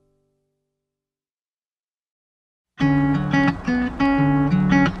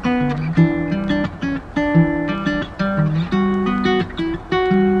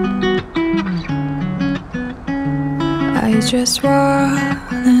I just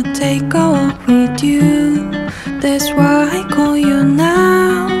wanna take a walk with you. That's why I call you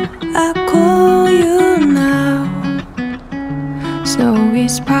now. I call you now. Snow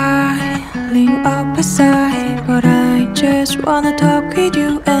is piling up aside, but I just wanna talk with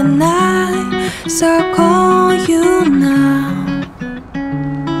you at night. So I call you now.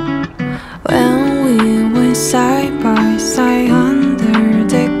 When we were side by side under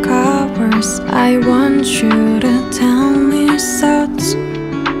the covers, I want you to tell me your thoughts.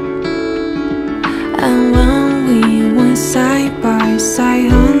 And when we went side by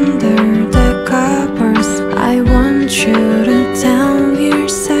side under the covers, I want you to tell me you're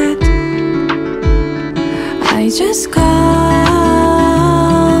sad. I just call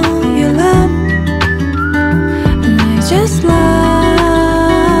you love, and I just love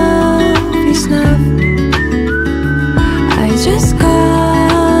you snuff. I just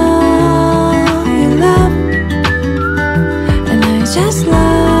call you love, and I just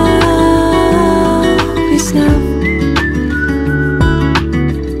love you snuff.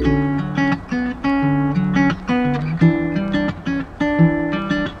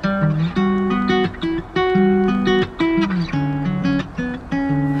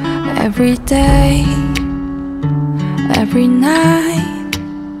 Every day, every night,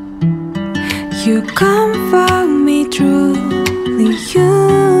 you comfort me truly.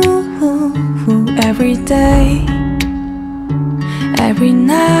 You, every day, every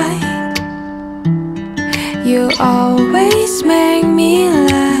night, you always make me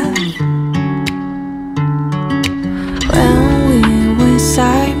laugh. When we were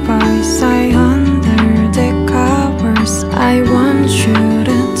side by side under the covers, I want you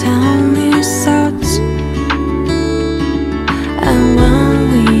to tell me your thoughts. And when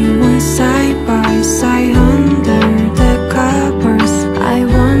we were side by side under the covers,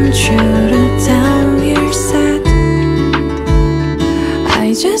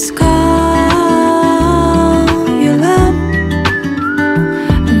 I just call you love,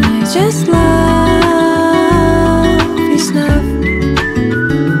 and I just love is love.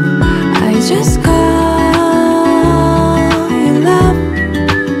 I just call you love,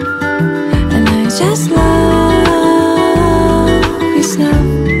 and I just love is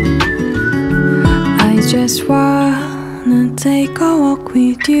love. I just wanna take a walk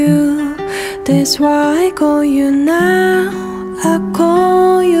with you. That's why I call you now. I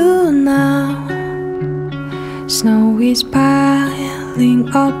call you now. Snow is piling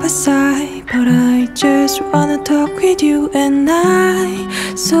up outside, but I just wanna talk with you, and I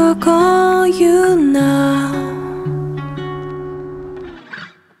so call you now.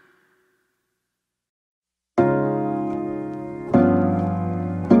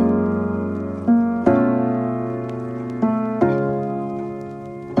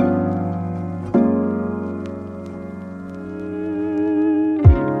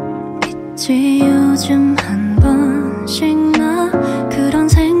 요즘 한 번씩 나 그런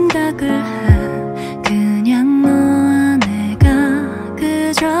생각을 해. 그냥 너와 내가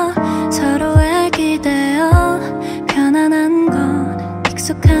그저 서로에 기대어 편안한 것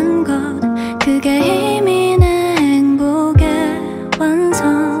익숙한 것 그게 이미 내 행복의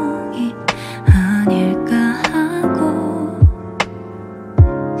완성이 아닐까 하고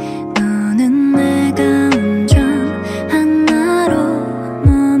너는 내가 온전한 나로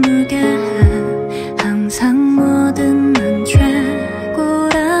머물게 해. 항상 뭐든 난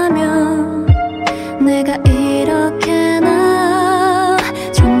최고라며 내가 이렇게나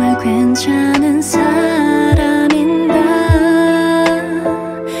정말 괜찮은 사람인가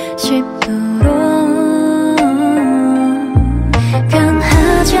싶도록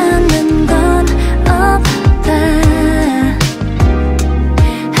변하지 않는 건 없대.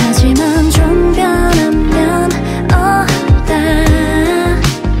 하지만 좀 변하면 어때.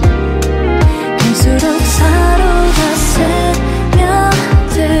 갈수록 서로가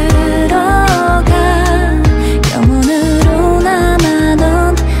스며들어가 영원으로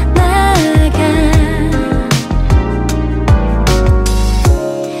남아넌 내게.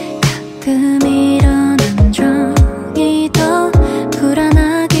 가끔 이런 감정이 더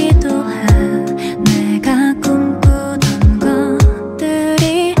불안하기도 해. 내가 꿈꾸던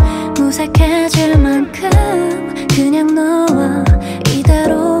것들이 무색해질 만큼 그냥 너와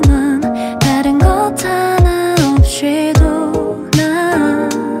이대로만 다른 것 하나 없이도 난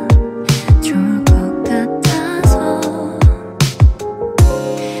좋을 것 같아서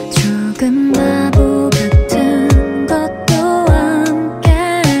조금 바보 같은 것도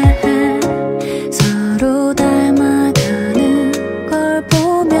함께해. 서로 닮아가는 걸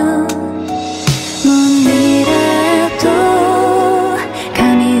보면 먼 미래도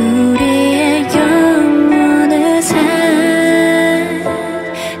감히 우리의 영원을 생각하게.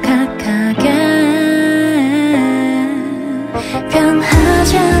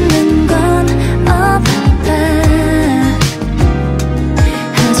 변하지 않는 건 없대.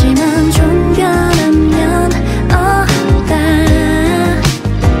 하지만 좀 변하면 어때.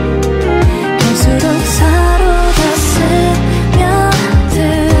 갈수록 서로가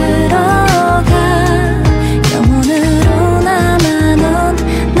스며들어가 영원으로 남아넌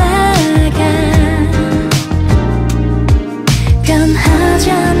내게. 변하지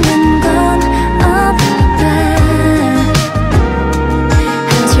않는 건 없대.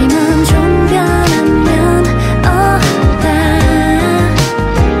 하지만 좀 변하면 어때.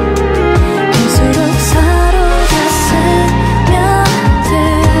 갈수록 서로가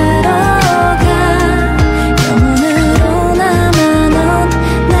스며들어가 영원으로 남아넌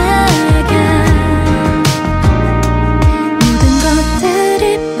내게. 모든 것들이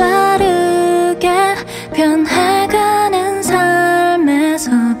빠르게 변해가는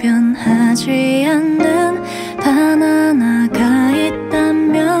삶에서 변하지 않는 단 하나가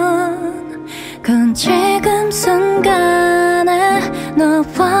있다면 그건 지금 순간에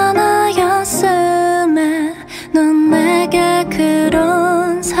너와 나였음에 넌 내게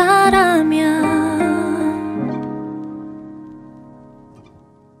그런 사람이야.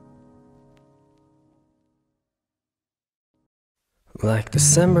 Like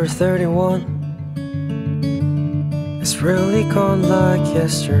December 31, it's really gone like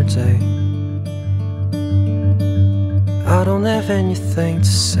yesterday. I don't have anything to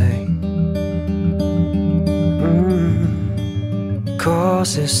say,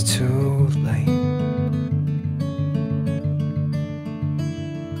 'cause it's too late.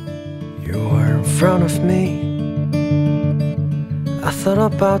 You were in front of me. I thought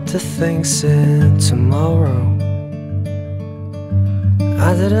about the things in tomorrow.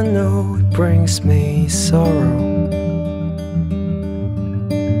 I didn't know it brings me sorrow.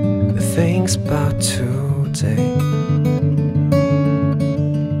 things about today.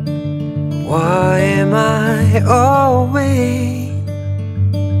 Why am I always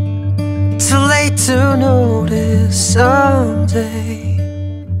too late to notice someday?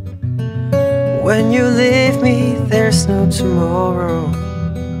 When you leave me, there's no tomorrow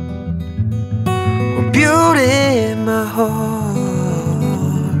or beauty in my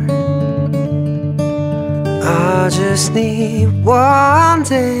heart. I just need one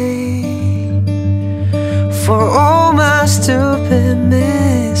day for all my stupid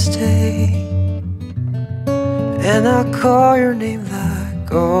mistakes, and I call your name like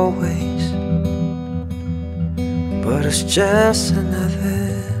always, but it's just another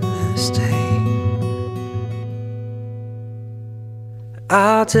mistake.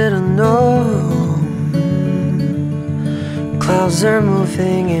 I didn't know clouds are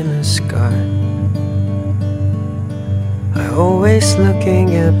moving in the sky. I always looking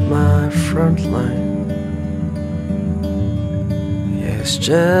at my front line. Yeah, it's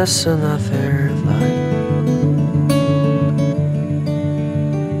just another line.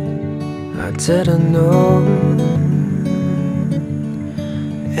 I didn't know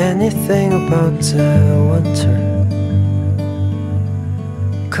anything about the winter,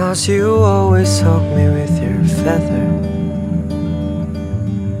 'cause you always hug me with your feather.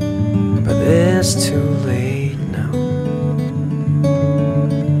 But it's too late now.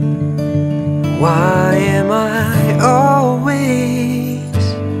 Why am I always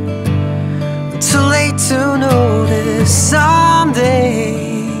too late to notice someday?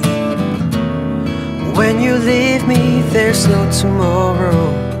 When you leave me, there's no tomorrow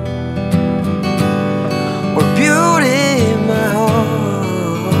or beauty in my heart.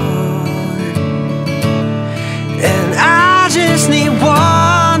 And I just need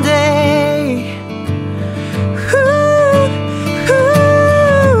one day,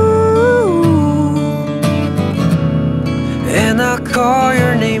 and I call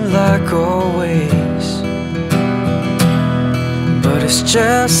your name like always, but it's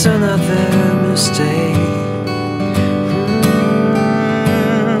just another mistake.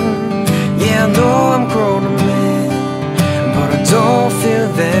 Yeah, I know I'm grown a man, but I don't feel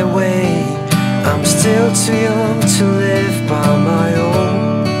that way. I'm still too young to live by my own.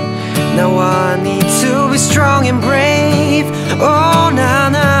 Now I need to be strong and brave. Oh, nah,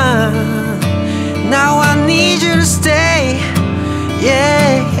 nah. Now I need you to stay. Yeah,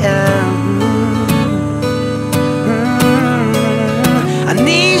 I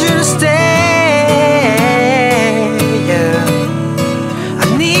need you to stay. Yeah, I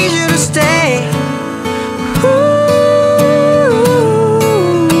need you to stay.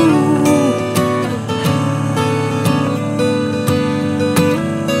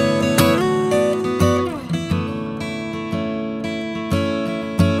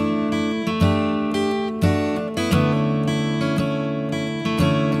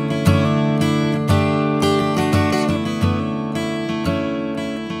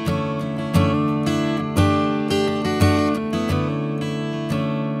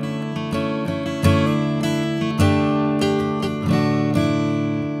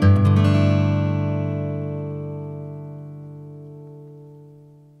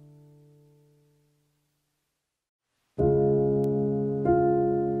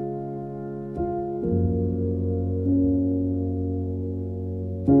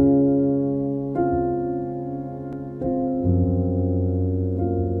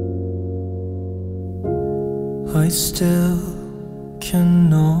 I still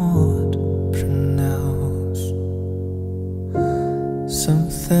cannot pronounce some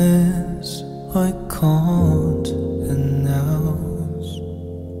things I can't announce.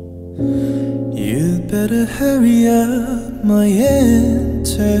 You'd better hurry up my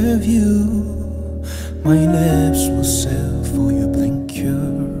interview. My lips will sell for you, blink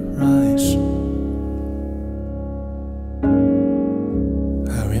your eyes.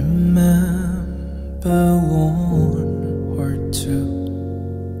 I remember one or two,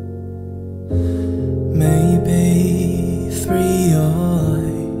 maybe three, I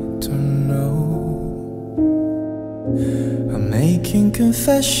don't know. I'm making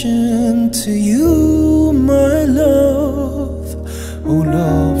confession to you, my love, who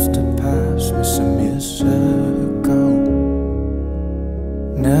loves to pass me some years ago.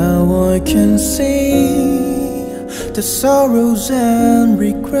 Now I can see the sorrows and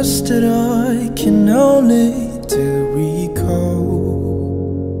regrets that I can only to recall.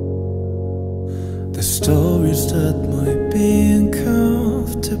 The stories that might be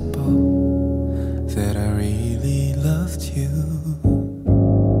uncomfortable, that I really loved you.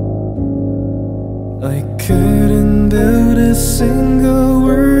 I couldn't build a single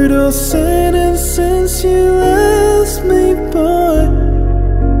word of a sentence since you left me, boy.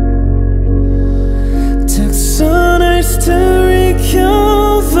 Took some nights to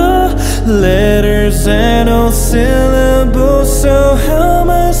recover. Letters and all syllables. So how am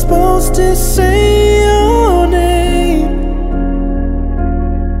I supposed to say your name?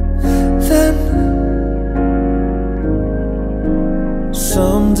 Then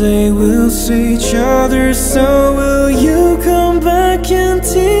someday we'll see each other. So will you come back and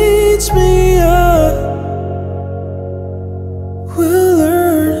teach me? We'll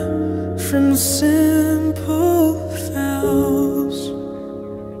learn from simple vows.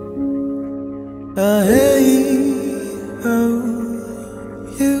 I owe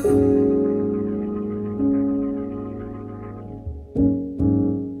you.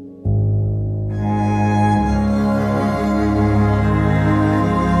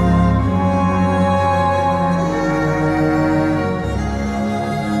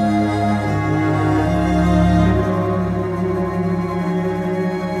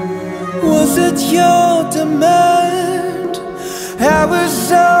 Was it your demand? I was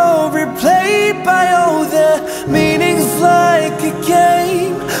so replayed by all the meanings like a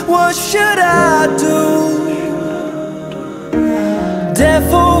game. What should I do?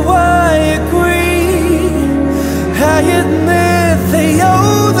 Therefore I agree. I admit they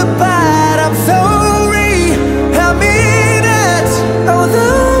owe the bad. I'm sorry, I mean it.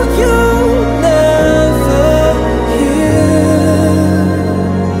 Although you'll never hear,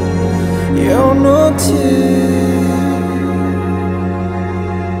 you're not here.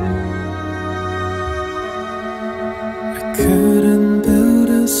 Couldn't build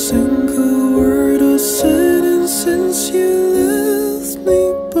a single word or sentence since you left me,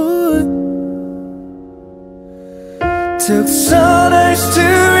 boy. Took some nights to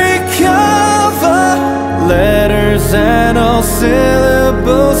recover. Letters and all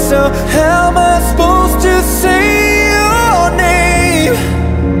syllables. So how am I supposed to say your name?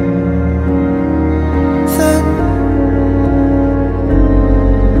 Then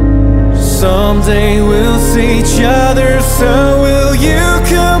someday we'll see each other. So will you?